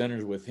playing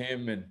centers with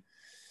him, and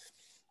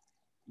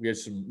we had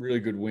some really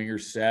good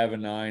wingers,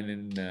 Savanine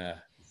and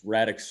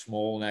Radek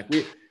Smolnak.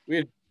 We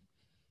had,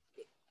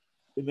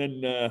 and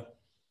then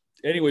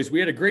anyways, we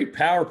had a great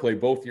power play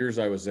both years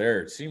I was there.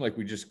 It seemed like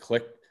we just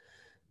clicked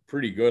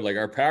pretty good. Like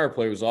our power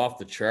play was off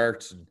the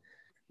charts, and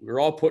we were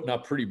all putting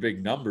up pretty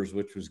big numbers,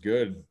 which was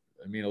good.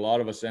 I mean, a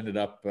lot of us ended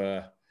up,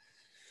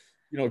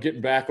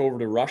 getting back over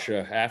to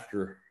Russia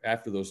after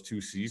those 2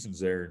 seasons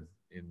there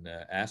in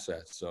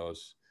Asat. So it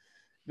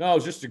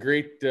was just a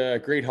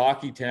great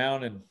hockey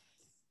town,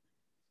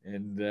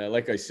 and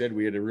like I said,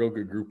 we had a real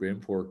good group of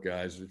import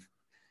guys with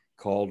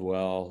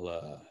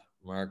Caldwell,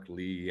 Mark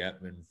Lee,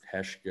 Etman,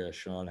 Heshka,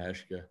 Sean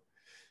Heshka.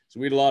 So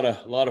we had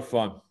a lot of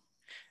fun.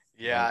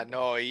 Yeah,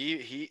 no,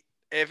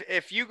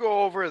 if you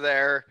go over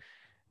there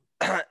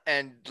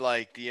and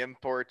like the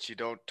imports you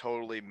don't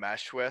totally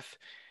mesh with,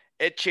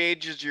 it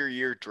changes your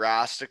year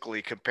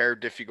drastically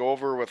compared to if you go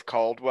over with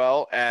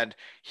Caldwell. And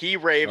he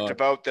raved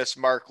about this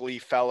Mark Lee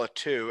fella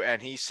too,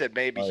 and he said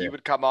maybe he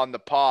would come on the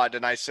pod,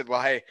 and I said,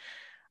 well, hey,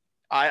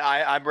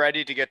 I'm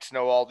ready to get to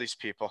know all these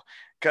people,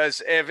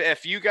 because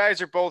if you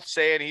guys are both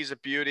saying he's a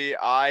beauty,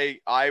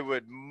 I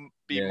would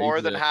be more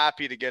than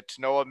happy to get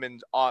to know him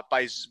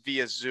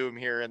via Zoom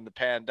here in the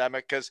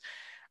pandemic, because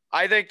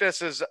I think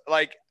this is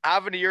like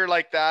having a year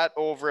like that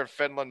over in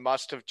Finland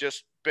must have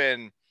just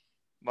been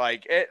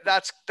like it.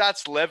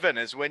 That's living,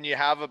 is when you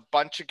have a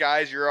bunch of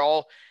guys, you're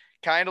all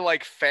kind of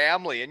like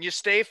family, and you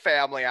stay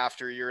family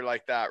after a year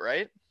like that,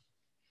 right?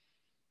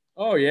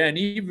 Oh yeah, and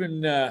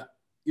even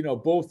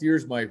both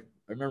years I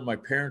remember my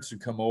parents would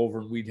come over,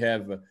 and we'd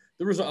have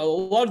there was a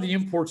lot of the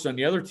imports on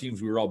the other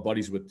teams we were all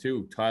buddies with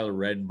too. Tyler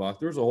Redenbach,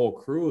 there was a whole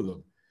crew of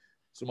them.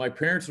 So my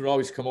parents would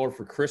always come over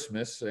for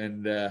Christmas,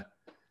 and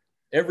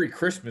every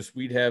Christmas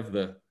we'd have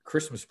the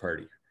Christmas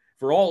party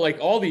for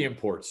all the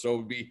imports. So it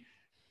would be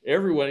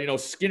everyone,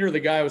 Skinner, the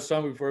guy I was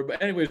talking before.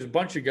 But anyways, a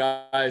bunch of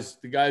guys,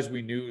 the guys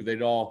we knew,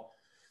 they'd all,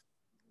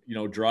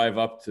 drive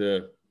up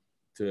to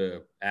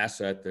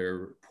Asat,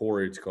 their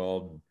Pori, it's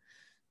called. And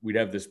we'd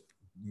have this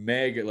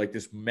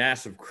this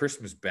massive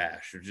Christmas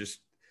bash, or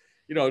just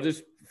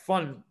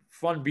fun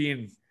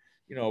being,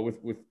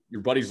 with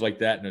your buddies like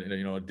that in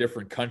a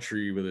different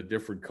country with a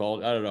different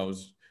culture. I don't know. It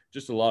was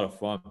just a lot of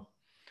fun.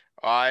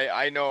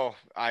 I know.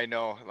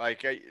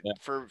 Like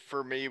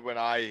for me,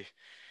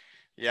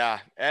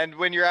 and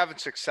when you're having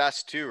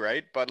success too,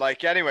 right? But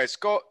like, anyways,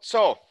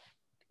 so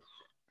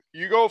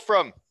you go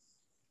from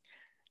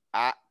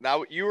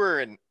now you were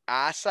in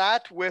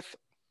Asat with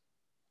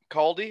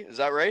Caldy, is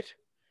that right?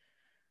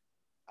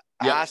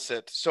 Yeah.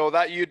 Asat. So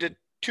that you did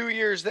 2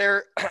 years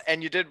there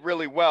and you did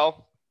really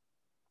well.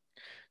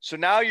 So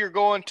now you're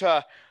going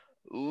to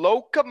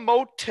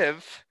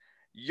Lokomotiv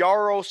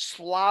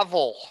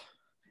Yaroslavl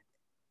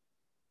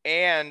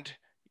and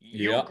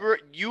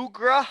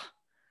Yugra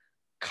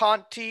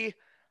Conti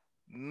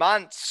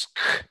Mansk.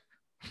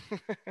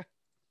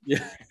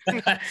 Yeah,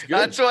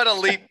 that's what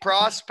Elite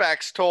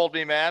Prospects told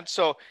me, man.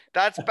 So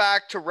that's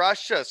back to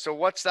Russia. So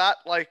what's that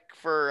like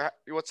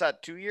what's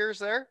that, 2 years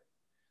there?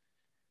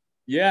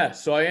 Yeah,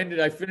 so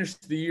I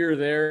finished the year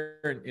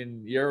there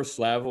in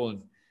Yaroslavl.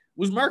 And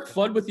was Mark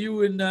Flood with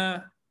you in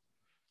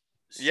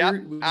yeah,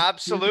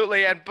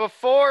 absolutely. And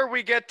before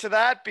we get to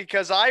that,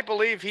 because I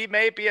believe he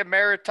may be a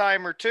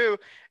Maritimer too,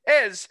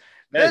 this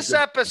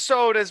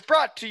episode is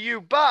brought to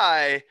you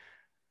by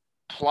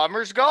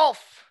Plumbers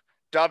Golf.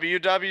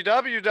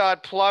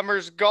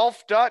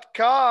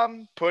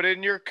 www.plumbersgolf.com. Put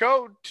in your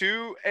code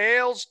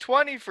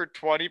 2ALES20 for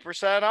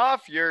 20%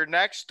 off your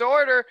next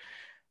order.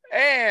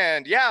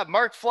 And yeah,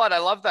 Mark Flood, I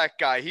love that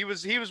guy. He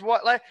was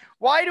what, like,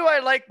 why do I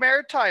like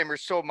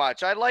Maritimers so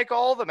much? I like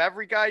all of them.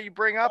 Every guy you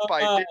bring up,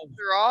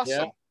 they're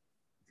awesome. Yeah.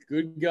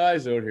 Good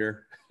guys out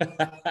here.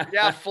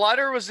 Yeah,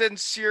 Flutter was in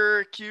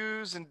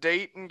Syracuse and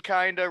Dayton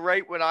kind of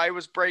right when I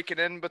was breaking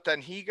in, but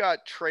then he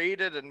got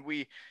traded and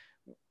we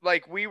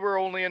were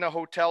only in a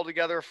hotel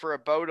together for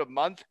about a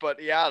month,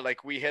 but yeah,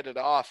 like we hit it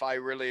off. I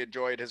really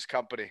enjoyed his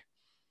company.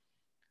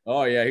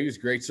 Oh yeah, he was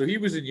great. So he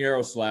was in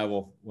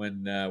Yaroslavl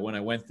when I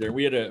went there.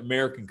 We had an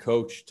American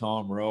coach,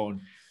 Tom Rowe.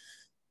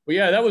 But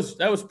yeah, that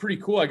was pretty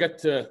cool. I got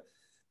to,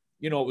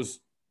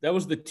 that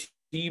was the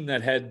team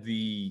that had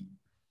the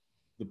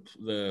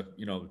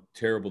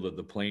terrible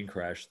the plane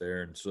crash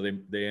there, and so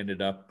they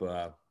ended up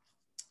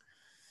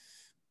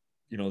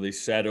they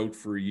sat out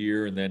for a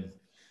year, and then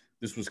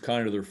this was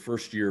kind of their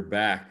first year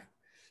back.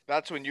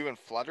 That's when you and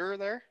Flutter are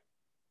there?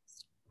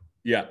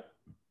 Yeah.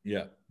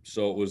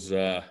 So it was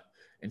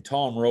and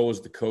Tom Rowe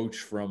was the coach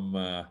from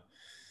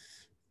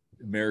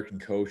American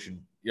coach.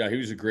 And yeah, he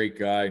was a great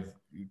guy.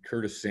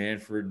 Curtis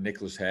Sanford,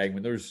 Nicholas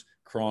Hagman. There's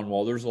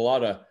Cronwall. There's a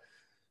lot of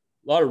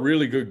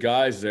really good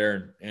guys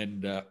there.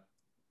 And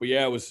but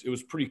yeah, it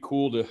was pretty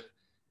cool to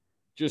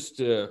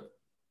just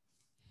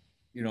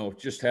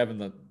just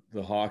having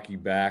the hockey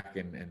back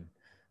and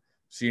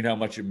seeing how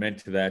much it meant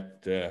to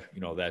that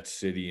that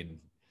city. And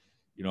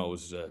it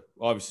was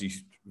obviously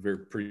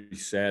pretty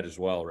sad as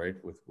well, right,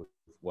 with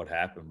what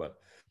happened. But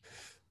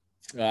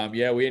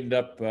yeah, we ended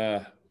up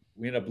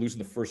losing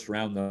the first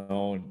round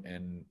though,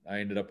 and I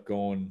ended up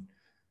going.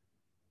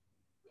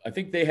 I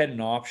think they had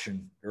an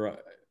option,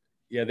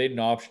 they had an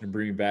option to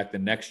bring me back the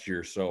next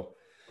year. So,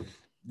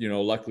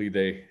 luckily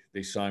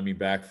they signed me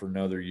back for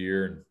another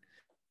year,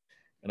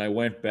 and I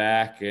went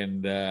back,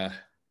 and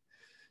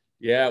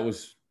yeah, it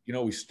was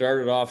we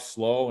started off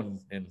slow,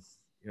 and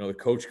the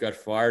coach got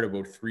fired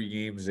about 3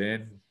 games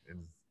in,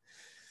 and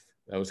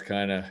that was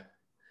kind of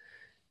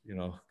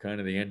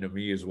the end of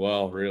me as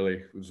well. Really,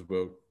 it was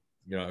about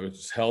it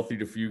was healthy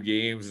to a few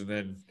games, and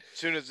then as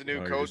soon as the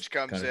new coach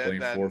comes in,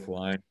 then fourth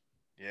line.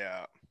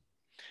 Yeah.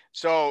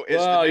 So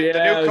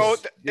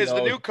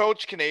the new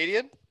coach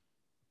Canadian?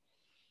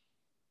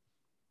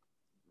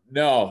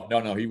 No.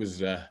 He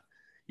was a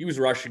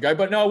Russian guy,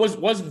 but no, it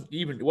wasn't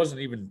even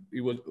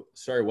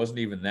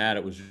that.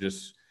 It was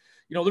just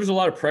there's a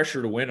lot of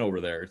pressure to win over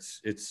there.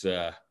 It's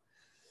and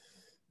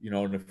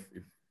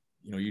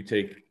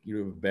if you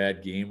have a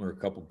bad game or a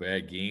couple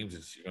bad games,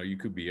 it's you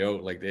could be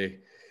out. Like they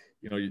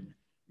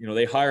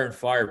they hire and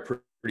fire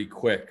pretty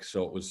quick.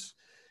 So it was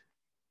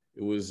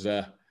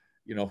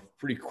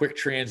pretty quick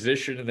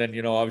transition. And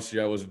then obviously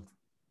I wasn't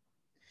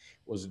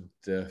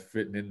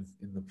fitting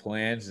in the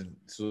plans, and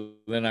so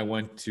then I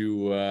went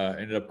to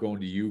ended up going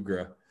to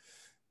Ugra.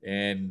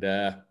 And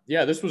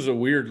yeah, this was a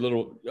weird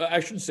little, I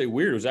shouldn't say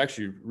weird, it was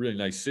actually a really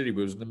nice city,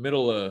 but it was in the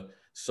middle of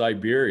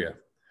Siberia.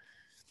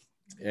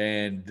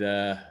 And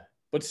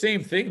but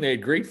same thing, they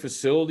had great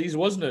facilities. It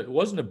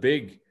wasn't a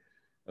big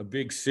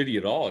city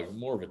at all. It was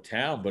more of a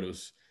town, but it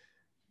was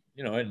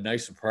had a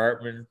nice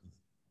apartment,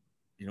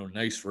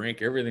 nice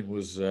rink. Everything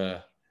was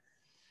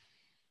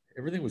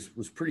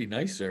pretty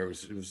nice there.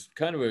 It was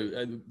kind of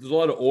there's a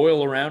lot of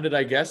oil around it,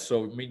 I guess.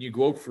 So I mean, you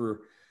go out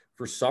for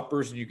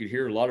suppers and you could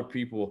hear a lot of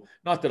people,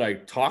 not that I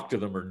talked to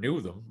them or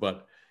knew them,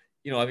 but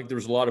I think there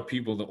was a lot of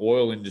people in the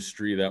oil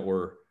industry that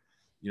were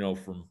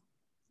from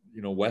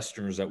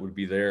Westerners that would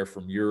be there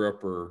from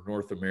Europe or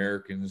North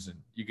Americans, and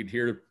you could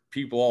hear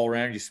people all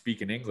around you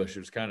speaking English.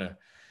 It was kind of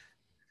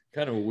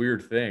a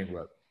weird thing.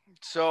 But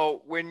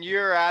so when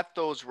you're at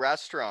those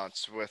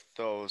restaurants with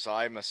those,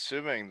 I'm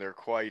assuming they're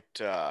quite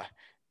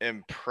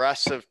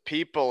impressive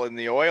people in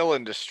the oil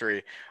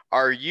industry.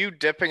 Are you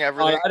dipping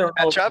everything in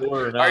ketchup?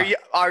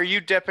 Are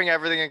you dipping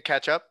everything in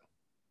ketchup?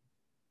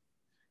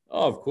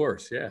 Oh, of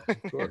course, yeah,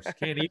 of course.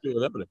 Can't eat it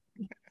without it.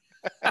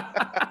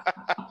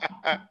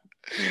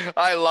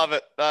 I love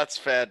it. That's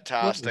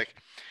fantastic.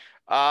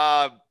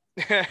 You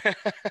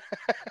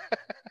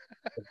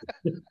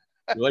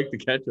like the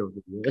ketchup?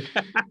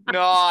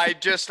 No,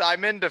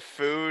 I'm into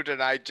food,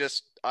 and I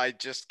just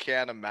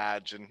can't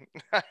imagine.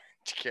 I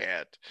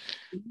can't.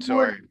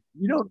 Sorry.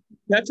 You don't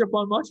ketchup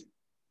on much?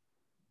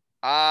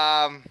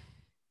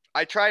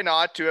 I try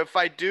not to. If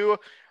I do,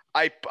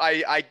 I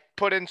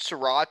put in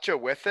sriracha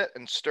with it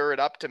and stir it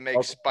up to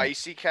make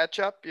spicy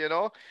ketchup.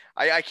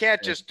 I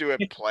can't just do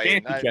it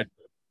plain.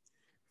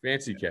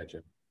 Fancy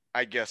ketchup.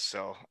 I guess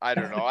so. I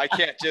don't know. I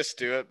can't just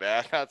do it,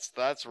 man.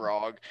 That's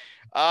wrong.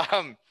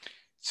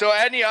 So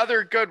any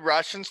other good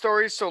Russian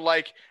stories? So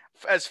like,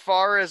 as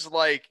far as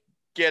like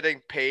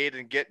getting paid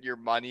and getting your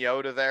money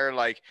out of there,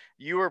 like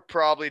you were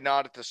probably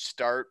not at the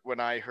start when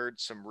I heard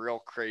some real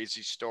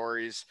crazy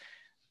stories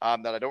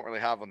that I don't really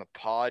have on the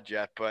pod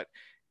yet, but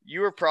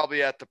you were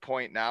probably at the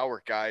point now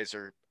where guys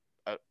are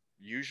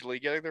usually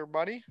getting their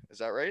money. Is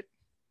that right?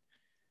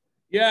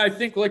 Yeah, I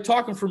think like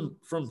talking from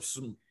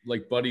some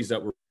like buddies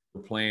that were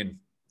playing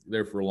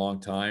there for a long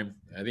time.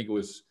 I think it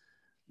was,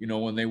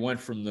 when they went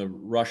from the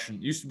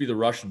used to be the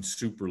Russian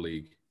Super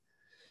League.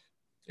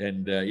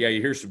 And yeah,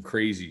 you hear some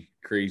crazy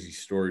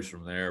stories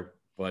from there.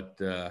 But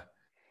I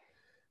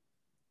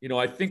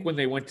think when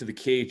they went to the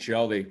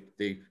KHL,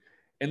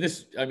 and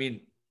this, I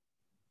mean,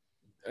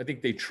 I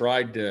think they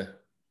tried to,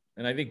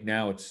 and I think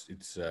now it's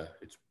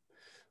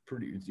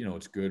pretty,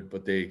 it's good,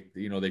 but they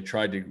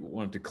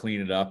wanted to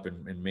clean it up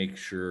and make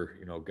sure,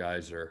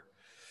 guys are,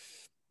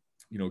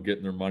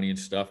 getting their money and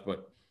stuff.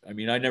 But I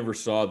mean, I never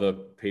saw the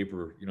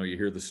paper, you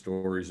hear the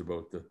stories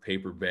about the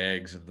paper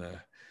bags and the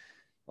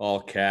all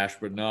cash,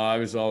 but no, I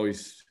was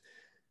always,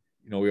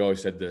 we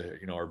always had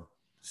our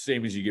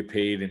same as you get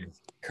paid in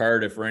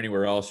Cardiff or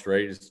anywhere else,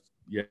 right? Is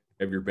you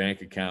have your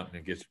bank account and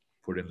it gets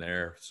put in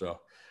there.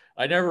 So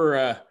I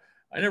never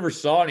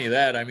saw any of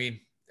that. I mean,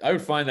 I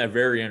would find that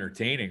very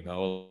entertaining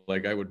though.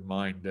 Like I would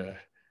mind,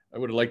 I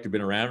would have liked to have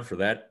been around for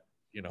that,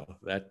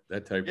 that type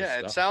of stuff. Yeah,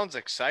 it sounds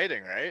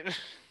exciting, right?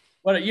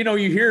 But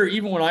you hear,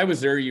 even when I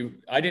was there,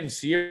 I didn't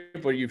see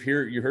it, but you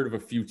heard of a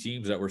few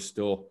teams that were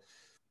still,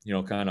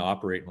 kind of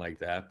operating like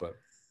that. But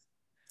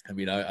I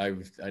mean, I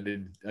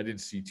didn't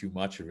see too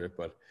much of it,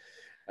 but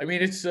I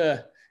mean, it's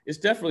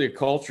definitely a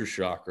culture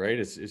shock, right?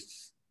 It's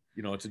it's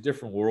a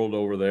different world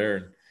over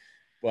there,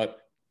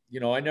 but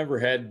I never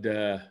had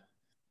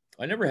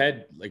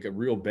like a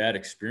real bad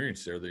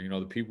experience there.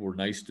 The people were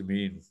nice to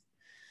me and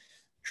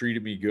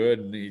treated me good,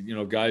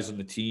 and guys on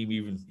the team,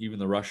 even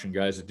the Russian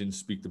guys that didn't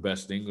speak the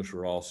best English,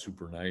 were all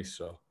super nice.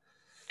 So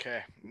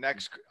okay,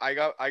 next I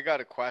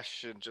got a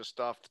question just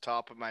off the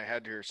top of my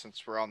head here,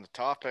 since we're on the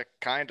topic,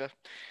 kind of,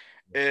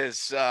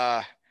 is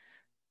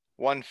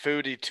one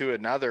foodie to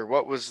another.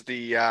 What was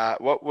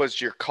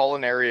your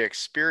culinary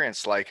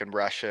experience like in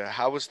Russia?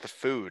 How was the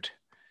food?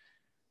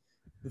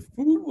 The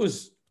food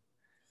was,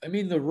 I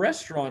mean, the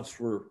restaurants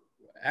were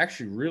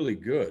actually really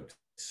good.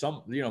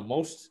 Some,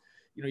 most,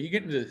 you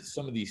get into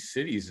some of these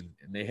cities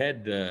and they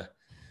had, the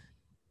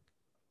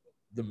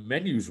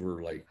menus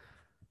were like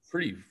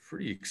pretty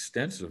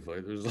extensive.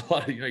 Like there's a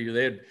lot of,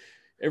 they had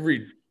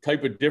every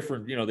type of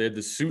different, they had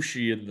the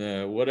sushi and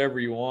the whatever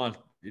you want,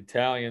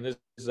 Italian, this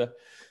is a,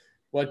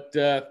 but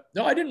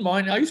no, I didn't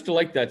mind. I used to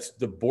like that,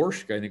 the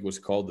borscht, I think it was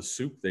called, the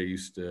soup they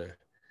used to,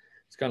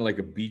 it's kind of like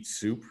a beet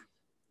soup.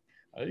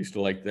 I used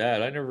to like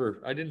that. I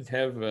didn't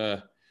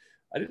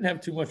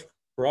have too much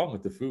problem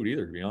with the food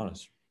either, to be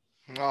honest.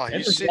 Oh, and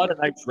there's a lot of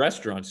nice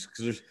restaurants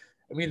because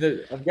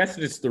I'm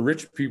guessing it's the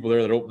rich people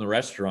there that open the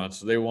restaurants,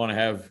 so they want to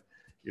have,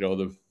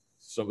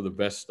 some of the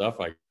best stuff.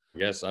 I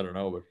guess, I don't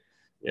know, but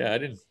yeah, I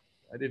didn't.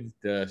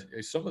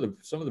 Some of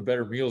the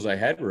better meals I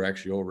had were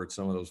actually over at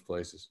some of those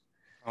places.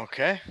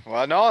 Okay,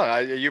 well, no,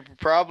 you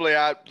probably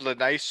at the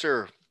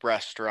nicer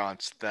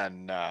restaurants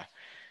than.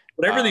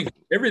 But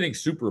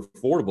everything's super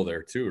affordable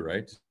there too,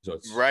 right? So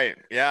it's right.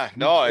 Yeah.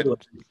 No.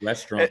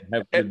 Restaurant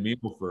have a good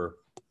meal for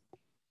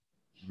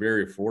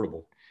very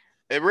affordable.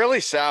 It really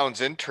sounds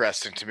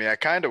interesting to me. I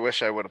kind of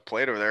wish I would have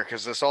played over there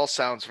because this all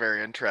sounds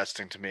very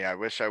interesting to me. I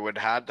wish I would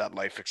have had that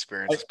life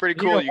experience. It's pretty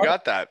cool. You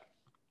got that.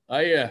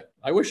 I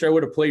wish I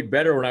would have played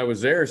better when I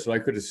was there, so I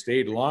could have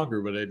stayed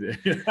longer. But I did.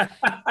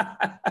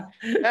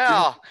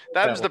 Yeah,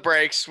 that was the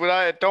breaks.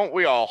 Don't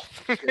we all?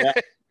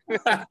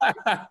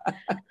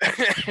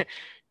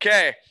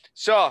 Okay,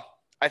 so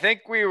I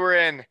think we were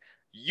in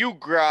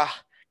Yugra,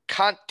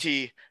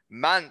 Kanti,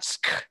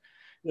 Mansk,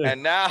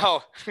 and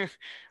now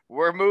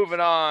we're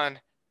moving on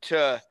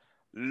to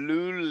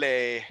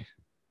Luleå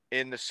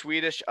in the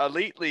Swedish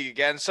Elite League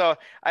again. So,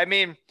 I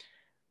mean,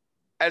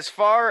 as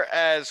far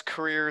as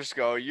careers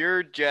go,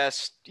 you're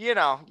just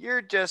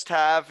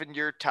having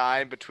your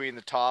time between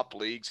the top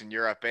leagues in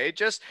Europe, eh?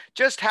 Just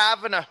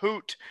having a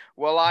hoot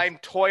while I'm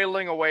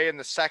toiling away in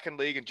the second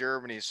league in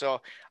Germany. So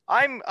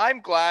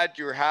I'm glad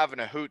you're having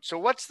a hoot. So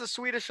what's the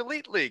Swedish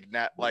Elite League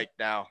like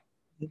now?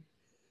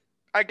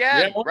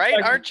 Again, yeah,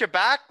 right? Aren't you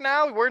back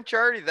now? Weren't you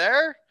already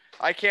there?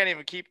 I can't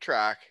even keep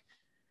track.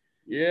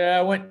 Yeah,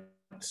 I went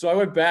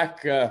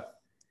back. I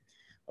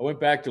went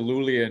back to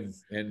Luleå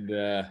and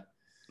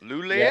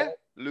Luleå? Yeah.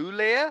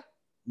 Luleå?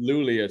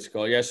 Luleå, it's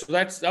called. Yeah, so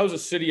that was a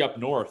city up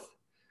north,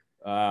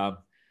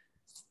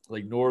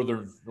 like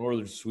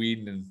northern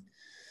Sweden, and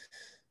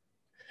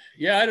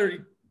yeah,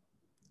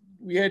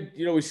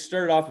 we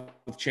started off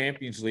with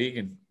Champions League,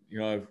 and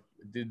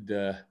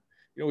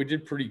we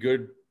did pretty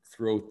good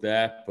throughout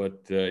that,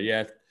 but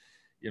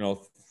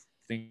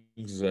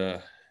things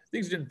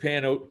didn't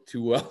pan out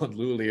too well in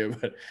Luleå,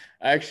 but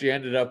I actually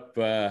ended up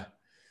I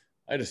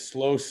had a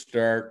slow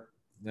start.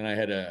 Then I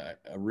had a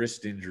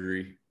wrist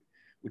injury,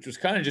 which was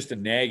kind of just a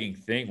nagging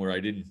thing where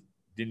I didn't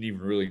even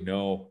really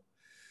know.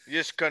 You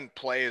just couldn't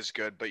play as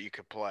good, but you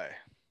could play.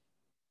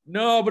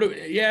 No, but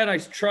and I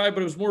tried, but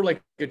it was more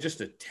like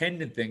just a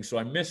tendon thing. So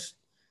I missed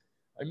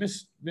a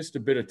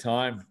bit of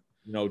time,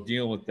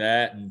 dealing with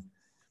that. And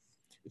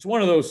it's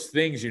one of those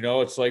things,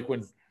 it's like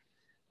when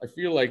I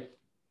feel like,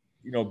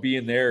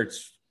 being there,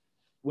 it's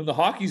when the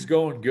hockey's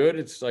going good,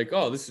 it's like,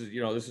 oh, this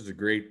is a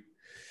great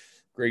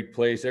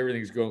place.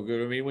 Everything's going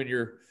good. I mean, when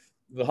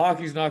the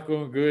hockey's not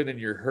going good, then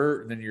you're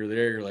hurt, and then you're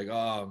there, you're like,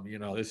 oh,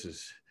 this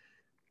is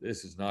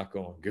not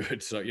going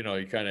good. So, you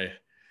kind of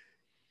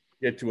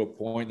get to a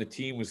point. The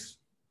team was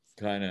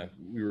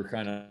we were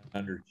kind of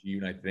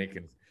underachieving, I think.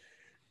 And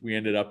we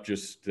ended up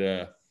just,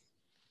 I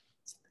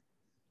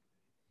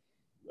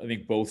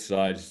think both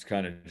sides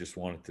kind of just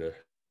wanted to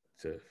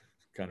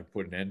kind of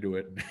put an end to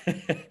it,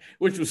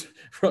 which was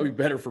probably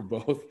better for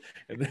both.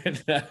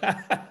 And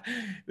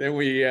then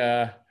we,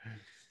 I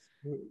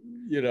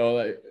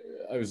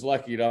was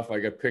lucky enough. I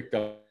got picked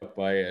up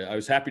by, I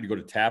was happy to go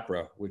to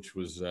Tappara, which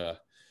was,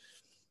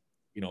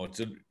 it's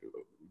a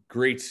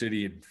great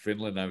city in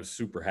Finland. I was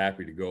super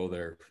happy to go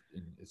there.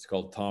 It's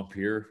called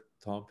Tampere.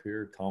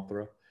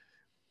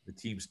 The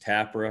team's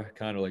Tappara,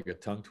 kind of like a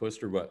tongue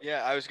twister, but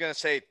yeah, I was gonna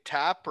say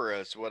Tappara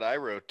is what I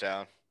wrote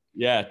down.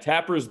 Yeah,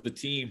 Tappara is the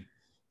team,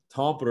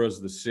 Tampere is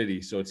the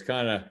city, so it's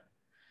kind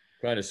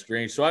of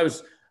strange. So I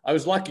was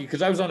lucky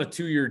because I was on a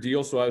 2-year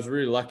deal, so I was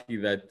really lucky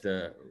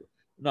that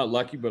not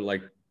lucky, but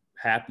like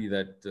happy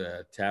that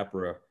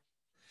Tappara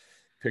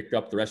picked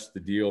up the rest of the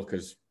deal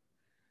because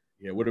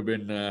it would have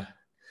been a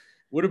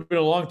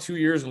long 2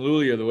 years in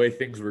Luleå the way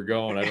things were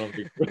going. I don't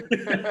think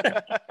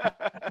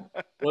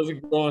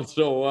wasn't going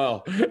so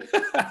well.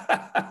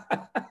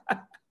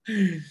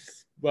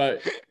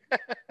 But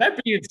that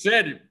being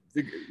said,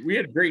 we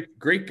had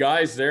great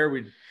guys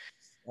there.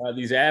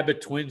 These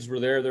Abbott twins were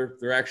there.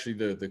 They're actually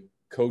the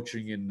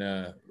coaching in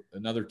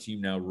another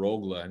team now,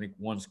 Rogla. I think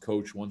one's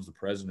coach, one's the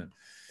president.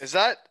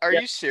 Are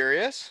you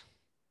serious?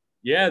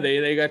 Yeah,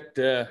 they got.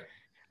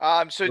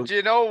 So do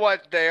you know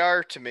what they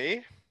are to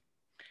me?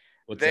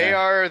 They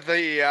are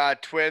the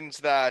twins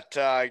that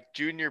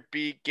junior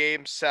beat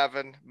Game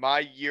 7, my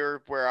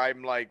year where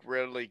I'm like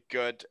really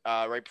good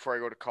right before I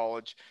go to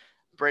college,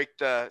 break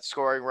the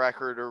scoring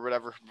record or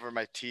whatever for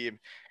my team.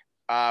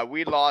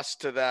 We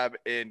lost to them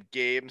in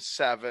Game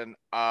 7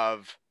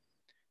 of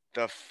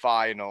the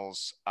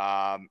finals.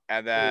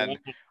 And then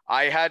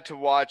I had to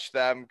watch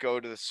them go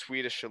to the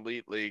Swedish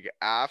Elite League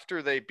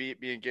after they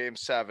beat me in Game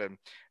 7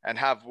 and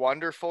have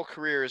wonderful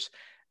careers.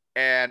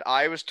 And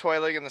I was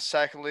toiling in the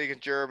second league in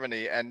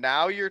Germany. And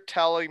now you're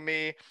telling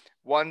me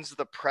one's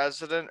the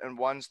president and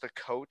one's the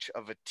coach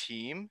of a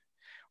team?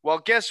 Well,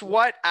 guess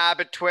what,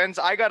 Abbott twins?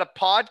 I got a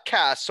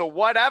podcast, so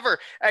whatever.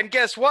 And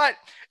guess what?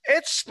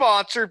 It's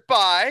sponsored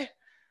by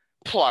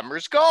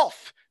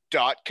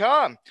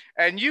plumbersgolf.com.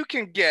 And you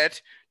can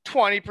get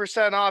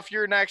 20% off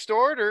your next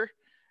order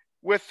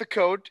with the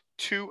code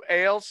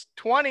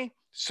 2ALES20.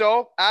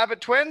 So,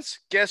 Abbott twins,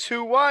 guess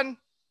who won?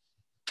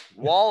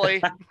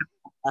 Wally.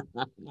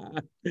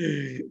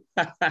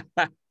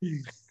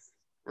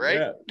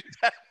 Right?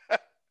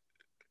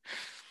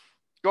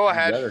 Go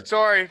ahead.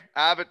 Sorry,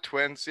 Abbott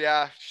twins.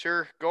 Yeah,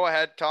 sure. Go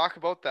ahead. Talk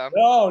about them.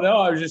 No,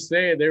 I was just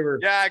saying they were.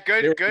 Yeah,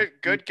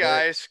 good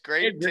guys.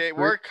 Great.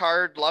 Work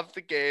hard. Love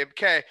the game.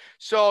 Okay,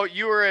 so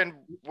you were in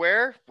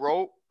where?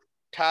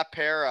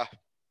 Tappara.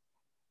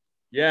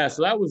 Yeah,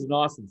 so that was an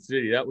awesome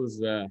city. That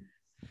was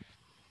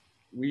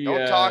we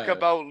don't talk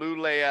about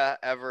Luleå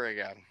ever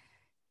again.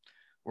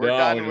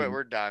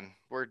 We're done.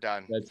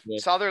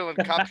 Sutherland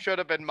Cup should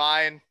have been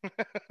mine.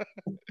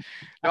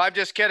 No, I'm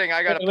just kidding.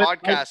 I got a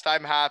podcast.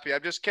 I'm happy.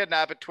 I'm just kidding,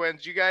 Abbott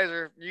twins. You guys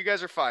are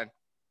fine.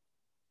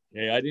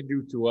 Yeah, I didn't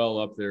do too well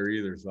up there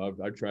either, so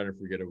I'm trying to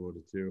forget about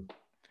it too.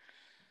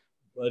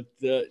 But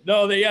then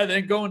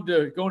going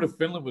to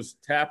Finland was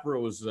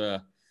Tappara was.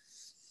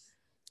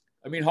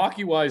 I mean,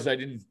 hockey wise, I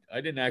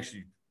didn't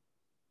actually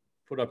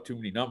put up too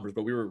many numbers,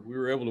 but we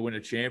were able to win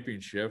a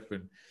championship,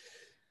 and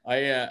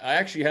I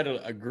actually had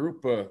a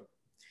group.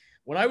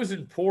 When I was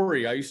in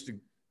Pori, I used to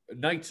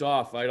nights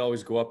off. I'd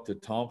always go up to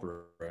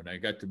Tampere, and I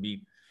got to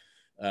meet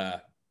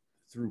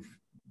through a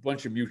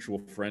bunch of mutual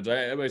friends.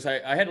 I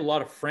had a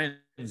lot of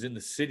friends in the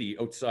city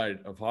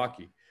outside of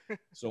hockey.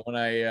 So when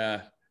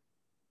I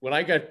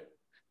got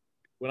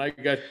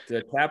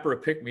Tappara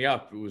picked me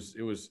up, it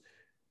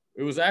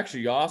was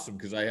actually awesome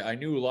because I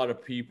knew a lot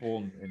of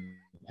people and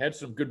had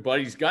some good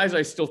buddies, guys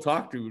I still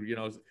talk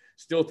to.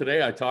 Still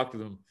today I talk to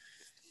them.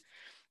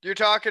 You're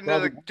talking to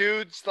the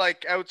dudes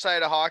like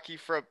outside of hockey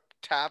from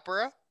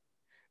Tappara?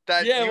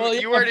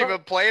 You weren't even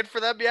playing for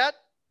them yet?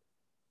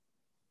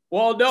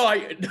 Well, no,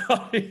 I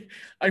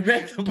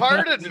met them.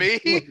 Pardon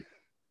me?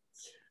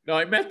 No,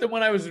 I met them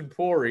when I was in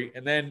Pori.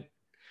 And then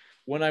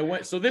when I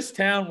went, so this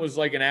town was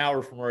like an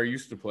hour from where I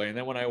used to play. And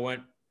then when I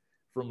went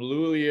from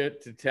Luleå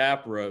to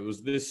Tappara, it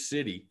was this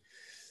city.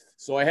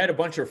 So I had a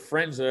bunch of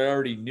friends that I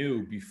already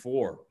knew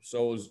before.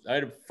 So I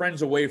had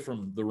friends away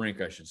from the rink,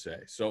 I should say.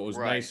 So it was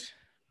nice.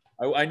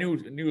 I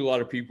knew a lot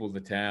of people in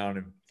the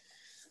town,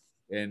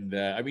 and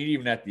I mean,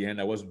 even at the end,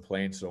 I wasn't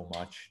playing so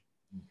much,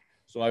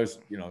 so I was,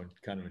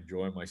 kind of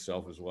enjoying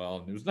myself as well.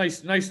 And it was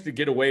nice to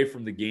get away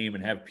from the game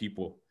and have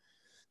people,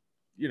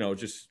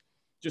 just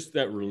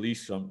that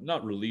release,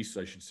 not release,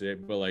 I should say,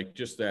 but like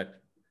just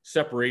that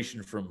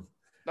separation from.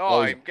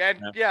 You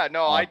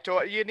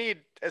need,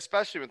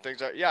 especially when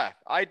things are,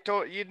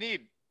 you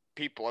need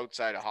people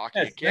outside of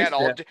hockey. It can't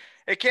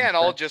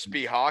all just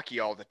be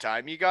hockey all the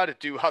time. You got to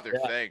do other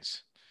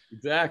things.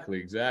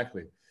 Exactly.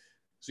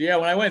 So yeah,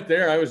 when I went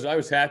there, I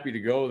was happy to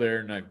go there,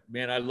 and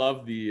I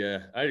loved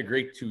I had a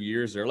great 2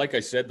 years there. Like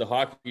I said, the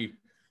hockey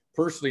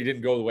personally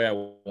didn't go the way I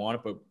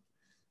wanted, but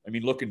I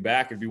mean, looking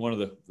back, it'd be one of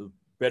the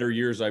better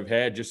years I've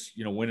had. Just,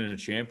 winning a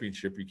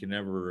championship, you can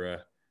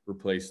never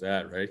replace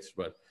that, right?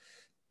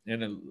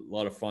 And a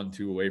lot of fun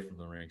too away from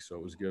the rink, so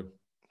it was good.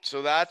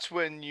 So that's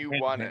when you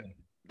won it.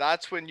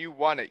 That's when you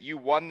won it. You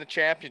won the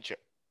championship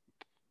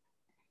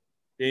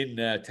in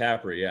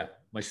Tappara. Yeah,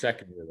 my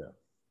second year there.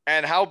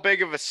 And how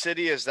big of a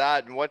city is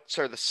that? And what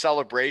are the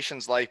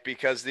celebrations like?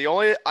 Because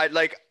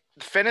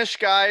Finnish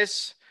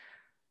guys,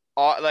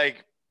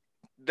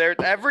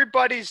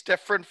 everybody's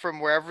different from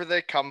wherever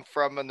they come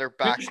from and their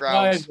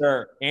backgrounds. Finnish guys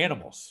are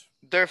animals.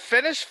 They're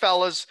Finnish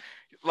fellas.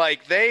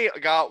 Like, they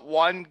got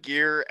one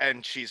gear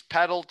and she's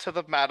pedal to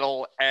the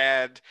metal,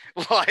 and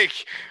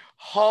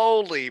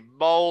holy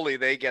moly,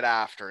 they get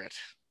after it.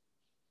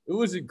 It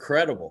was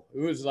incredible. It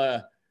was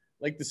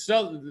like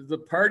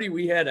the party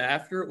we had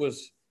after it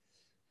was.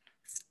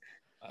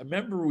 I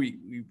remember we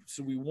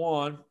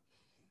won.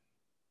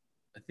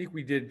 I think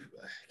we did.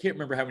 I can't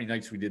remember how many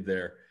nights we did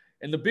there.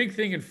 And the big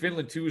thing in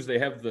Finland too is they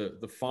have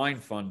the fine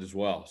fund as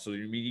well. So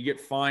you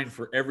get fined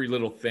for every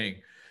little thing,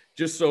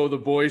 just so the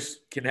boys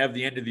can have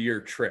the end of the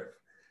year trip.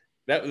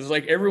 That was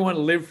like everyone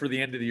lived for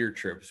the end of the year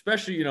trip,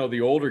 especially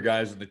the older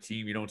guys in the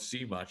team. You don't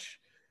see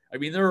much. I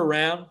mean, they're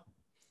around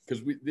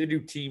because they do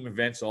team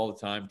events all the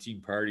time,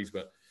 team parties,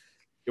 but.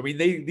 I mean,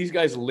 these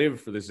guys live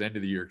for this end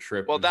of the year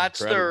trip. Well,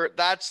 that's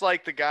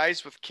like the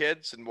guys with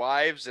kids and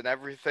wives and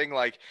everything.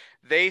 Like,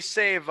 they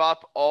save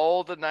up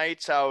all the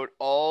nights out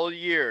all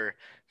year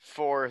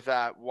for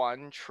that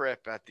one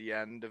trip at the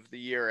end of the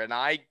year. And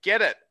I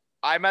get it.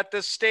 I'm at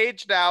this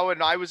stage now,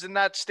 and I was in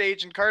that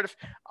stage in Cardiff.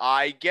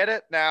 I get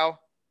it now.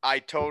 I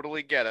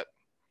totally get it.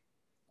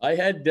 I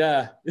had,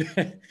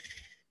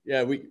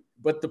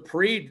 but the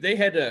parade, they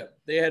had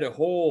a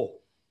whole.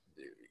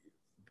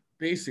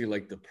 Basically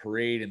like the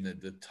parade and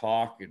the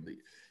talk and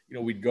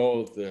we'd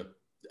go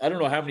I don't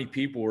know how many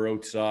people were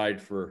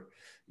outside for,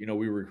 we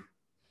were,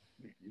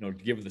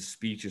 giving the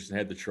speeches and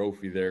had the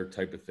trophy there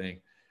type of thing.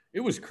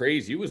 It was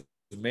crazy. It was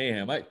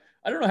mayhem. I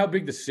don't know how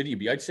big the city would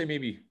be. I'd say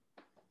maybe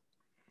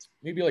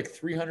like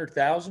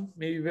 300,000,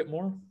 maybe a bit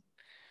more.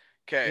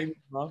 Okay.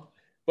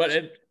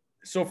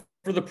 So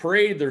for the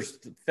parade, there's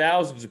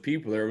thousands of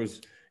people there.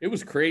 It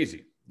was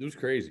crazy. It was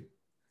crazy.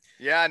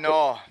 Yeah,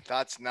 no,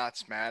 that's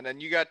nuts, man.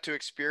 And you got to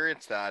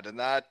experience that. And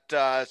that,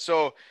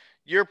 so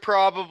you're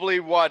probably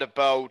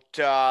about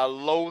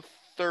high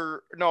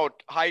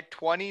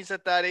 20s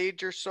at that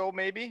age or so,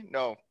 maybe?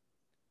 No.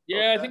 Yeah,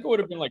 okay. I think it would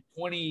have been like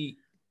 20.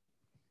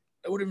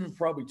 It would have been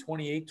probably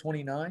 28,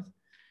 29.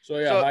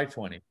 So, high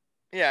 20.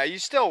 Yeah, you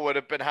still would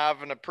have been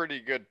having a pretty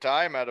good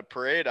time at a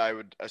parade, I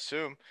would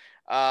assume.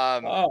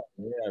 Oh,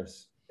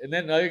 yes. And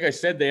then, like I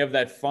said, they have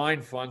that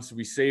fine fund, so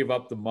we save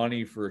up the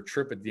money for a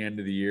trip at the end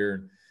of the year.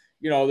 And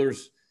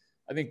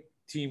I think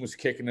team was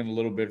kicking in a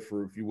little bit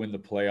for if you win the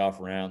playoff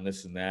round,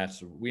 this and that.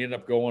 So we ended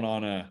up going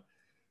on I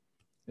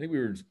think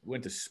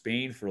went to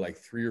Spain for like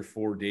 3 or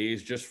 4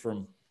 days just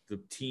from the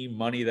team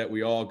money that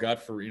we all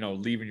got for,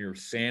 leaving your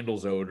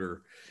sandals out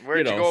or.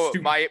 Where'd you go?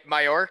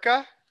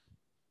 Mallorca?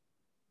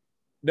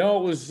 No,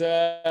 it was,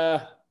 I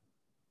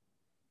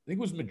think it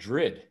was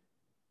Madrid,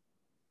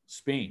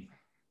 Spain.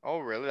 Oh,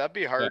 really? That'd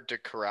be hard to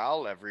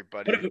corral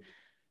everybody.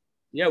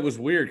 It was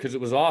weird because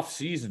it was off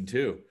season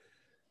too.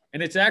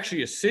 And it's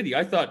actually a city.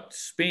 I thought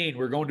Spain,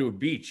 we're going to a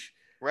beach.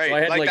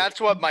 Right. So that's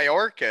what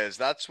Mallorca is.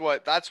 That's why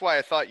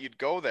I thought you'd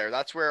go there.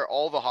 That's where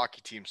all the hockey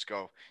teams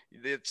go.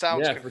 It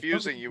sounds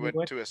confusing. You went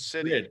to a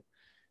city. Madrid.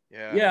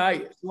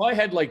 Yeah. I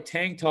had like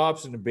tank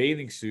tops and a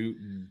bathing suit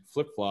and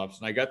flip-flops.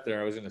 And I got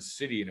there, I was in a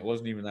city and it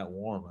wasn't even that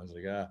warm. I was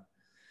like,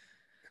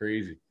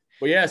 crazy.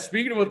 But yeah,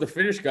 speaking about the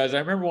Finnish guys, I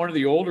remember one of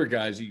the older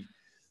guys, he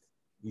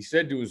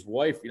said to his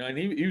wife, and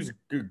he was a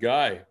good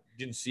guy.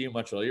 Didn't see him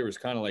much all year. It was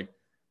kind of like,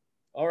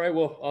 all right,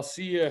 well, I'll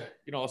see you,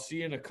 I'll see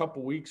you in a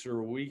couple weeks or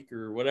a week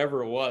or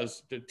whatever it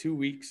was, 2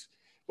 weeks.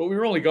 But we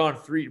were only gone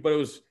 3,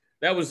 but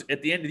that was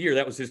at the end of the year.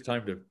 That was his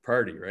time to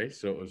party, right?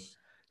 So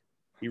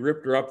he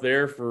ripped her up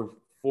there for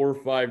 4 or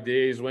 5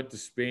 days, went to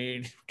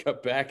Spain,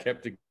 got back,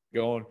 kept it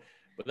going.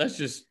 But that's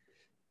just,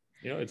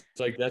 it's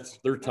like that's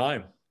their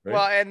time. Right?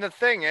 Well, and the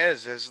thing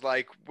is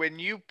like when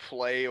you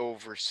play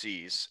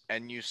overseas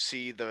and you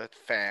see the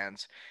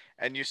fans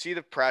and you see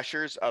the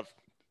pressures of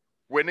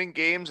winning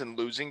games and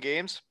losing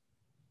games,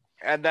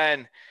 and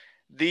then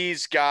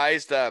these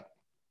guys that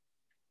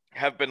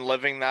have been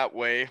living that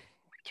way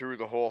through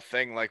the whole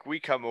thing, like we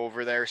come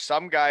over there,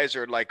 some guys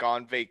are like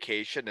on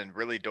vacation and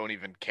really don't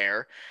even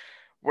care,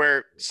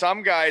 where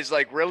some guys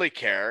like really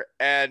care.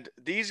 And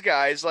these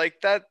guys like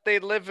that, they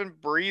live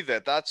and breathe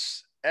it.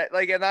 That's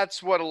like, and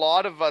that's what a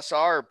lot of us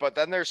are. But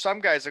then there's some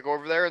guys that go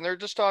over there and they're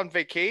just on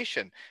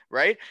vacation,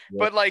 right? Yeah.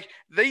 But like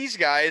these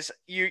guys,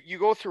 you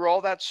go through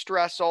all that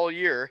stress all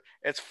year.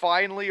 It's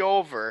finally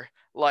over.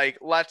 Like,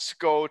 let's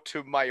go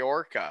to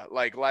Mallorca.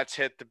 Like, let's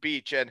hit the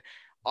beach. And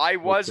I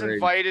was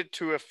invited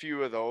to a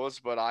few of those,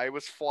 but I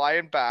was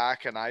flying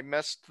back and I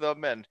missed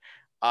them. And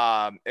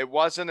it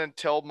wasn't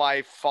until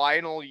my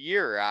final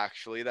year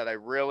actually that I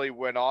really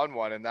went on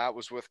one, and that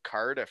was with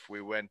Cardiff.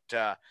 We went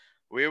to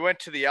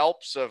the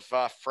Alps of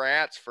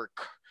France for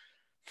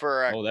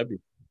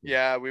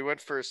Yeah, we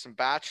went for some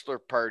bachelor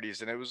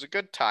parties and it was a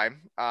good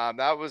time.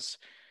 That was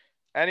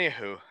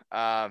anywho.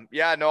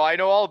 Yeah, no, I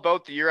know all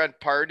about the year-end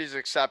parties,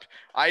 except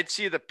I'd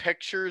see the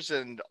pictures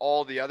and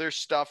all the other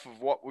stuff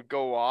of what would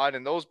go on,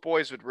 and those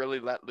boys would really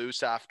let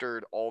loose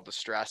after all the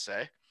stress,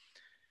 eh?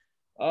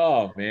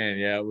 Oh man,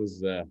 yeah, it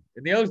was. And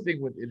the other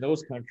thing with in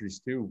those countries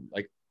too,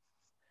 like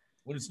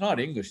when it's not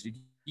English,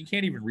 you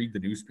can't even read the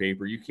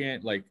newspaper. You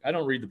can't like I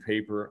don't read the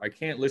paper. I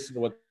can't listen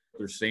to what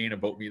they're saying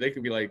about me. They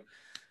could be like,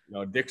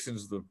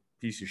 Dixon's the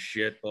piece of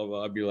shit. Blah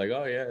blah. I'd be like,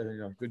 oh yeah,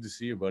 good to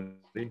see you, buddy.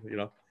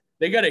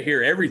 They got to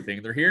hear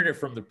everything. They're hearing it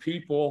from the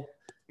people.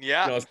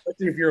 Yeah.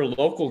 Especially if you're a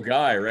local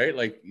guy, right?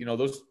 Like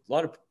those a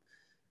lot of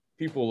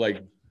people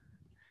like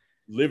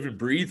live and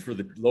breathe for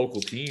the local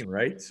team,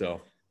 right?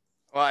 So.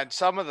 Well, and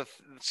some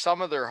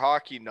of their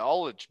hockey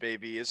knowledge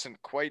maybe isn't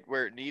quite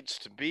where it needs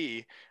to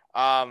be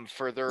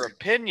for their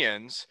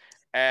opinions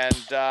and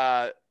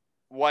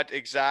what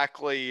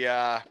exactly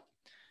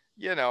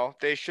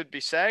they should be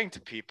saying to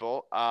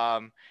people.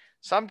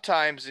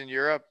 Sometimes in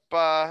Europe,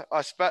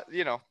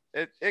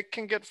 it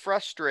can get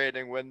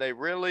frustrating when they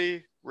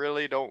really,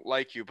 really don't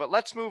like you. But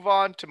let's move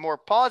on to more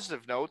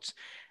positive notes.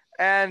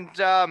 And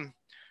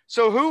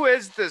so who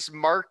is this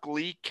Mark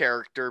Lee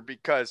character?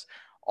 Because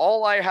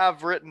all I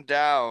have written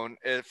down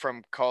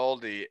from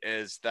Caldy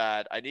is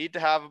that I need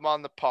to have him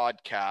on the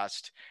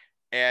podcast,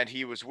 and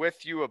he was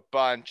with you a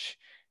bunch,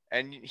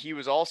 and he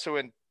was also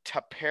in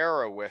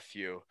Tapera with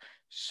you.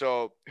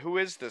 So who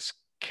is this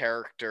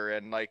character,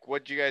 and like,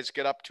 what'd you guys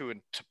get up to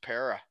in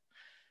Tapera?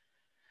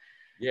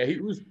 Yeah,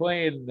 he was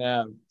playing.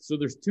 So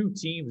there's two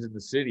teams in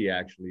the city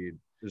actually.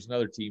 There's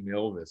another team,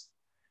 Elvis,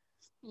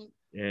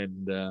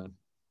 and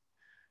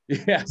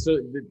yeah. So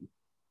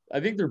I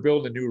think they're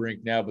building a new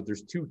rink now, but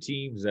there's two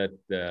teams that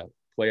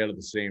play out of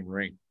the same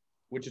rink,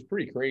 which is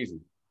pretty crazy.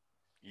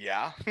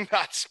 Yeah,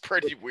 that's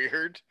pretty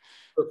weird.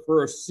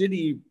 For a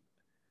city,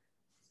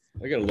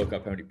 I got to look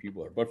up how many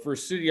people are. But for a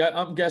city,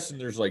 I'm guessing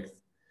there's like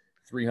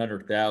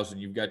 300,000.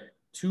 You've got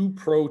two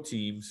pro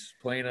teams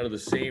playing out of the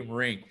same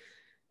rink,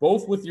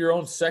 both with your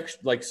own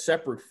section, like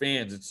separate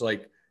fans. It's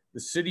like the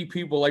city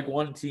people like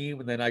one team,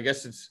 and then I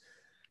guess it's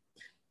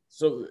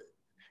so.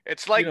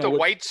 It's like the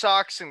White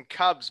Sox and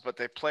Cubs, but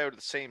they play out of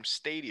the same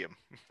stadium.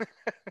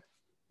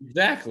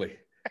 Exactly.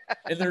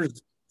 And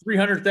there's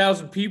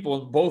 300,000 people,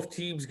 and both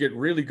teams get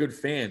really good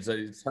fans.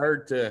 It's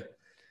hard to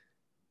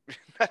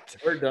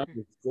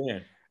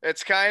understand.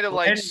 It's kind of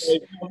like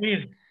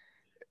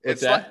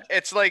it's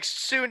like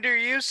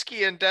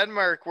Sunderjyski in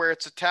Denmark, where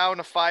it's a town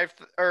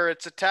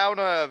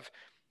of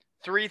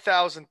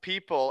 3,000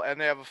 people, and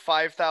they have a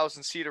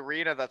 5,000 seat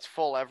arena that's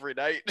full every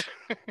night.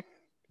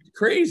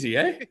 Crazy,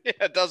 eh? Yeah,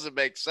 it doesn't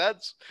make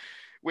sense.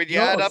 When you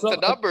add up the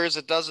numbers,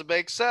 it doesn't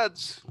make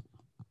sense.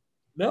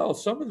 No,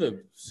 some of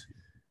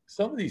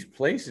these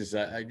places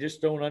I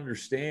just don't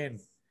understand.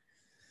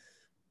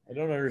 I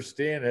don't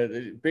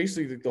understand.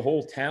 Basically, the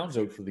whole town's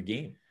out for the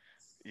game.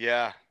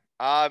 Yeah.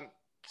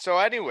 So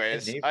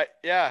anyways,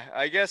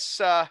 I guess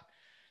so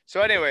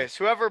anyways,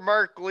 whoever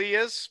Mark Lee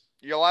is,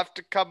 you'll have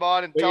to come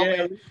on and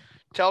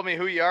tell me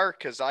who you are,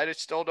 because I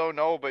still don't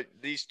know, but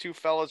these two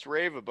fellas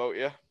rave about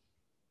you.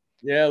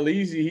 Yeah,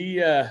 Leezy,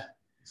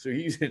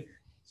 he's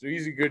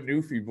a good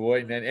Newfie boy.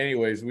 And then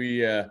anyways,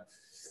 we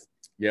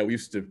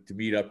used to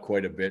meet up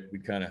quite a bit. We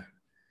kind of,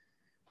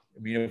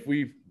 if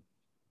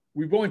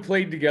we've only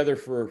played together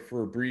for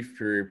a brief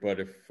period,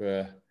 but if,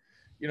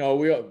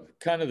 we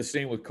kind of the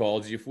same with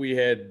college. If we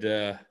had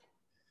the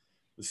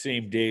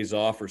same days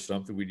off or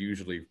something, we'd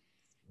usually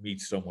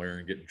meet somewhere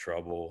and get in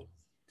trouble,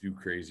 do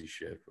crazy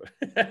shit.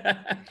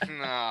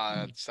 Nah,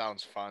 that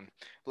sounds fun.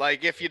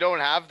 Like if you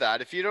don't have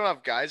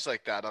guys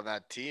like that on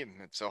that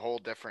team, it's a whole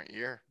different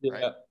year. Yeah.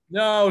 Right?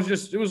 No,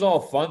 it was all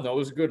fun though. It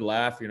was a good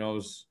laugh. It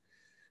was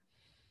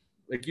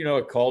like,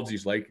 what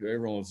Caldy's like.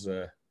 Everyone's,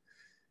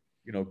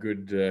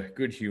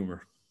 good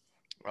humor.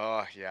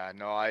 Oh yeah,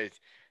 no,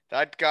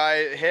 that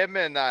guy, him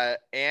and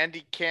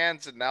Andy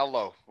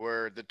Canzanello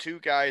were the two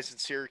guys in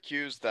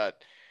Syracuse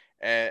that,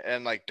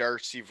 and like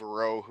Darcy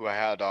Verreau, who I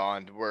had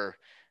on,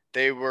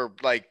 they were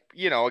like,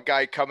 a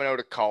guy coming out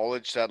of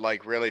college that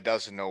like really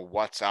doesn't know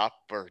what's up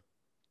or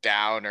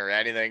down or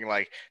anything,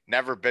 like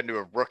never been to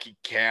a rookie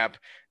camp,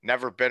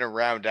 never been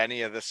around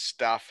any of this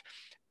stuff.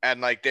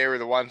 And like, they were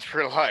the ones who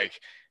were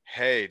like,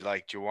 hey,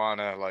 like, do you want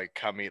to like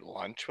come eat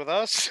lunch with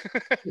us?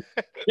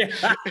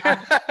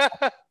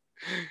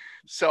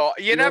 So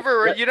you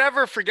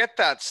never forget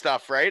that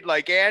stuff, right?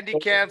 Like Andy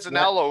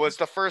Canzanello was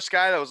the first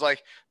guy that was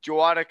like, do you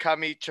want to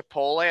come eat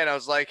Chipotle? And I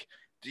was like,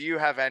 do you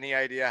have any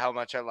idea how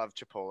much I love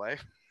Chipotle?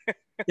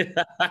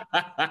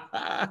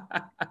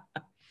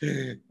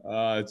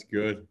 Oh, it's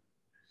good.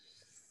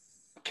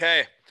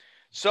 Okay.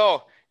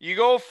 So you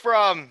go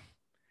from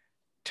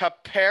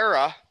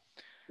Tapera,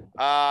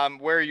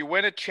 where you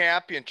win a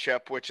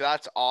championship, which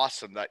that's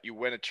awesome that you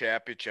win a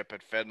championship in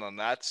Finland.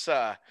 That's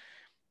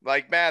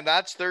man,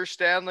 that's their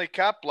Stanley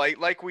Cup.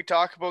 Like we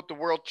talk about the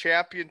World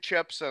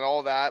Championships and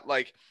all that.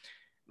 Like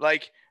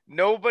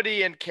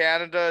nobody in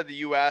Canada, the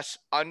US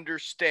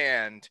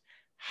understand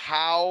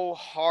how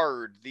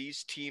hard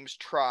these teams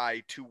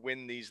try to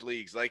win these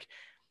leagues. Like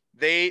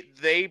they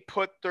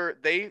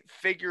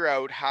figure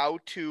out how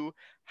to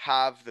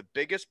have the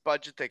biggest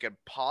budget they can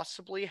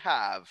possibly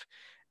have,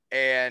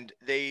 and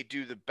they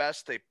do the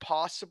best they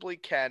possibly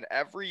can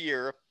every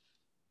year.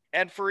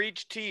 And for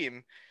each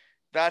team,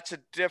 that's a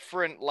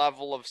different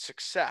level of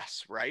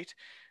success, right?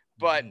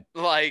 But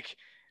like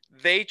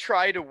they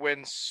try to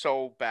win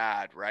so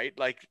bad, right?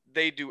 Like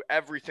they do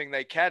everything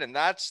they can, and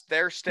that's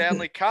their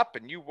Stanley Cup,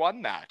 and you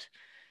won that.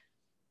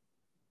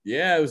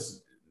 Yeah, it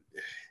was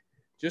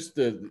just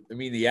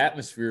the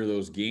atmosphere of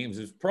those games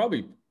is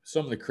probably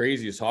some of the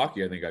craziest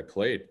hockey I think I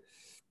played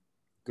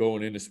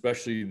going in,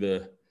 especially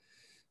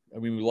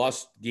we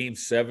lost game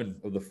 7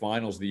 of the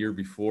finals the year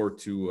before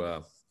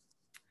to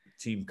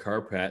Team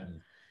Karpat, and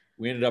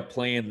we ended up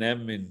playing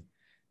them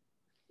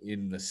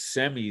in the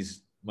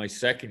semis my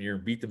second year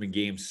and beat them in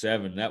game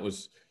 7. That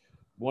was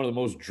one of the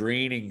most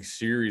draining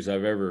series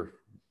I've ever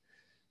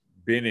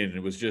been in.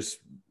 It was just,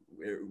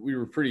 we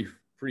were pretty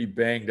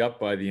banged up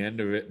by the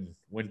end of it and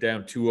went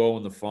down 2-0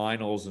 in the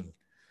finals. And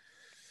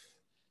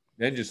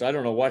then just, I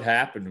don't know what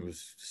happened. It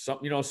was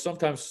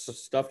sometimes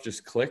stuff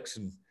just clicks,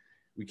 and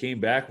we came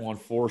back and won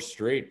 4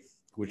 straight,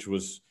 which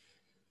was,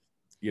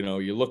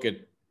 you look at,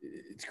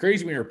 it's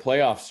crazy when you're a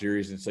playoff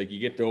series and it's like you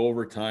get to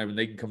overtime and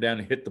they can come down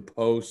and hit the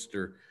post,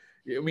 or,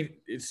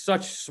 it's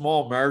such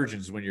small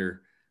margins when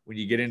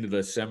you get into the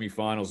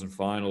semifinals and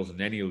finals in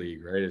any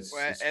league, right?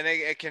 And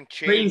it can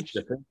change.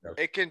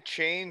 It can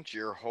change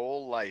your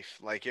whole life.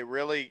 Like it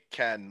really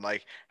can.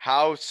 Like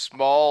how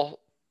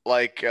small,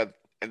 like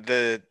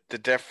the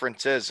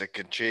difference is. It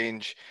can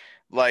change.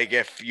 Like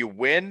if you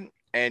win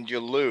and you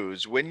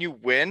lose. When you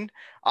win,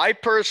 I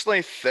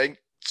personally think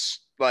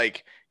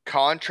like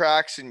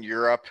contracts in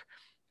Europe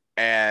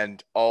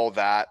and all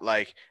that,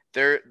 like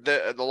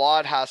the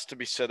lot has to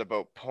be said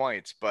about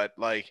points, but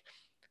like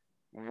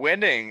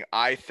winning,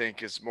 I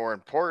think, is more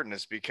important,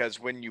 is because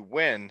when you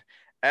win,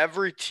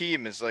 every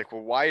team is like,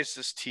 well, why is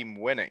this team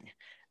winning?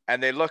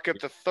 And they look at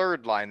the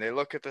third line, they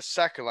look at the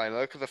second line, they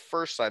look at the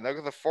first line, they look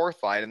at the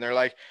fourth line, and they're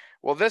like,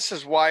 well, this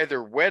is why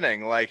they're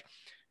winning. Like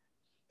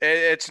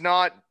it's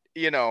not,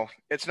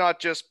 it's not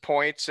just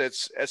points.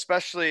 It's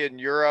especially in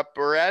Europe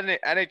or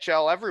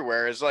NHL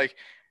everywhere, is like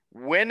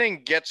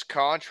winning gets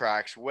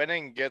contracts,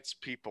 winning gets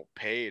people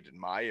paid, in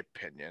my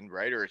opinion,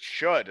 right? Or it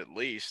should, at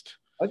least.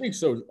 I think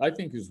so. I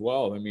think as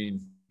well.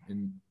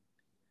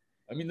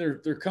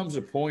 There comes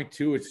a point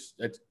too. It's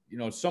at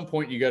some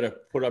point you got to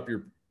put up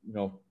your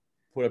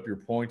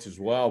points as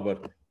well.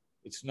 But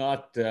it's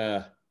not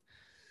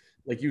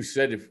like you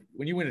said.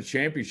 When you win a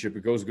championship,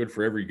 it goes good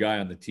for every guy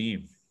on the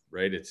team,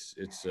 right?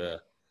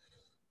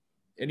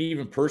 And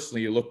even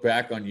personally, you look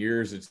back on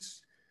years.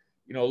 It's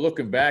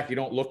looking back, you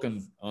don't look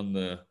on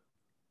the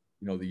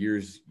the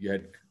years you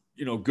had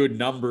good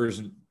numbers,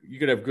 and you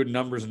could have good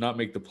numbers and not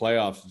make the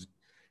playoffs.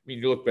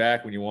 You look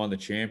back when you won the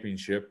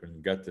championship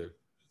and got to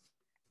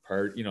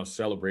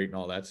celebrate and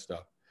all that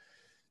stuff.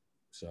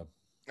 So.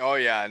 Oh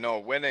yeah, no,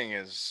 winning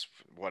is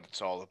what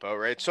it's all about,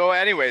 right? So,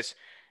 anyways,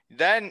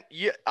 then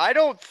I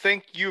don't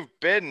think you've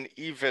been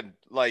even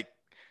like.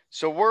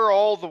 So we're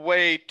all the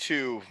way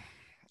to,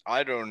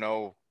 I don't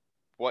know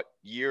what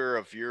year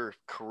of your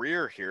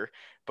career here,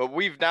 but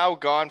we've now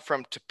gone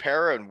from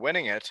Tapera and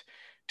winning it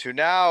to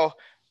now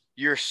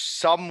you're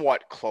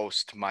somewhat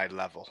close to my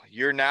level.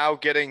 You're now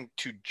getting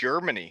to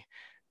Germany,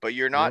 but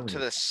you're not to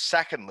the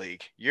second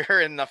league.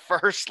 You're in the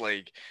first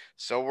league.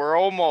 So we're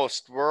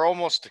almost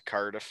to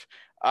Cardiff.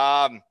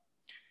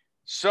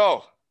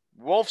 So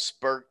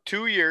Wolfsburg,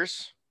 2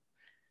 years.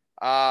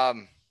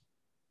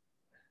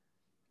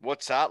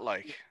 What's that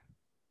like?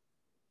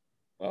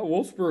 Well,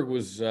 Wolfsburg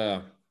was,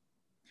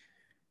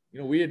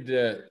 we had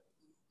a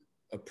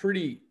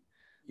pretty,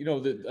 I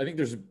think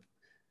there's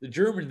the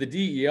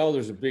DEL,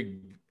 there's a big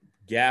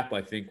gap,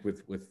 I think,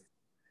 with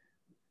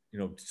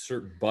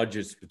certain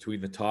budgets between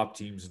the top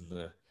teams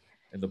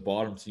and the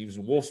bottom teams.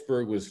 And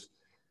Wolfsburg was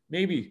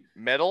maybe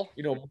middle,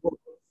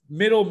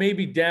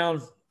 maybe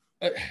down,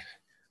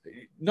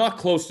 not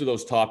close to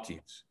those top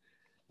teams.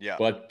 Yeah.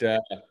 But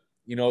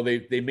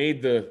they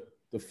made the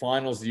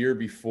finals the year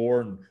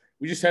before, and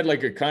we just had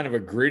like a kind of a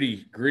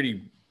gritty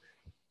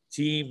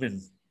team,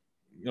 and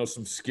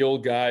some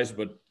skilled guys,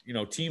 but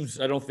teams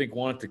I don't think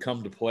wanted to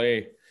come to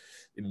play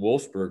in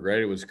Wolfsburg, right?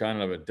 It was kind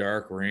of a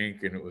dark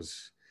rink, and it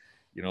was,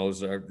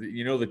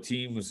 the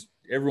team was,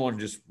 everyone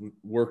just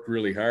worked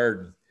really hard.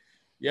 And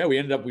yeah,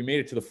 we made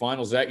it to the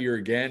finals that year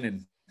again.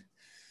 And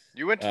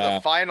you went to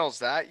the finals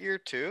that year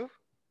too?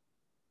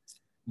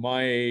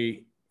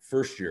 My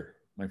first year,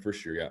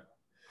 yeah.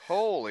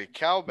 Holy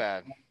cow,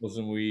 man.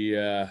 And we,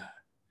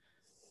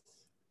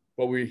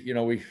 but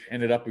we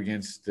ended up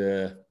against,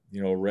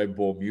 Red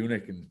Bull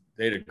Munich, and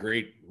they had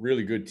a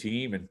really good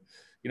team. And,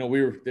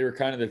 they were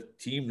kind of the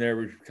team there.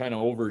 We kind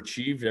of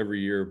overachieved every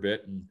year a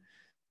bit.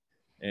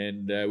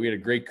 And we had a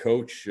great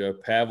coach,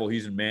 Pavel.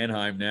 He's in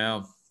Mannheim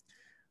now.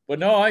 But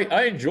no,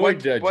 I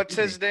enjoyed. What's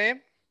his name?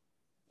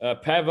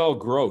 Pavel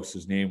Gross,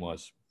 his name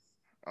was.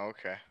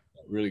 Okay.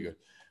 Really good.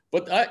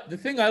 But the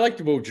thing I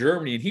liked about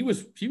Germany, and he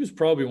was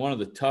probably one of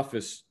the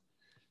toughest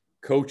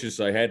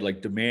coaches I had,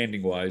 like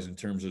demanding wise in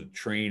terms of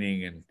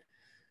training and,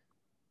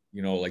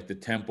 you know, like the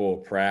tempo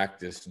of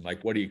practice and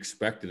like what he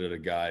expected of the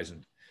guys.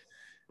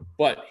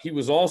 But he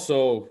was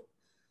also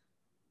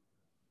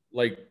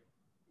like,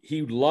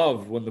 he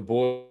loved when the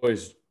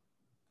boys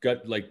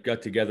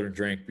got together and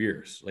drank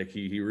beers. Like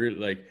he really,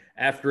 like,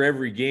 after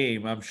every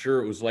game, I'm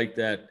sure it was like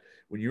that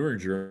when you were in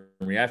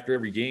Germany. After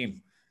every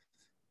game,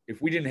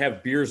 if we didn't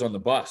have beers on the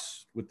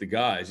bus with the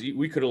guys,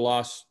 we could have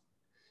lost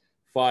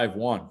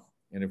 5-1.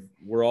 And if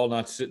we're all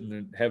not sitting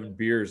and having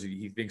beers,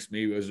 he thinks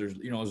maybe he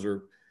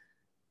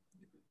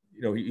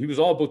was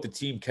all about the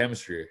team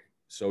chemistry.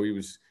 So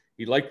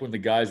he liked when the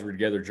guys were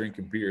together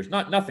drinking beers,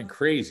 nothing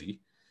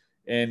crazy.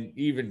 And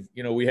even,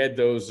 you know, we had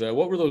those,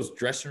 what were those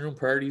dressing room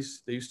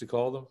parties they used to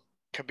call them?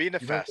 Cabina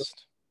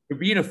Fest.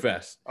 Cabina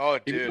Fest. Oh,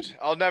 dude.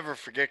 I'll never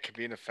forget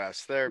Cabina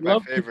Fest. They're my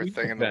favorite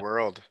thing in the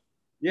world.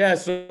 Yeah,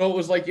 so it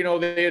was like, you know,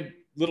 they had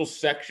little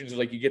sections,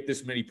 like you get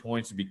this many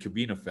points to be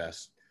Cabina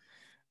Fest.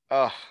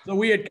 Oh. So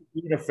we had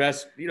Cabina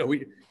Fest, you know,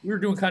 we were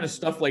doing kind of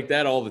stuff like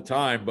that all the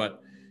time,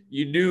 but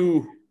you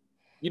knew,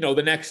 you know,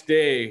 the next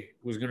day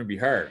was going to be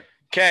hard.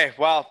 Okay,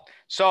 well,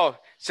 so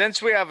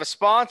since we have a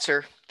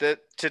sponsor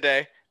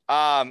today,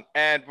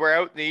 and we're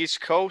out in the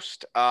East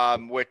Coast,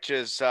 which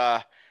is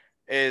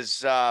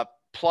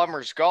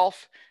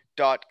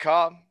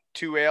plumbersgolf.com.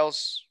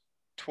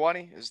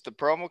 2ales20 is the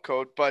promo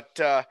code,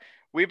 but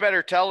we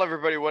better tell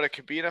everybody what a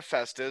Cabina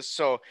Fest is.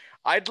 So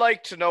I'd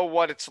like to know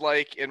what it's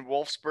like in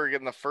Wolfsburg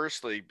in the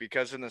first league,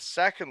 because in the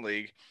second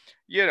league,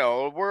 you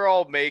know, we're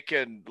all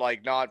making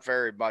like not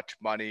very much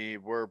money.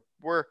 We're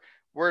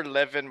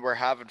living, we're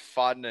having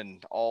fun,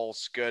 and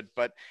all's good.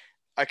 But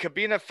a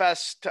Cabina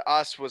Fest to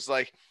us was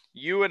like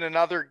you and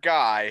another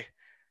guy.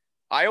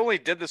 I only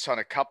did this on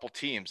a couple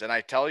teams, and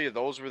I tell you,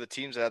 those were the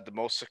teams that had the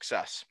most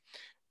success.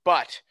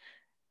 But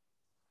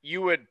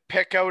you would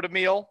pick out a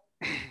meal.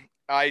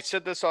 I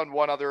said this on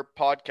one other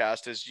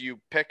podcast, is you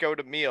pick out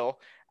a meal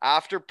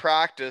after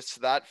practice.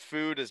 That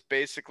food is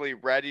basically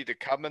ready to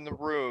come in the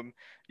room.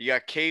 You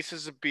got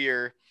cases of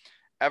beer.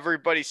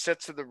 Everybody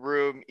sits in the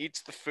room,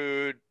 eats the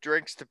food,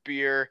 drinks the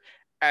beer,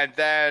 and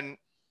then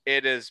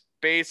it is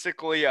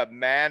basically a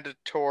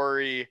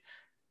mandatory,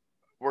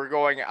 we're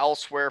going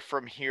elsewhere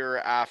from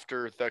here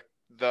after.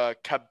 The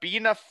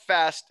Cabina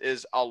Fest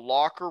is a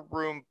locker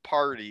room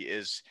party,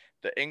 is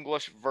the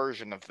English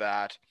version of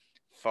that,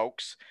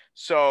 folks.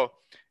 So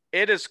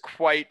it is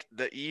quite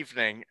the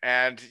evening,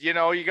 and you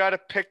know, you got to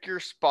pick your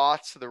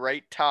spots at the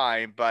right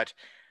time, but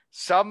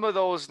some of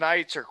those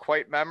nights are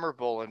quite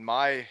memorable in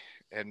my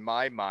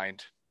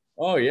mind.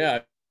 Oh yeah,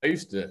 I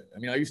used to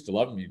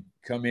love them. You'd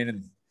come in,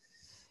 and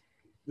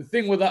the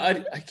thing with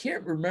I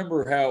can't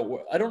remember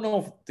how, I don't know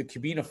if the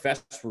Cabina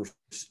Fests were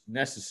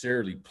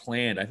necessarily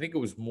planned. I think it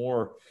was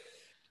more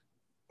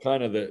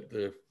kind of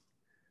the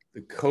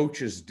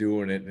coaches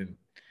doing it. And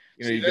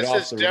you know, see, you get this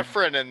off is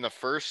different in the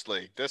first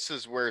league. This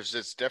is where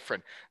it's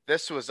different.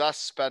 This was us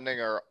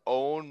spending our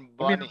own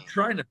money. I mean,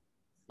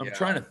 I'm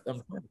trying to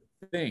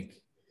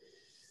think.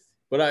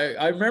 But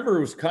I remember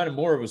it was kind of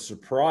more of a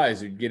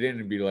surprise. You'd get in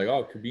and be like,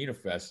 oh, Cabina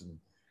Fest, and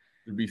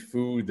there'd be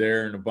food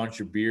there and a bunch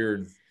of beer,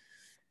 and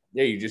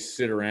yeah, you just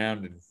sit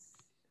around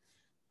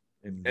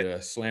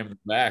and slam it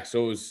back.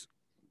 So it was,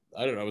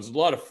 I don't know, it was a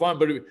lot of fun,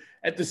 but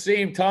at the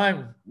same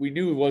time, we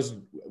knew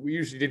we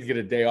usually didn't get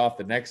a day off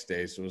the next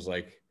day. So it was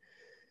like,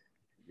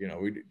 they're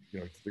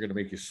going to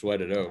make you sweat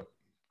it out.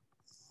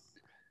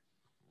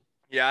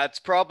 Yeah, it's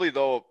probably,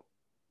 though,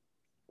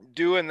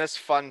 doing this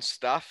fun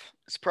stuff,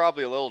 it's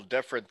probably a little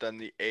different than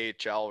the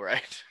AHL,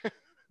 right?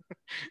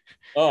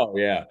 Oh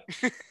yeah.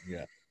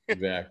 Yeah,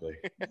 exactly.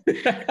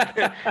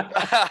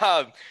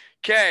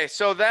 Okay,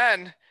 so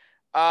then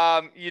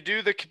you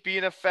do the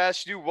Cabina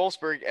Fest, you do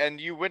Wolfsburg, and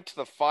you went to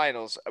the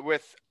finals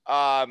with,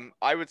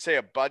 I would say,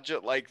 a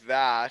budget like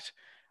that.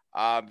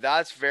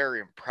 That's very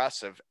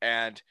impressive.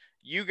 And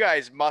you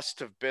guys must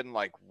have been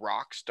like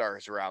rock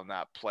stars around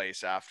that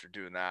place after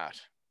doing that.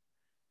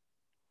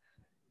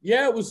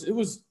 Yeah, it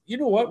was, you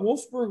know what?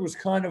 Wolfsburg was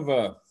kind of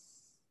I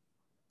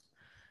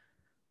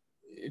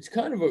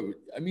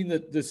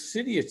mean, the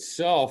city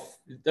itself,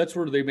 that's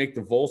where they make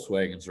the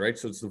Volkswagens, right?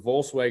 So it's the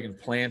Volkswagen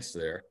plants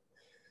there.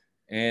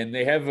 And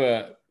they have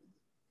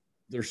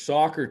their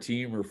soccer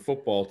team or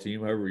football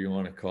team, however you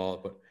want to call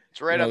it. But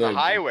it's right on the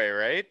highway,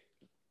 right?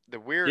 The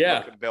weird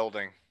looking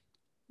building.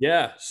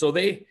 Yeah. So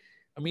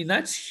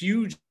that's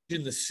huge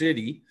in the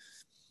city.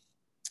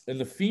 And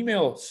the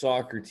female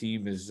soccer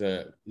team is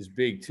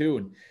big too.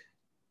 And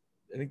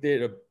I think they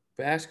had a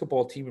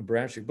basketball team in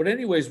Braunschweig. But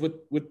anyways, with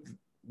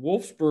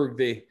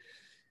Wolfsburg,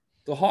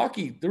 the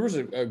hockey, there was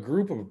a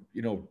group of,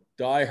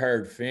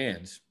 diehard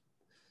fans,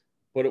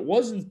 but it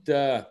wasn't,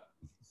 it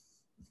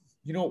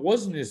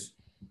wasn't as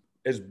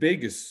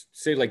big as,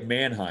 say, like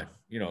Mannheim.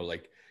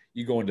 Like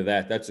you go into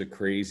that's a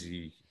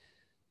crazy,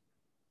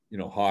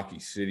 hockey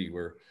city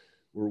where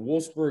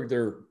Wolfsburg,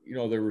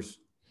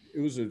 it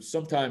was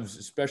sometimes,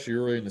 especially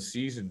early in the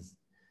season,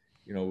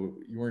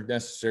 you weren't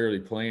necessarily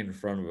playing in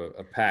front of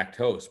a packed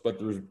house, but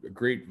there was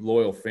great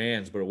loyal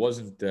fans, but it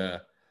wasn't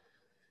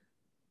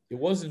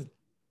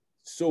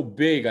so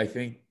big, I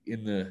think,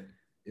 in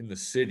the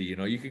city.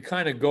 You could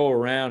kind of go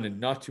around and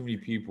not too many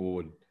people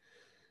would.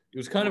 It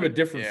was kind of a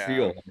different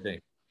feel, I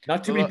think.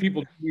 Not too many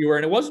people knew where,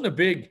 and it wasn't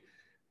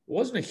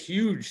a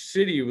huge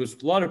city. It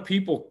was a lot of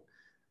people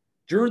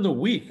during the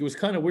week. It was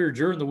kind of weird.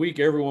 During the week,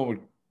 everyone would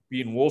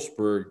be in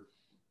Wolfsburg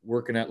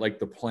working at like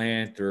the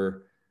plant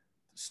or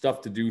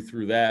stuff to do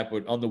through that.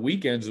 But on the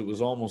weekends, it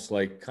was almost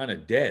like kind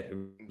of dead.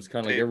 It was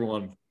kind of like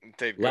everyone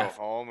they'd left.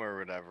 go home or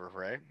whatever,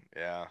 right?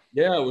 Yeah.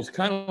 Yeah, it was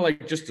kind of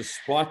like just a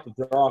spot to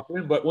drop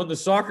in. But when the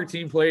soccer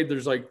team played,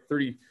 there's like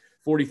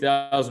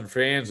 40,000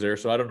 fans there.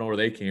 So I don't know where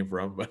they came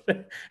from, but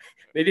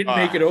they didn't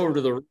make it over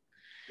to the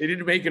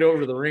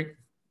rink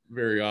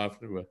very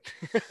often. But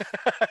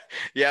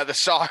yeah, the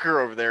soccer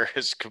over there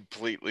is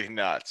completely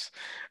nuts.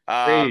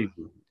 crazy.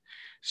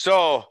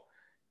 So,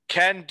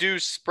 can du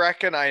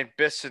sprechen ein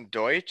bisschen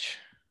Deutsch?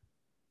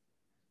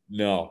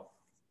 No.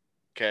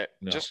 Okay,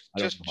 no,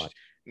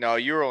 no.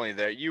 You were only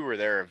there. You were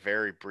there a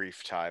very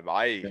brief time.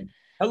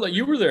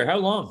 You were there how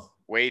long?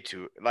 Way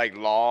too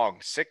long.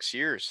 6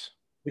 years.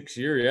 6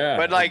 years, yeah.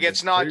 But like,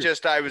 it's not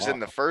just I was in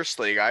the first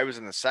league. I was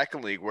in the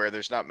second league where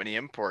there's not many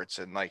imports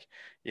and like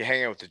you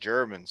hang out with the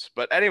Germans.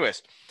 But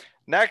anyways,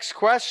 next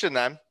question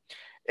then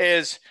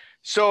is,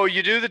 so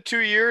you do the 2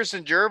 years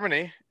in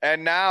Germany,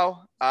 and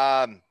now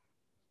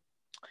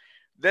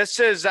this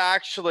is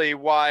actually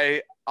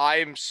why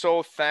I'm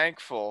so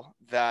thankful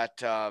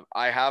that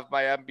I have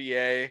my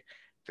MBA.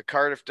 The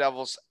Cardiff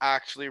Devils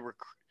actually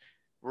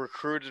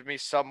recruited me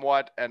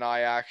somewhat, and I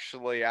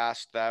actually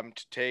asked them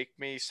to take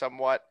me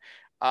somewhat.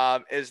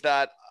 Is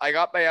that I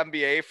got my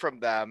MBA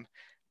from them,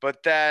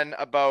 but then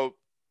about,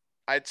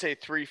 I'd say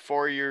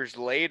 3-4 years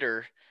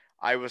later,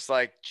 I was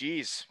like,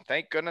 geez,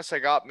 thank goodness I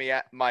got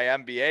my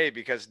MBA,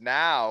 because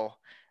now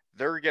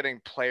they're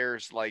getting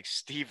players like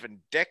Steven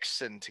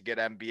Dixon to get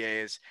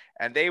MBAs,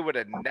 and they would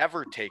have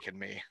never taken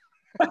me.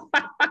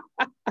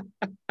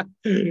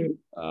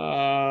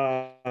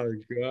 Oh,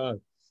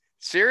 God.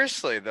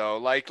 Seriously, though,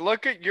 like,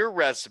 look at your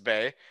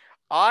resume.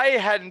 I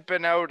hadn't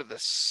been out of the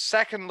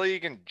second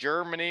league in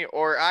Germany,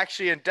 or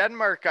actually in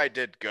Denmark, I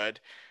did good,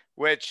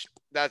 which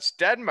that's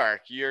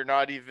Denmark. You're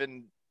not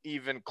even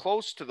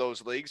close to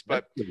those leagues,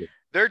 but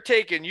they're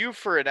taking you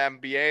for an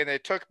MBA, and they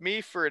took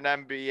me for an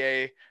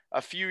MBA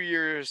a few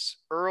years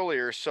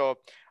earlier. So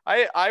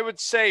I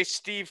would say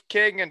Steve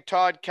King and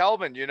Todd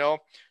Kelman,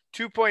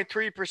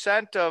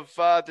 2.3% of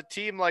the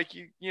team, like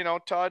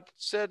Todd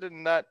said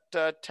in that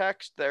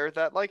text there,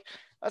 that like,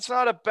 that's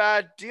not a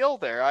bad deal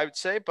there, I would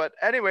say. But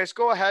anyways,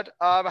 go ahead.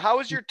 How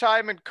was your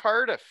time in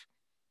Cardiff?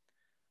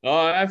 Oh,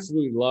 I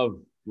absolutely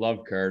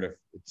love Cardiff.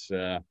 It's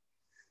I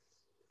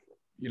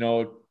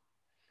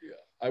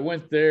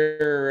went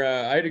there.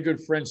 I had a good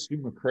friend, Stu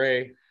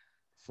McRae,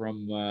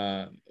 from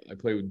I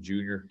played with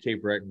junior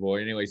Cape Breton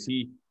boy. Anyways,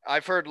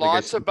 I've heard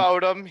lots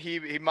about him.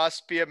 He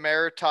must be a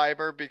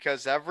Maritimer,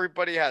 because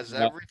everybody has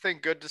everything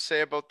good to say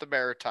about the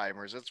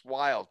Maritimers. It's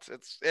wild.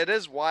 It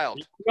is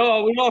wild.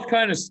 We all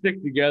kind of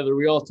stick together.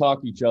 We all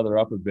talk each other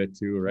up a bit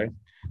too, right?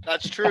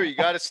 That's true. You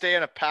got to stay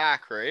in a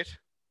pack, right?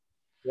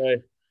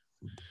 Right.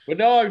 But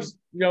no, I was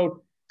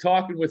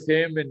talking with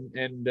him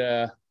and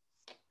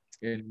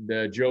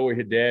Joey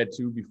Haddad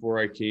too before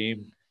I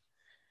came,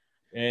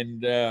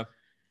 and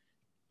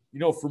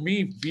for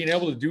me, being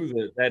able to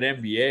do that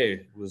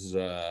MBA was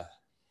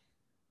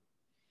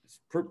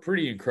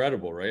pretty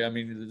incredible, right? I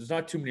mean, there's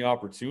not too many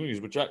opportunities,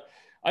 which I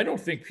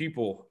don't think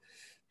people,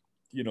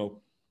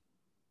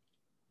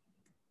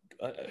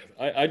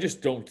 I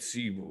just don't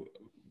see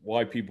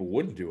why people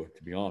wouldn't do it,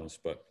 to be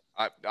honest. But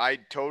I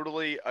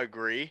totally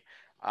agree.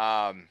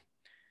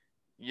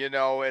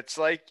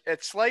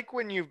 It's like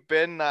when you've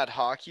been that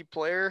hockey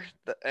player,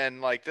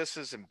 and like, this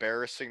is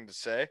embarrassing to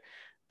say,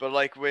 but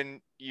like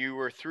when you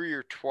were through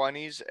your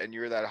 20s and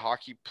you're that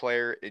hockey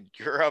player in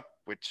Europe,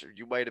 which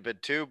you might have been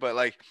too, but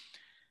like,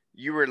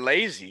 you were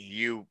lazy.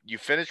 You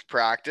finished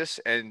practice,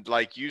 and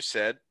like you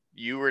said,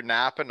 you were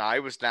napping, I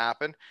was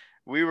napping.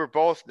 We were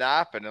both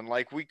napping, and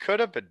like, we could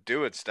have been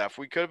doing stuff.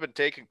 We could have been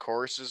taking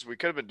courses. We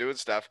could have been doing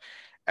stuff.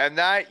 And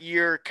that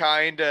year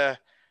kind of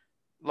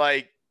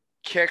like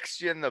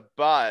kicks you in the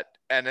butt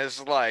and is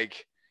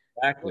like,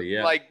 exactly,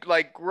 yeah. Like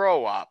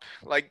grow up.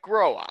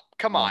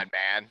 Come on,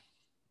 man.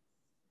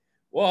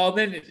 Well,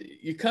 then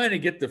you kind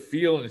of get the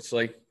feeling, it's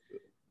like,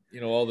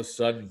 all of a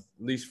sudden, at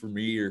least for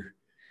me, you're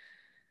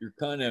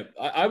kind of,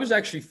 I was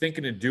actually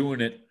thinking of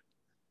doing it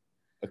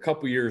a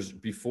couple years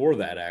before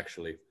that,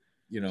 actually,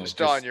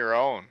 just on your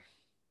own.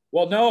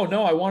 Well, no,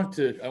 I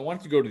wanted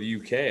to go to the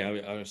UK.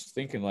 I was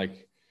thinking,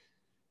 like,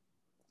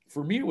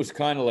 for me, it was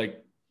kind of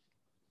like,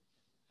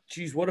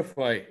 geez, what if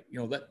I,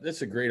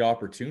 that's a great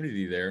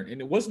opportunity there.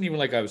 And it wasn't even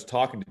like I was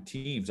talking to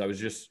teams. I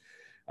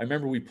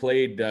remember we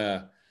played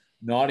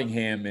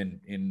Nottingham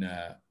in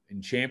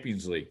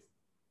Champions League,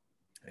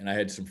 and I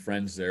had some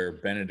friends there,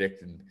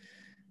 Benedict and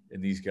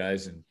these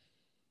guys, and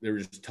they were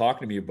just talking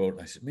to me about it.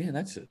 And I said, man,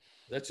 that's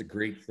a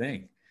great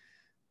thing.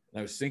 And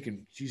I was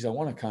thinking, geez, I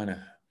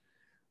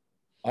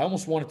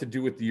almost wanted to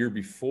do it the year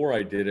before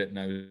I did it. And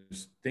I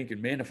was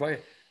thinking, man,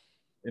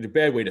 in a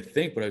bad way to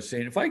think, but I was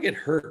saying, if I get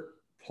hurt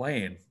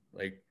playing,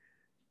 like,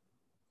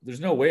 there's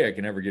no way I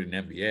can ever get an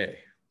MBA,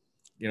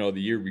 the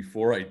year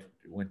before I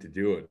went to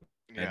do it.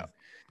 Yeah. And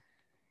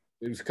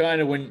it was kind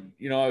of when,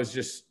 I was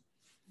just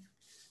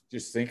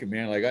thinking,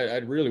 man, like, I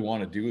really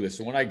want to do this.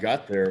 So when I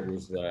got there, it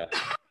was, the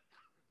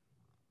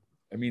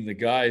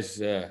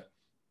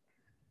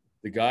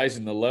guys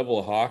in the level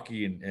of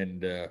hockey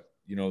and the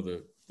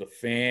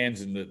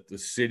fans and the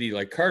city,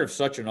 like Cardiff's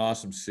such an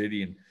awesome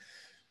city. And,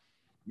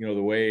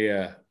 the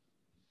way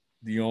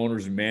the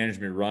owners and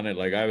management run it,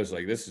 like I was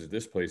like,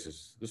 this place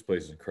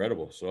is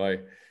incredible. So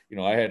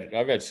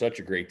I've had such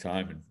a great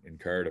time in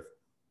Cardiff.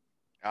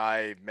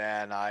 I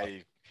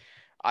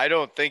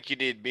don't think you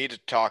need me to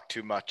talk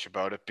too much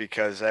about it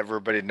because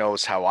everybody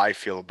knows how I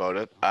feel about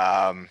it.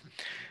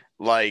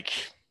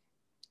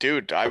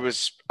 Dude, I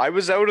was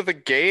out of the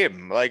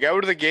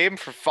game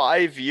for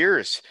 5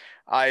 years.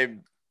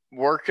 I'm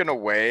working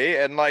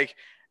away, and like,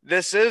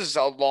 this is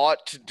a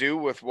lot to do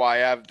with why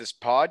I have this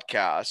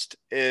podcast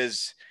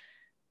is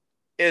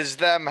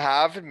them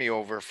having me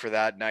over for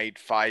that night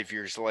 5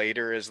 years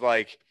later is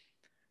like,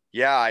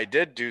 yeah, I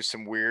did do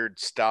some weird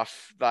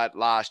stuff that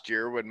last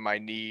year when my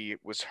knee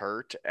was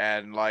hurt.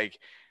 And like,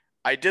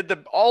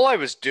 all I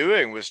was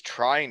doing was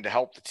trying to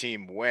help the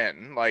team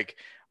win. Like,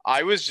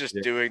 I was just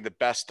doing the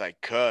best I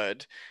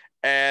could.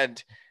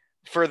 And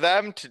for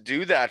them to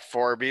do that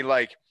for me,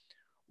 like,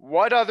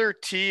 what other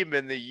team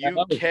in the UK?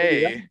 That was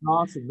an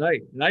awesome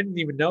night. And I didn't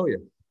even know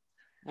you.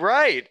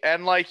 Right.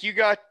 And like, you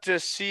got to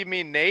see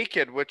me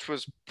naked, which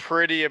was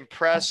pretty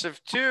impressive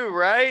too,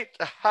 right?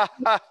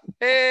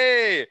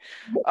 Hey.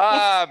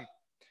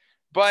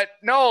 But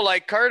no,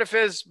 like, Cardiff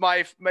is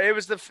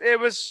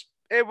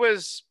it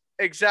was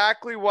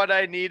exactly what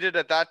I needed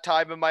at that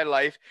time in my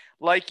life.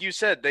 Like you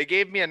said, they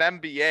gave me an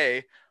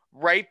MBA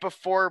right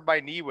before my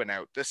knee went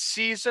out. The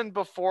season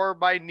before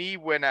my knee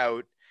went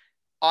out,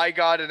 I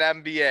got an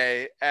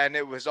MBA, and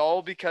it was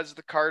all because of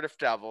the Cardiff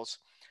Devils.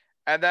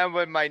 And then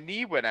when my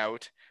knee went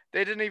out,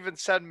 they didn't even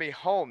send me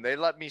home. They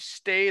let me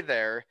stay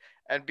there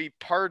and be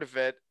part of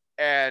it,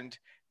 and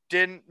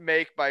didn't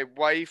make my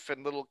wife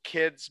and little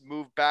kids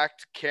move back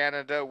to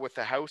Canada with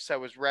a house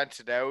that was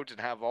rented out and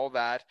have all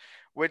that,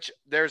 which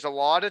there's a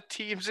lot of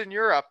teams in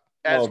Europe,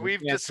 as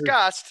we've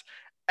discussed,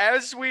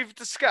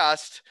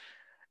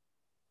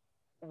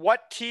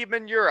 what team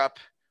in Europe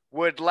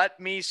would let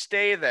me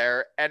stay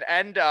there and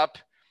end up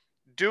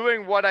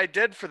doing what I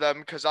did for them,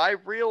 because I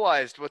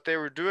realized what they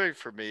were doing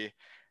for me,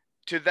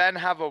 to then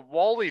have a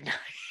Wally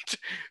night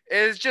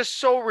is just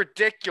so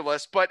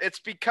ridiculous, but it's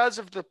because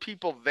of the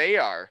people they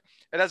are.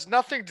 It has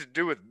nothing to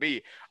do with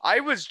me. I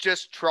was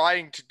just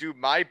trying to do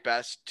my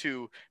best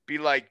to be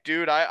like,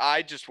 dude,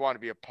 I just want to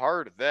be a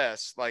part of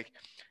this. Like,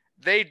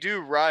 they do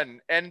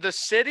run. And the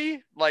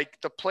city, like,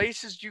 the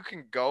places you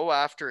can go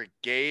after a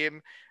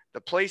game,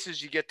 the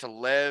places you get to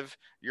live,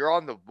 you're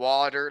on the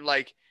water,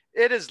 like,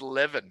 it is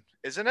living,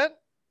 isn't it?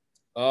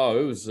 Oh,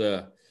 it was,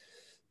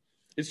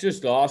 it's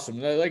just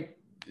awesome. Like,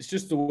 it's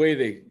just the way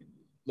they,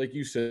 like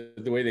you said,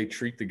 the way they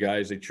treat the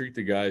guys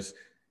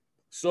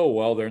so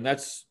well there. And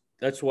that's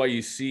why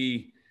you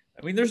see,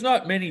 there's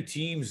not many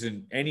teams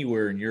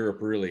anywhere in Europe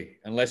really,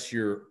 unless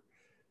you're,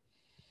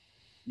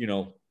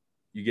 you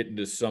get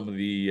into some of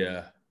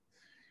the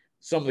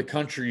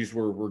countries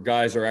where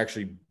guys are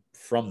actually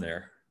from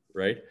there.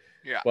 Right.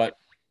 Yeah. But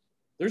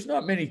there's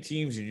not many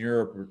teams in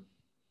Europe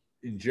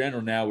in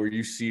general now where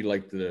you see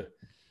like the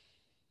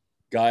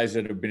guys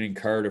that have been in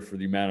Cardiff for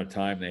the amount of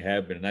time they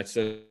have been. And that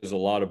says a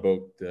lot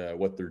about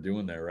what they're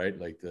doing there, right?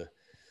 Like the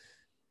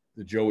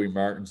Joey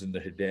Martins and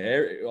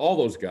the all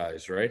those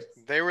guys, right?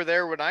 They were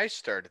there when I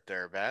started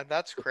there, man.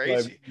 That's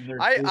crazy.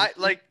 I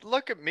like,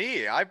 look at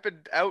me. I've been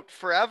out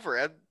forever,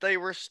 and they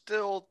were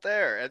still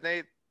there.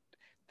 And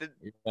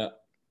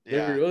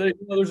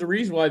there's a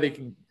reason why they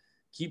can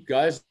keep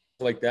guys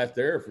like that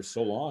there for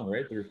so long,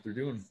 right? They're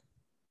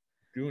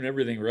doing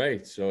everything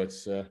right. So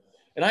it's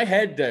and I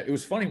had it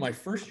was funny. My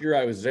first year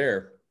I was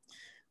there,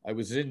 I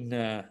was in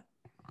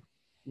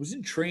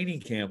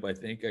training camp. I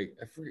think I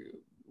forget,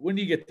 when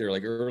do you get there?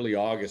 Like early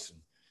August. And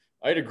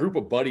I had a group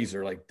of buddies that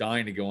are like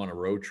dying to go on a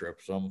road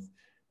trip. So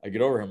I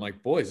get over here. I'm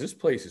like, boys, this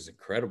place is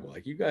incredible.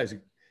 Like, you guys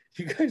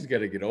got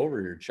to get over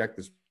here and check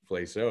this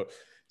place out.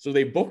 So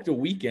they booked a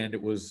weekend.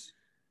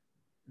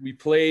 We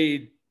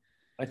played,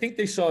 I think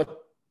they saw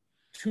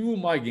 2 of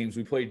my games.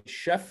 We played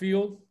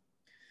Sheffield,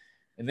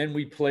 and then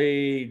we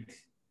played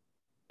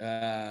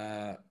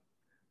the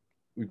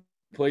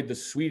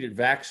Swede at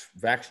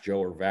Vaxjo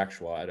or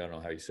Vaxwa. I don't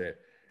know how you say it.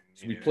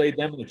 So we played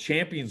them in the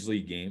Champions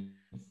League game.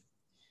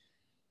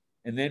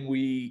 And then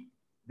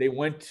they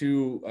went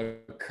to a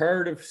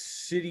Cardiff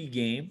City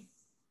game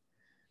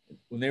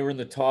when they were in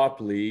the top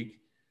league.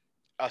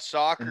 A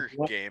soccer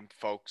game,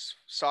 folks.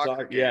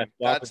 Soccer game. Yeah,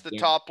 that's the game.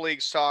 Top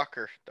league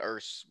soccer, or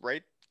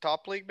right?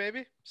 Top league,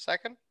 maybe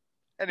second.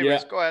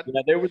 Anyways, go ahead.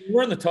 Yeah, they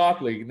were in the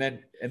top league,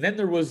 and then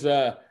there was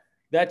that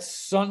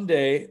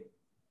Sunday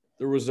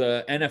there was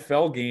a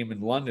NFL game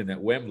in London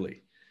at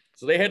Wembley.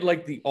 So they had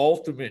like the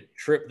ultimate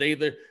trip.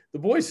 The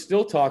boys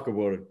still talk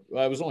about it.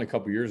 Well, it was only a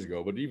couple years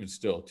ago, but even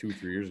still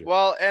 2-3 years ago.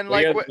 Well, and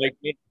But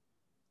yeah,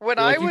 when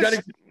like, I you was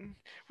gotta,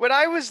 when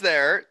I was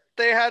there,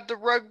 they had the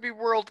Rugby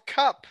World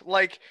Cup.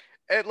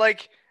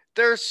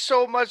 There's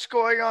so much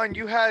going on.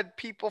 You had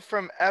people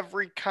from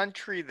every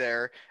country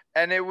there,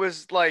 and it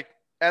was like,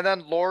 and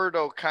then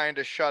Lordo kind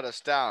of shut us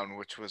down,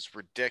 which was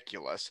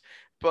ridiculous.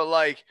 But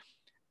like,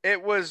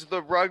 it was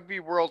the Rugby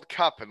World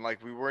Cup, and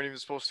like we weren't even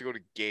supposed to go to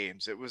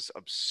games. It was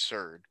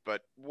absurd,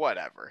 but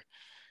whatever.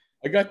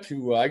 I got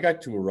to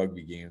a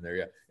rugby game there.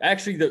 Yeah,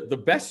 actually, the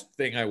best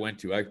thing I went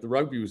to, the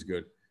rugby was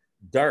good.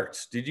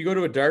 Darts. Did you go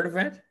to a dart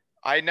event?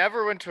 I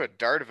never went to a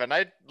dart event. I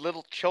had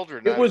little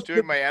children. It I was was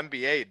doing my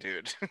MBA,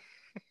 dude.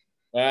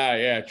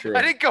 Yeah, true.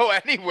 I didn't go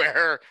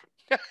anywhere.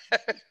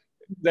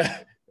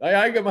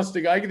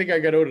 I think I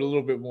got out a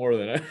little bit more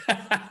than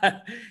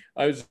I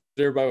was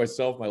there by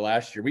myself my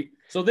last year.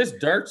 So this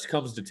darts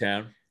comes to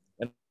town,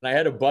 and I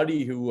had a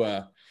buddy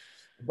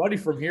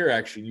from here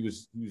actually. He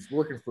was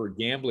working for a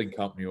gambling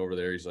company over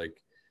there. He's like,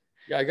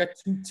 "Yeah, I got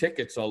 2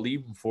 tickets. I'll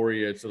leave them for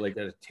you. It's like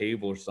at a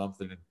table or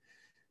something." And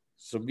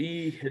so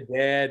me and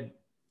Dad,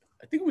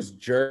 I think it was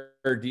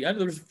Jardy. I know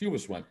there was a few of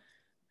us went,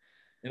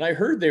 and I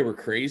heard they were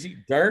crazy.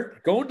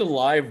 Going to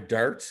live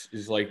darts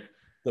is like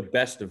the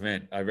best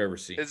event I've ever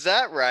seen. Is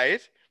that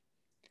right?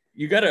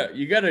 You gotta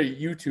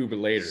YouTube it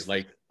later.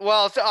 Like,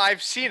 well, so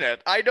I've seen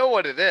it. I know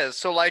what it is.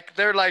 So like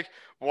they're like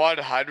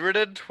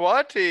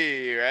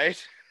 120,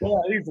 right?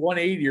 Well, I think it's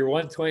 180 or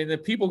 120. And then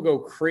people go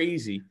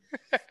crazy.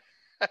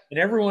 And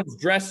everyone's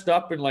dressed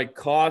up in like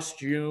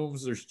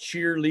costumes. There's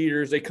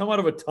cheerleaders. They come out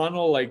of a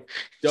tunnel like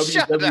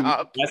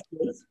WWE.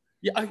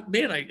 Yeah,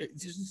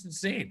 it's just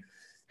insane.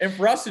 And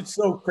for us, it's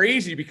so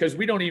crazy because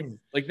we don't even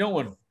like no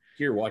one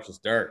here watches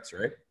darts,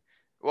 right?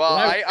 Well,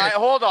 I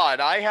hold on.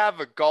 I have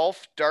a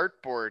golf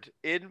dartboard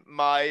in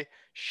my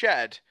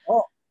shed.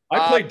 Oh,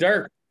 I play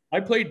darts. I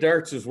play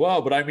darts as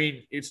well, but I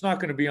mean, it's not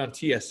going to be on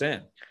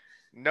TSN.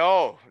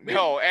 No,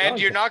 and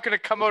you're not going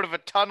to come out of a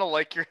tunnel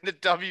like you're in the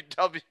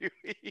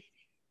WWE.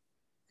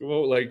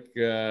 Go out like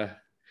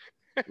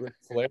Ric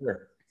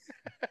Flair.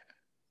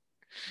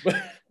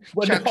 but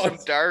Check no, some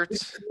it's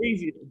darts.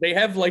 crazy. They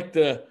have like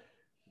the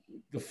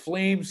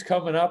flames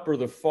coming up or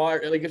the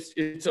fire. Like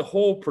it's a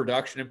whole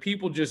production, and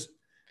people just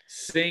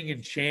sing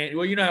and chant.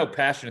 Well, you know how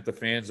passionate the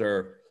fans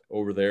are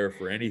over there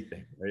for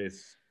anything. Right?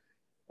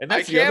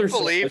 I can't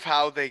believe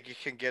how they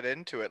can get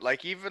into it.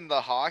 Like even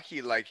the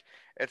hockey, like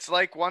it's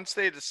like once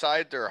they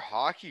decide they're a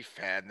hockey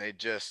fan, they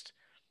just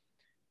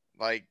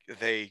like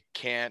they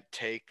can't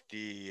take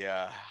the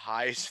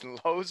highs and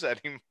lows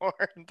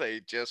anymore.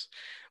 They just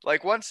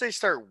like once they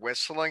start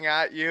whistling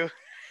at you.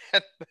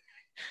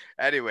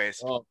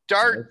 Anyways,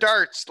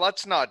 darts.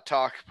 Let's not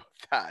talk about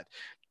that.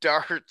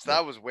 Darts.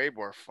 That was way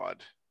more fun.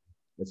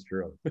 That's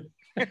true.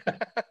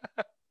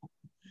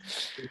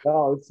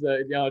 No,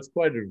 it's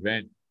quite an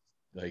event.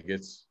 Like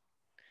it's.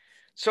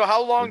 So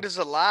how long does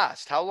it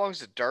last? How long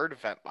does a dart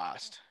event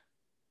last?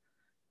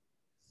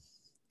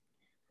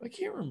 I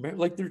can't remember.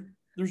 Like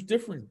there's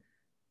different.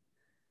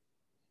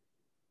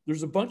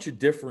 There's a bunch of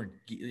different.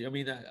 I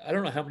mean, I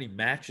don't know how many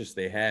matches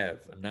they have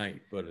a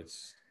night, but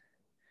it's.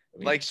 I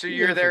mean, like so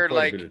you're there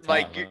like you're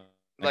talking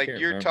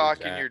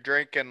exactly. You're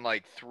drinking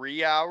like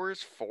 3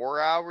 hours, 4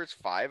 hours,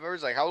 5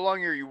 hours. Like how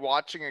long are you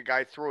watching a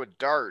guy throw a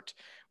dart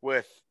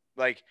with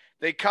like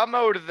they come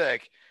out of the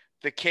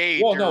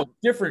cage? Well, no,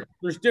 different.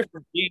 There's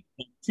different games.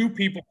 2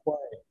 people play.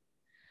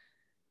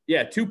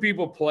 Yeah, 2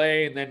 people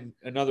play, and then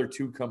another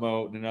 2 come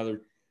out, and another.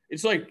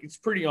 It's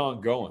pretty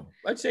ongoing.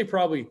 I'd say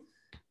probably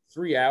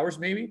 3 hours,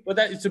 maybe. But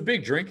it's a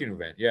big drinking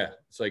event. Yeah,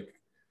 it's like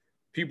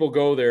people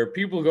go there.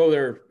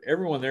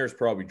 Everyone there is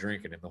probably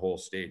drinking in the whole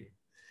stadium.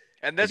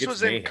 And this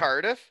was in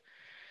Cardiff?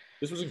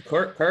 This was in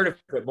Cardiff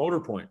at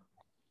Motor Point.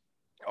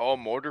 Oh,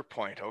 Motor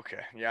Point.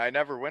 Okay. Yeah, I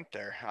never went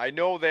there. I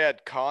know they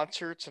had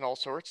concerts and all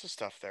sorts of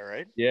stuff there,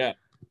 right? Yeah.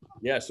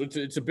 Yeah. So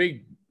it's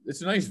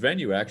a nice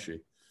venue,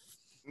 actually.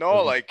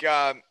 No, like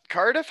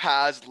Cardiff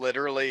has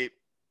literally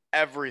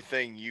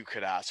everything you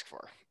could ask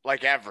for.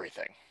 Like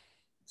everything.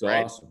 It's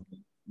right? Awesome.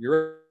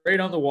 You're right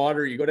on the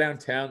water. You go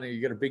downtown, and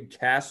you got a big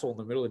castle in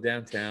the middle of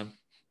downtown.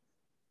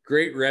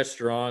 Great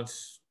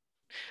restaurants.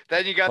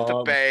 Then you got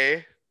the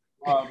bay.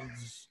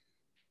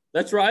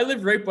 That's where I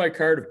lived, right by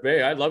Cardiff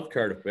Bay. I loved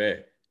Cardiff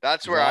Bay.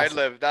 That's where awesome.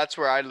 I lived. That's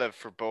where I lived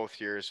for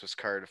both years was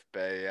Cardiff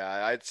Bay.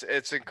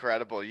 It's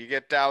incredible. You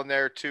get down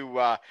there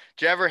to.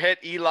 Did you ever hit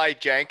Eli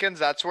Jenkins?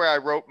 That's where I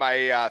wrote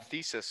my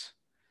thesis.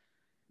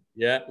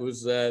 Yeah, it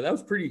was. That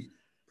was pretty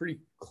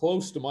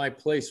close to my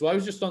place. So I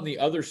was just on the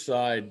other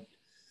side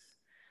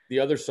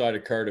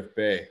of Cardiff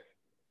Bay.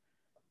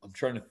 I'm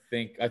trying to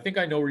think. I think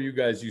I know where you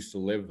guys used to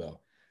live, though.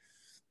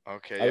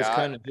 Okay.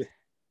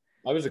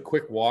 I was a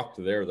quick walk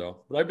to there,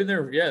 though. But I've been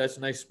there. Yeah, that's a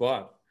nice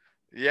spot.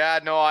 Yeah,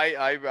 no,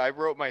 I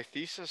wrote my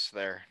thesis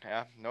there.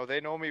 Yeah, no, they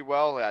know me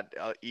well at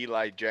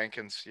Eli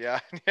Jenkins. Yeah,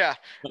 yeah.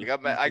 I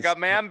got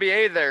my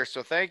MBA there,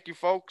 so thank you,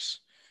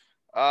 folks.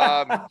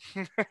 Strong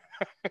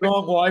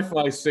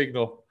Wi-Fi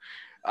signal.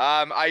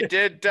 I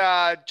did,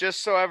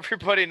 just so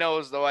everybody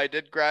knows, though, I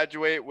did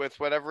graduate with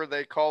whatever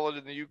they call it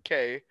in the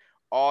UK,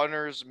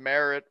 honors,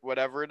 merit,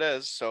 whatever it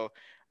is. So,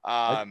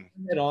 I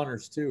had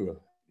honors too.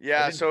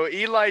 yeah, so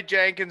Eli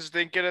Jenkins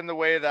didn't get in the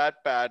way of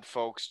that bad,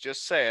 folks.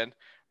 Just saying.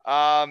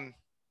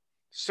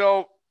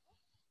 So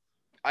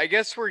I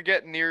guess we're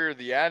getting near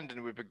the end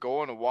and we've been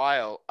going a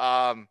while.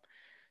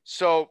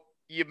 So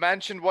you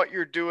mentioned what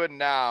you're doing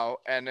now,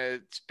 and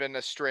it's been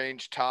a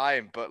strange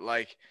time, but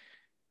like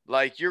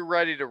you're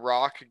ready to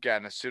rock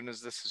again as soon as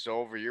this is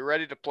over. You're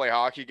ready to play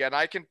hockey again.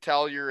 I can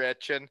tell you're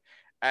itching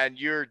and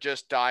you're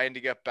just dying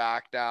to get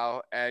back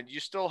now, and you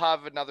still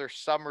have another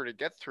summer to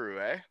get through,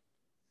 eh?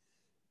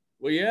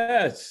 Well,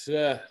 yeah, it's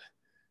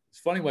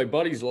funny. My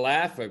buddies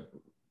laugh.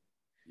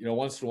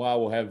 Once in a while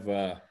we'll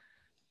have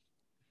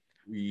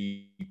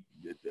we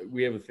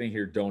have a thing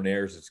here,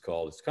 Donairs, it's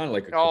called. It's kind of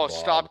like a Oh, kebab.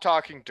 stop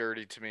talking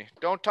dirty to me.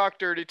 Don't talk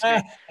dirty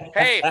to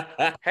me.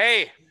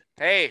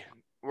 Hey,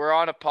 we're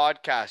on a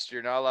podcast.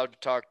 You're not allowed to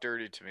talk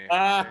dirty to me.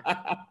 Okay?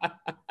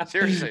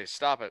 Seriously,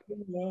 stop it.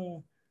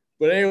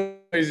 But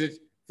anyways,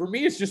 for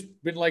me, it's just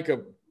been like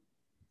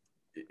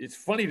it's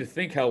funny to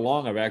think how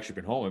long I've actually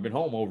been home. I've been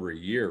home over a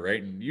year,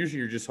 right? And usually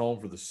you're just home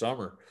for the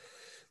summer.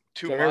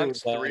 2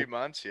 months, 3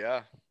 months,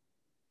 yeah.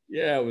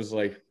 Yeah, it was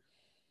like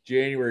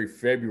January,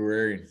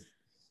 February, and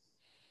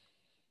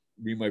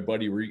me and my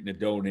buddy were eating a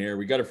Donair.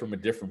 We got it from a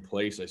different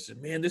place. I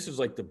said, man, this is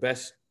like the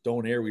best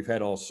Donair we've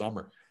had all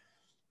summer.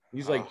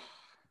 He's like,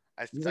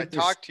 I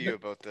talked to you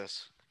about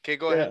this. Okay,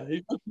 go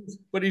ahead.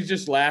 But he's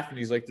just laughing.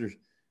 He's like,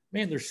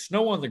 there's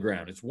snow on the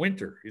ground. It's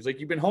winter. He's like,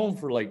 you've been home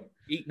for like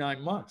 8-9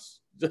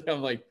 months.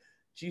 I'm like,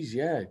 geez,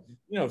 yeah.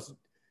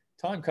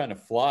 Time kind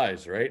of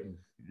flies, right? And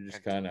you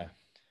just kind of,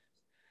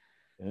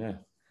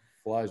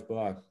 flies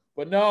by.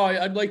 But no,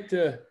 I'd like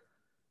to,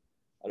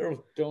 I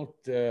don't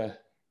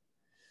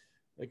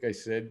like I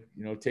said,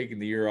 taking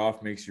the year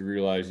off makes you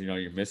realize,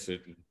 you miss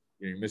it. And,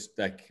 you miss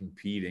that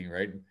competing,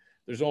 right?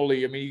 There's only,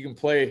 you can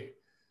play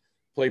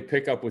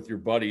pickup with your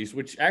buddies,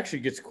 which actually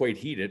gets quite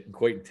heated and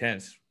quite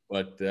intense,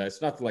 but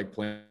it's nothing like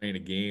playing a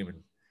game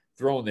and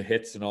throwing the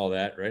hits and all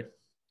that, right?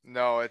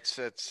 No,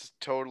 it's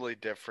totally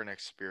different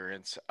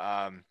experience.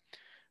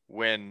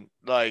 When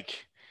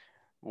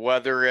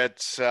whether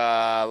it's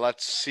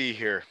let's see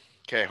here.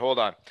 Okay, hold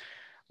on.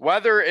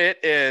 Whether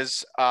it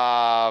is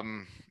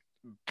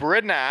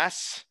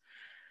Brinas,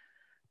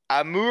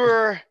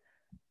 Amur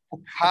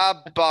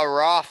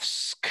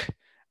Khabarovsk,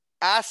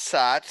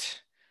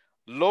 Asat,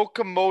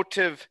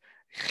 Lokomotiv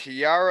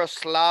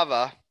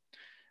Yaroslava,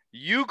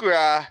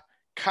 Yugra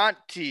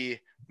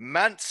Kanti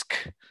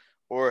Minsk,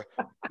 or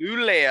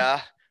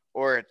Ulea,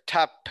 or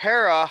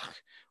Taperach,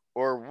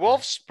 or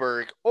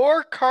Wolfsburg,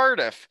 or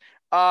Cardiff.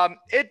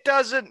 It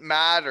doesn't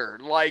matter.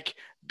 Like,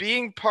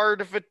 being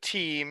part of a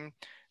team,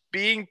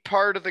 being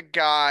part of the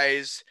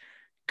guys,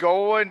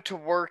 going to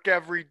work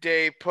every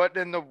day,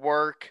 putting in the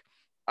work,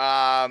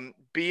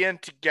 being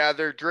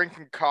together,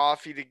 drinking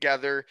coffee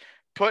together,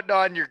 putting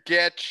on your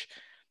gitch,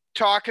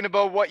 talking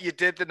about what you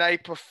did the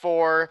night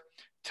before,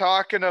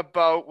 talking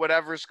about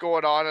whatever's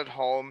going on at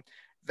home.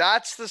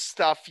 That's the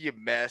stuff you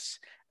miss.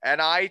 And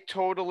I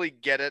totally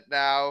get it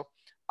now.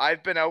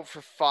 I've been out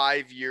for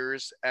 5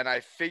 years and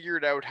I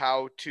figured out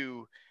how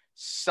to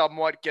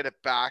somewhat get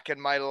it back in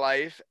my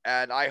life.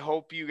 And I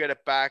hope you get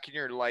it back in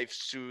your life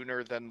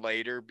sooner than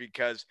later,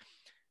 because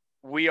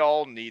we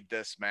all need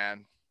this,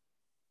 man.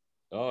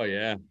 Oh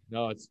yeah,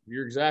 no,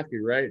 you're exactly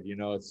right.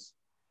 It's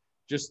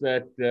just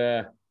that,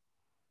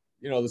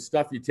 the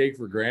stuff you take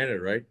for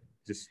granted, right?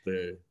 Just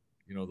the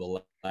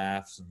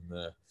laughs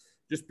and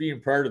just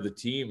being part of the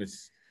team.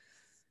 It's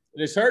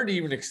hard to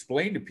even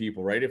explain to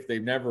people, right? If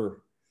they've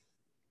never,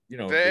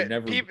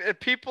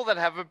 people that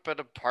haven't been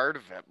a part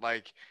of it,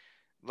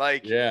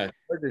 yeah,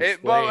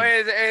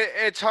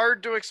 it's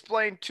hard to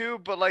explain too.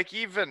 But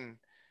even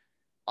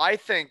I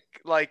think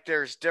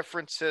there's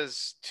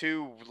differences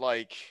too.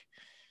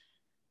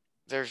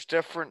 There's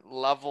different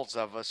levels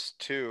of us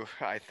too,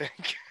 I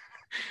think.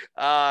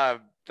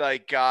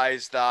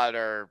 Guys that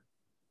are,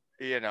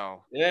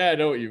 Yeah, I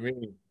know what you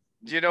mean.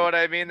 Do you know what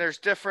I mean? There's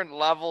different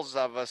levels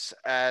of us,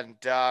 and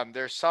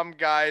there's some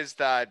guys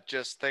that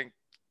just think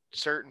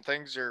certain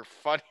things are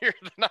funnier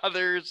than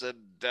others, and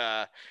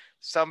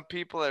some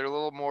people are a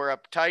little more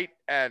uptight.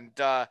 And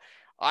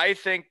I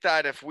think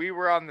that if we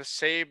were on the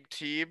same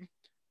team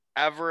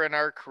ever in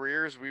our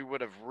careers, we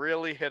would have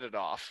really hit it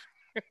off.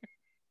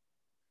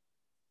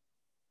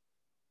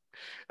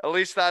 At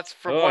least that's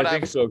from what I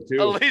think so too.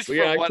 At least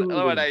from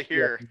what I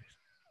hear.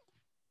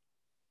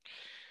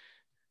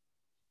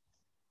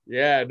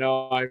 Yeah,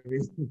 no,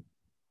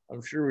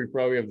 I'm sure we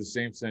probably have the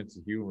same sense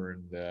of humor,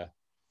 and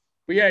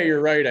but yeah,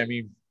 you're right.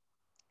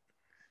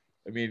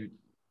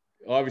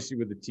 Obviously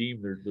with the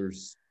team,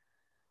 there's,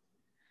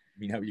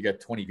 how you got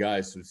 20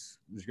 guys, so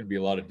there's going to be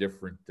a lot of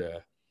different,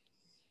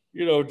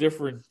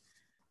 different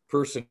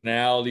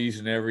personalities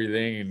and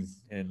everything,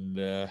 and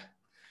but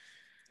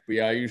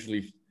yeah, I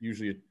usually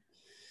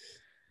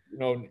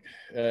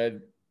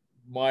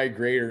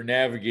migrate or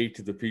navigate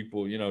to the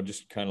people,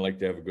 just kind of like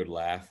to have a good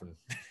laugh and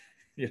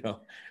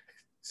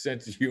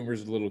sense of humor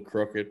is a little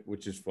crooked,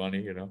 which is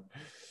funny,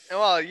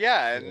 Well,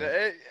 yeah,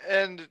 Yeah.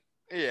 and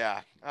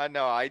yeah, I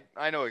know,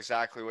 I know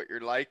exactly what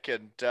you're like,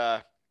 and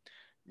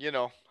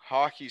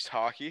hockey's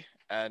hockey,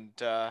 and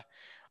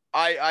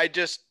I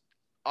just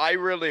I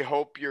really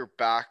hope you're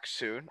back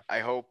soon. I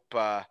hope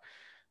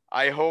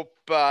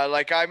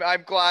like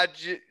I'm glad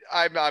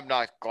I'm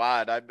not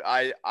glad.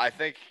 I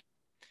think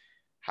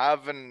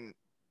having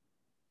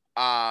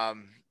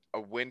um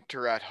a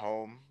winter at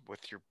home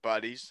with your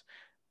buddies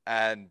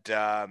and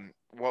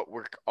what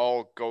we're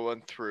all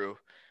going through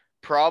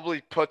probably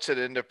puts it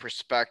into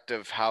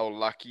perspective how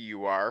lucky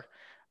you are.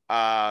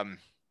 Um,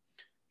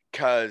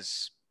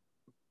 cause,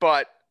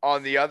 but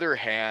on the other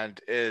hand,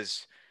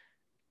 is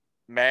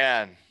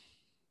man,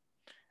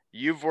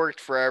 you've worked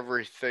for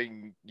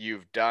everything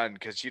you've done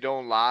because you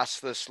don't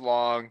last this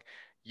long.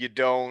 You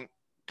don't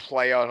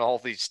play on all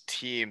these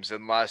teams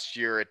unless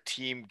you're a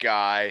team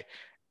guy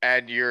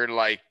and you're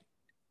like,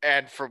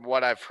 and from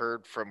what I've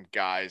heard from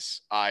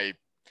guys, I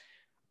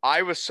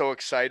was so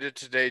excited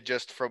today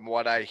just from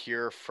what I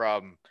hear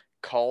from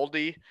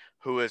Caldy,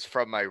 who is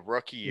from my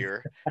rookie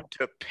year,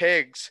 to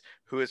Pigs,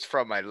 who is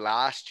from my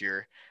last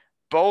year.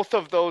 Both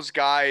of those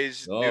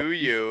guys Oh, knew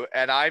you,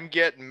 and I'm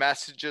getting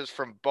messages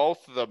from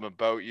both of them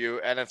about you,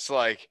 and it's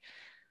like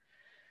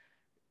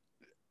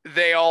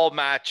they all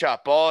match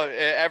up.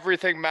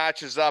 Everything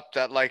matches up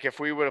that like if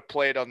we would have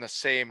played on the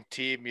same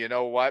team, you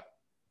know what?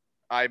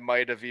 I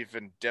might have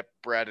even dipped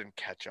bread in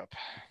ketchup.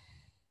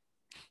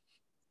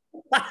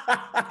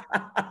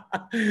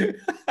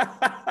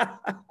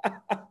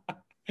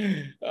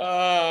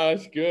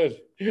 It's good.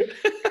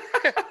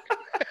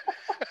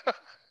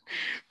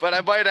 But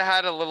I might have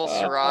had a little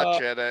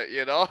sriracha in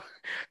it.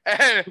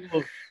 And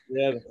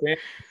Yeah, the fan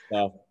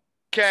stuff.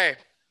 okay,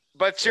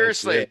 but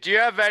seriously, it. do you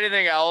have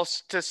anything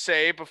else to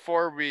say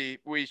before we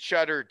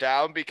shut her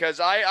down? Because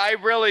I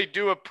really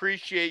do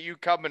appreciate you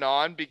coming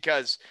on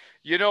because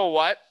you know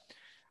what?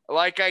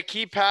 Like I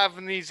keep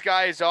having these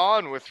guys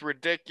on with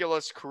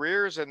ridiculous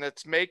careers and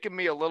it's making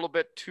me a little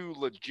bit too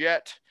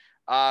legit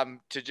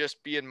to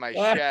just be in my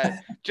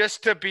shed,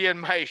 just to be in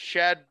my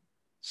shed.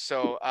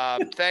 So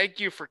thank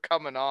you for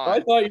coming on.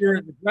 I thought you were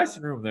in the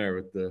dressing room there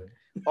with the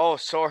Oh,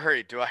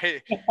 sorry. Do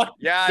I?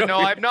 Yeah, no,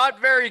 I'm not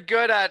very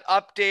good at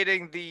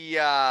updating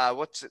the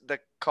what's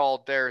it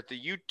called there, the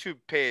YouTube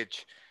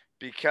page,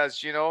 because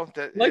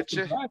that like it's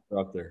the just,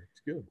 up there.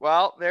 It's good.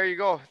 well, there you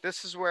go.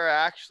 This is where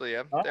I actually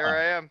am. There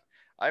I am.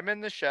 I'm in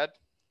the shed.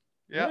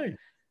 Yeah, Nice.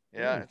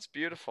 yeah, Nice. it's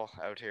beautiful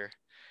out here.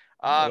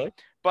 Like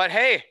But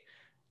hey,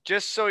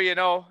 just so you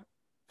know,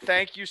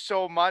 thank you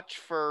so much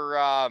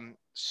for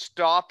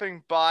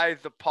stopping by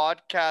the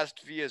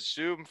podcast via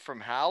Zoom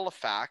from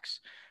Halifax.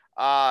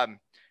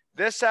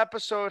 This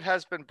episode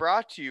has been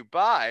brought to you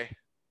by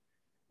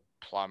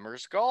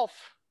Plumbers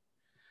Golf.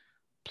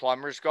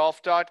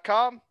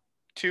 PlumbersGolf.com.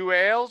 2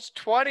 ales,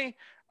 20.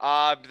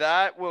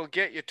 That will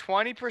get you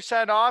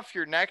 20% off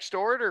your next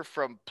order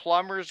from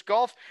Plumbers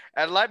Golf.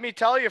 And let me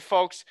tell you,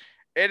 folks,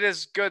 it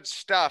is good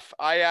stuff.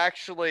 I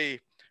actually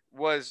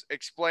was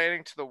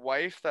explaining to the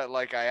wife that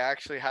like I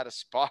actually had a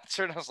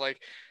sponsor, and I was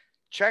like,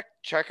 check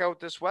out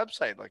this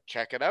website, like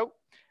check it out.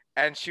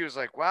 And she was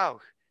like, wow,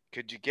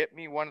 could you get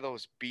me one of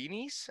those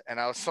beanies? And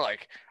I was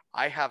like,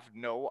 I have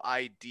no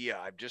idea.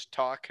 I'm just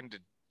talking to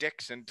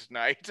Dixon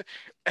tonight.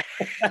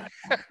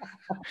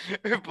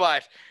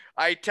 But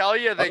I tell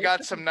you, they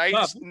got some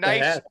nice,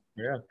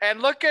 yeah.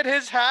 And look at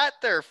his hat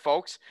there,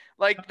 folks.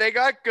 Like they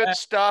got good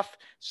stuff.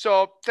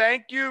 So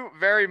thank you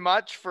very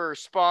much for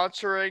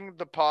sponsoring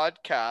the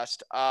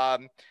podcast.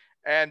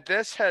 And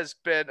this has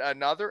been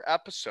another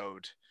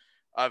episode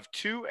of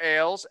 2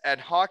 Ales and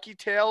Hockey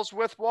Tales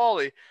with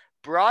Wally,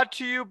 brought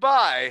to you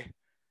by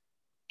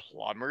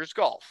Plumbers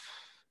Golf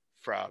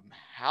from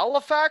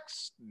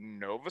Halifax,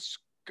 Nova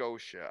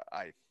Scotia,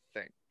 I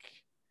think.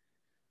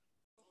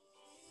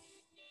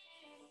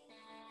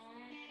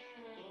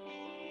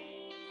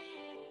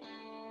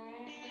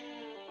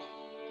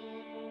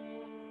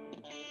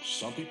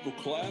 Some people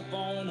clap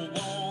on a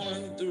 1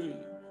 and 3.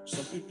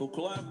 Some people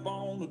clap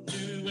on a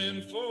 2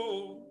 and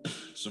 4.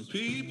 Some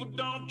people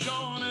don't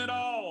join at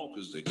all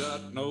because they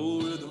got no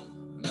rhythm,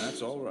 and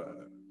that's all right.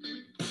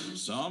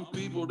 Some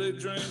people, they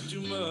drink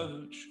too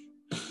much.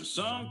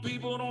 Some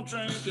people don't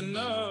drink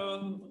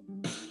enough.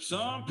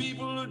 Some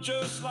people are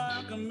just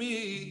like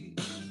me.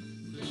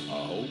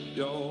 I hope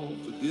y'all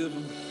forgive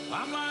them.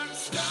 I'm like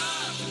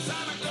skies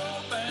inside a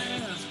gold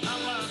bands.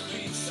 I'm like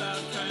peace-side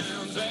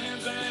towns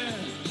and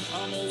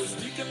I'm always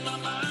speaking my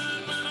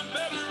mind when I'm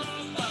better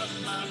off by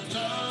my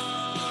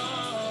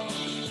tongue.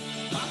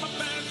 I'm a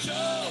bad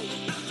show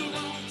at the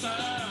wrong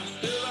time.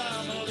 If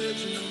I'm a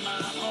legend in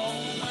my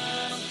own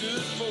mind, I'm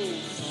good for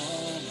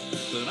some,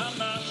 but I'm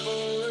not